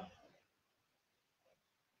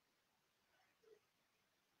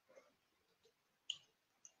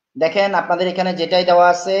 দেখেন আপনাদের এখানে যেটাই দেওয়া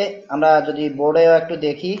আছে, আমরা যদি বোর্ডেও একটু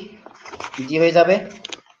দেখি ইজি হয়ে যাবে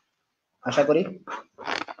আশা করি।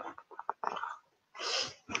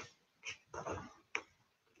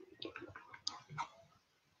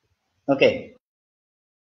 ওকে,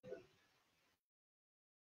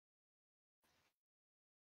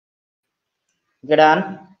 ডান।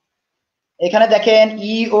 এখানে দেখেন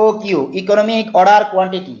ইও কিউ, ইকোনমিক অর্ডার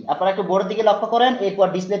কোয়ান্টিটি। আপনারা একটু বোর্ডের দিকে লক্ষ্য করেন, এরপর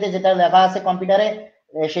ডিসপ্লেতে যেটা লেখা আছে কম্পিউটারে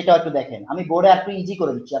সেটা একটু দেখেন। আমি বোর্ডে একটু ইজি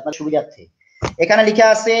করে দিচ্ছি আপনার সুবিধার্থে। এখানে লেখা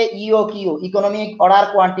আছে ইও কিউ, ইকোনমিক অর্ডার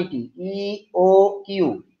কোয়ান্টিটি। ইও কিউ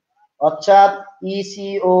অর্থাৎ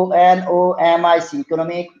ECONOMIC,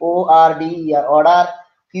 economic, ORDER order,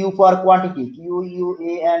 Q for quantity,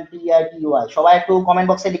 QUANTITY। সবাই একটু কমেন্ট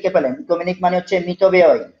বক্সে লিখে ফেলেন। ইকোনমিক মানে হচ্ছে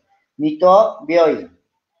মিতব্যয়ী, মিতব্যয়ী।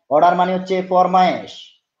 অর্ডার মানে হচ্ছে ফরমায়েশ,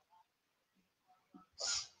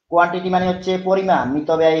 কোয়ান্টিটি মানে হচ্ছে পরিমাণ,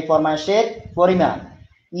 মিতব্যয়ী ফরমায়েশের পরিমাণ।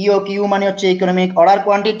 ইও কিউ মানে হচ্ছে ইকোনমিক অর্ডার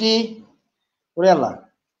কোয়ান্টিটি। ওরে আল্লাহ,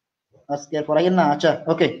 আজকে আর পড়াইয়েন না। আচ্ছা,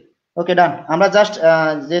 ওকে ওকে, ডান। আমরা জাস্ট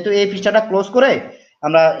যেহেতু এই পৃষ্ঠাটা ক্লোজ করে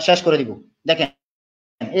আমরা শেষ করে দিব। দেখেন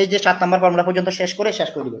এই যে 7 নাম্বার ফর্মুলা পর্যন্ত শেষ করে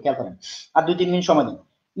দিব, খেয়াল করেন। আর 2-3 মিনিট সময় দিন।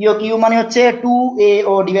 ইও কিউ মানে হচ্ছে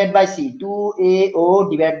 2AO divide by C, 2AO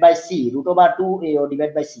divide by C, root over 2AO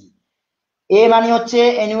divide by C. এ মানে হচ্ছে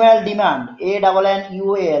annual demand, ANNUAL,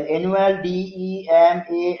 annual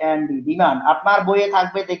DEMAND, demand. আপনার বইয়ে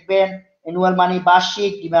থাকবে দেখবেন অ্যানুয়াল মানে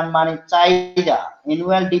বার্ষিক, ডিমান্ড মানে চাহিদা।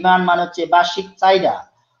 অ্যানুয়াল ডিমান্ড মানে হচ্ছে বার্ষিক চাহিদা।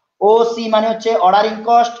 ওসি মানে হচ্ছে ordering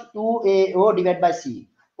cost, 2AO divide by C.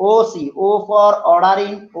 OC, O for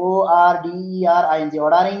ordering, ORDERING,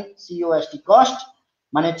 ordering, COST, cost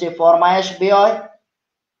মানে হচ্ছে ফরমায়েশ ব্যয়,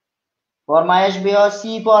 ফরমায়েশ ব্যয়।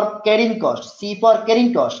 C for carrying cost, C for carrying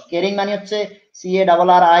cost, carrying মানে হচ্ছে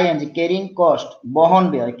CARRING, ক্যারিং কস্ট, বহন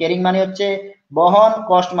ব্যয়। ক্যারিং মানে হচ্ছে বহন,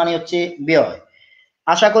 কস্ট মানে হচ্ছে ব্যয়।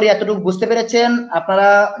 আশা করি এতটুকু বুঝতে পেরেছেন আপনারা।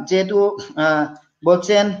 যেহেতু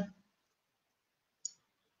বলছেন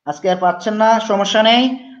আজকে আর পাচ্ছেন না, সমস্যা নেই।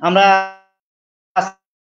 আমরা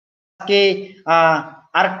আজকে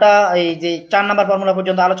আরেকটা এই যে 4 নাম্বার ফর্মুলা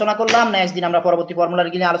পর্যন্ত আলোচনা করলাম। নেক্সট দিন আমরা পরবর্তী ফর্মুলার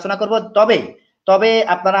নিয়ে আলোচনা করব। তবে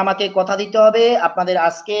আপনারা আমাকে কথা দিতে হবে, আপনাদের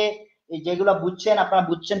আজকে যেগুলো বুঝছেন আপনারা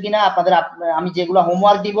বুঝছেন কিনা। আপনাদের আমি যেগুলো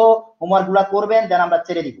হোমওয়ার্ক দিব, হোমওয়ার্ক গুলা করবেন, দেন আমরা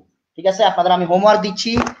ছেড়ে দিব। ঠিক আছে? আপনাদের আমি হোমওয়ার্ক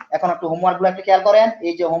দিচ্ছি, এখন একটু হোমওয়ার্ক গুলো একটু খেয়াল করেন।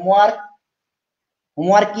 এই যে হোমওয়ার্ক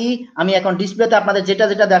কি, আমি এখন ডিসপ্লেতে আপনাদের যেটা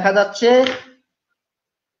যেটা দেখা যাচ্ছে,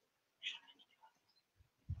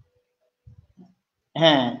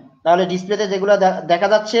 হ্যাঁ, তাহলে ডিসপ্লেতে যেগুলো দেখা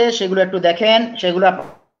যাচ্ছে সেগুলো একটু দেখেন, সেগুলো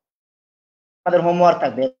আপনাদের হোমওয়ার্ক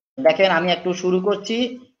থাকবে। দেখেন আমি একটু শুরু করছি,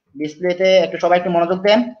 ডিসপ্লেতে একটু সবাই একটু মনোযোগ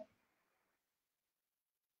দেন।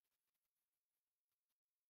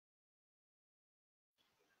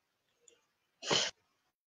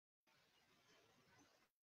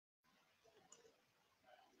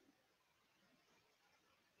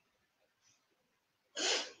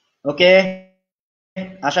 ওকে,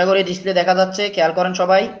 আশা করি ডিসপ্লে দেখা যাচ্ছে, খেয়াল করেন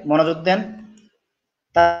সবাই, মনোযোগ দেন।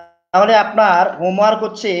 তাহলে আপনার হোমওয়ার্ক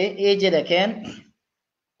হচ্ছে এই যে দেখেন,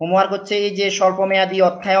 হোমওয়ার্ক হচ্ছে এই যে স্বল্পমেয়াদী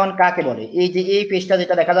অর্থায়ন কাকে বলে, এই যে এই পেজটা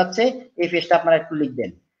যেটা দেখা যাচ্ছে এই পেজটা আপনারা একটু লিখবেন,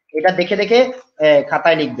 এটা দেখে দেখে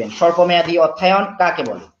খাতায় লিখবেন, স্বল্পমেয়াদী অর্থায়ন কাকে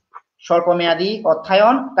বলে, স্বল্পমেয়াদী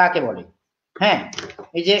অর্থায়ন কাকে বলে। হ্যাঁ,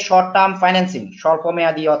 এই যে শর্ট টার্ম ফাইন্যান্সিং,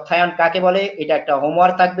 স্বল্পমেয়াদী অর্থায়ন কাকে বলে, এটা একটা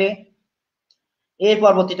হোমওয়ার্ক থাকবে। এর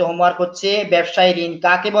পরবর্তীতে হোমওয়ার্ক হচ্ছে ব্যবসায়ী ঋণ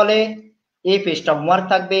কাকে বলে, এই পেজটা হোমওয়ার্ক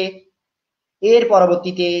থাকবে। এর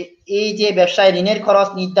পরবর্তীতে এই যে ব্যবসায় ঋণের খরচ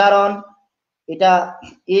নির্ধারণ, এটা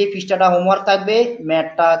এই পৃষ্ঠাটা হোমওয়ার্ক থাকবে,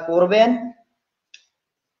 ম্যাথটা করবেন।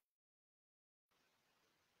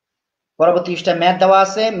 পরবর্তী পৃষ্ঠায় ম্যাথ দেওয়া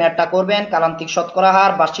আছে, ম্যাথটা করবেন, কালান্তিক শতকরা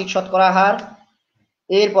হার, বার্ষিক শতকরা হার।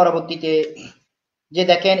 এর পরবর্তীতে যে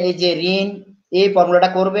দেখেন এই যে ঋণ, এই ফর্মুলাটা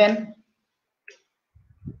করবেন।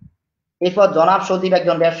 এরপর জনাব সজীব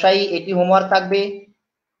একজন ব্যবসায়ী, এটি হোমওয়ার্ক থাকবে।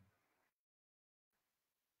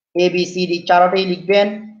 ABCD চারটেই লিখবেন।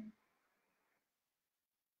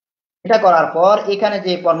 এটা করার পর এখানে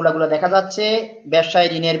যে ফর্মুলাগুলো দেখা যাচ্ছে ব্যবসায়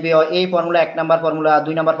ঋণের ব্যয়, এই formula 1 number formula,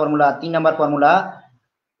 2 number formula, 3 number formula,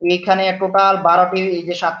 এখানে টোটাল 12টি, এই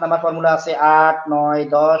যে 7 নাম্বার ফর্মুলা আছে 8 9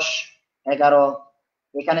 10 11,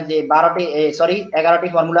 এখানে যে 12টি 11টি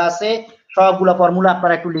ফর্মুলা আছে, সবগুলো ফর্মুলা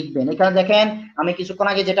আপনারা একটু লিখবেন। এখানে দেখেন আমি কিছুক্ষণ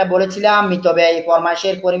আগে যেটা বলেছিলাম, মিতব্যয়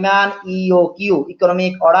ফরমাইশের পরিমাণ, EOQ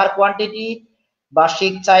ইকোনমিক অর্ডার কোয়ান্টিটি,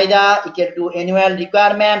 বার্ষিক চাহিদা ইকুয়াল টু অ্যানুয়াল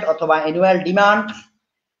রিকোয়ারমেন্ট অথবা annual demand,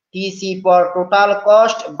 TC for total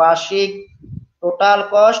cost, বার্ষিক টোটাল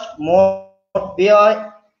কস্ট, মোট ব্যয়,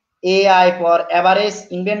 AI for average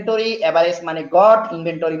inventory, average মানে গড়,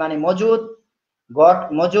 ইনভেন্টরি মানে মজুদ, গড়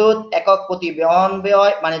মজুদ, একক প্রতি বহন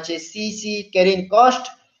ব্যয় মানে হচ্ছে CC ক্যারিং কস্ট,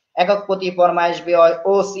 একক প্রতি ফরমাইশ ব্যয়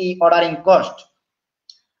OC অর্ডারিং কস্ট।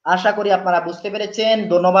 আশা করি আপনারা বুঝতে পেরেছেন।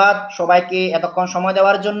 ধন্যবাদ সবাইকে এতক্ষণ সময়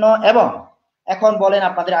দেওয়ার জন্য। এবং এখন বলেন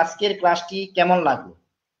আপনাদের আজকের ক্লাসটি কেমন লাগলো,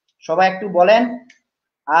 সবাই একটু বলেন।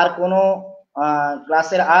 আর কোনো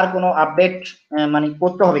ক্লাসের আর কোনো আপডেট মানে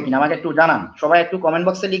করতে হবে কিনা আমাকে একটু জানান, সবাই একটু কমেন্ট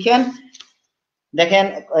বক্সে লিখেন। দেখেন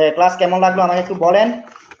ক্লাস কেমন লাগলো আমাকে একটু বলেন।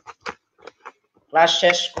 ক্লাস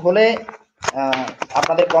শেষ হলে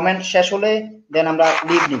আপনাদের কমেন্ট শেষ হলে দেন আমরা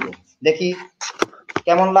লিভ নিব, দেখি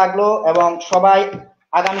কেমন লাগলো। এবং সবাই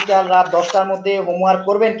আগামীকাল রাত 10টার মধ্যে হোমওয়ার্ক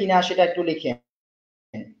করবেন কিনা সেটা একটু লিখেন।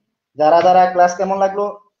 যারা যারা ক্লাস কেমন লাগলো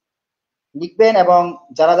লিখবেন, এবং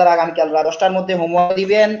যারা যারা আগামীকাল রাত 10টার মধ্যে হোমওয়ার্ক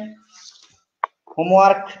দিবেন,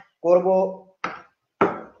 হোমওয়ার্ক করব,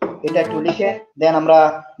 এটা একটু লিখে দেন আমরা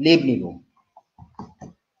লিভ নিব।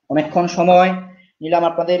 অনেকক্ষণ সময় নিলাম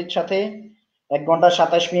আপনাদের সাথে, 1 ঘন্টা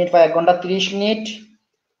 27 মিনিট বা 1 ঘন্টা 30 মিনিট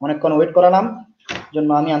অনেকক্ষণ ওয়েট করালাম, জন্য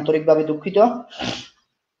আমি আন্তরিকভাবে দুঃখিত।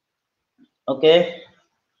 ওকে,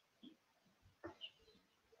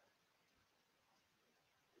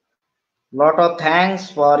 lot of thanks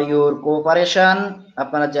for your cooperation,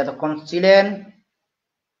 আপনারা যে এতক্ষণ ছিলেন।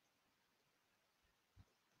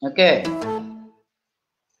 ওকে,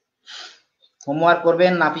 হোমওয়ার্ক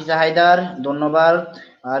করবেন নাফিসা হায়দার, ধন্যবাদ।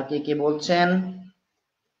 আর কে কে বলছেন?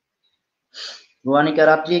 রুয়ানিকা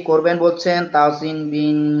রাত্রি করবেন বলছেন, তাওসিন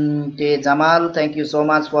বিনতে Jamal, thank you so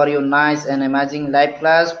much for your nice and amazing live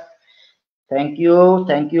class, thank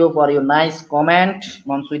you for your nice comment.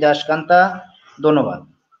 মনসুইদা আশকান্তা, ধন্যবাদ।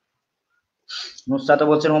 নুসরাত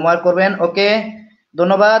বলছেন হোমওয়ার্ক করবেন। ওকে,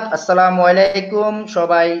 ধন্যবাদ। আসসালামু আলাইকুম।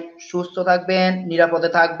 সবাই সুস্থ থাকবেন, নিরাপদে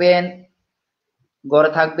থাকবেন, ঘরে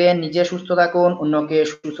থাকবেন, নিজে সুস্থ থাকুন, অন্যকে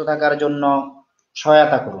সুস্থ থাকার জন্য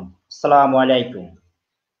সহায়তা করুন। আসসালামু আলাইকুম।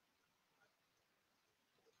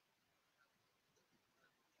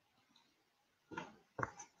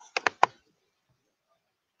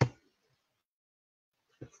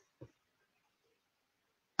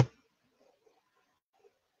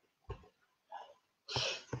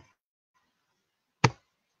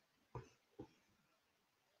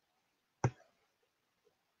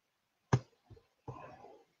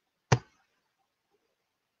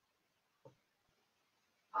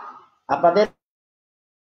 আপনাদের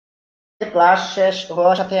ক্লাস শেষ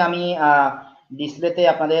হওয়ার সাথে আমি ডিসপ্লেতে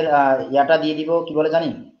আপনাদের ইয়াটা দিয়ে দিব, কি বলে জানি,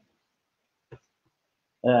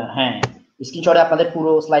 হ্যাঁ, স্ক্রিনশটে আপনাদের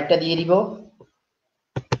পুরো স্লাইডটা দিয়ে দিব,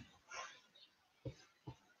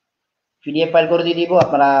 PDF ফাইল করে দিয়ে দিব,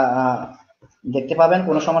 আপনারা দেখতে পাবেন,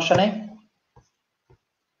 কোনো সমস্যা নেই।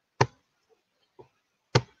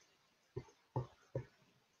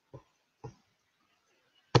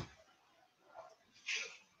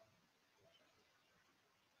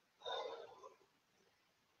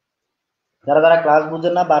 যারা যারা ক্লাস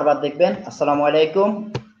বুঝেন না বারবার দেখবেন। আসসালামু আলাইকুম,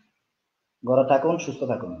 ঘরে থাকুন, সুস্থ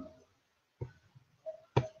থাকুন।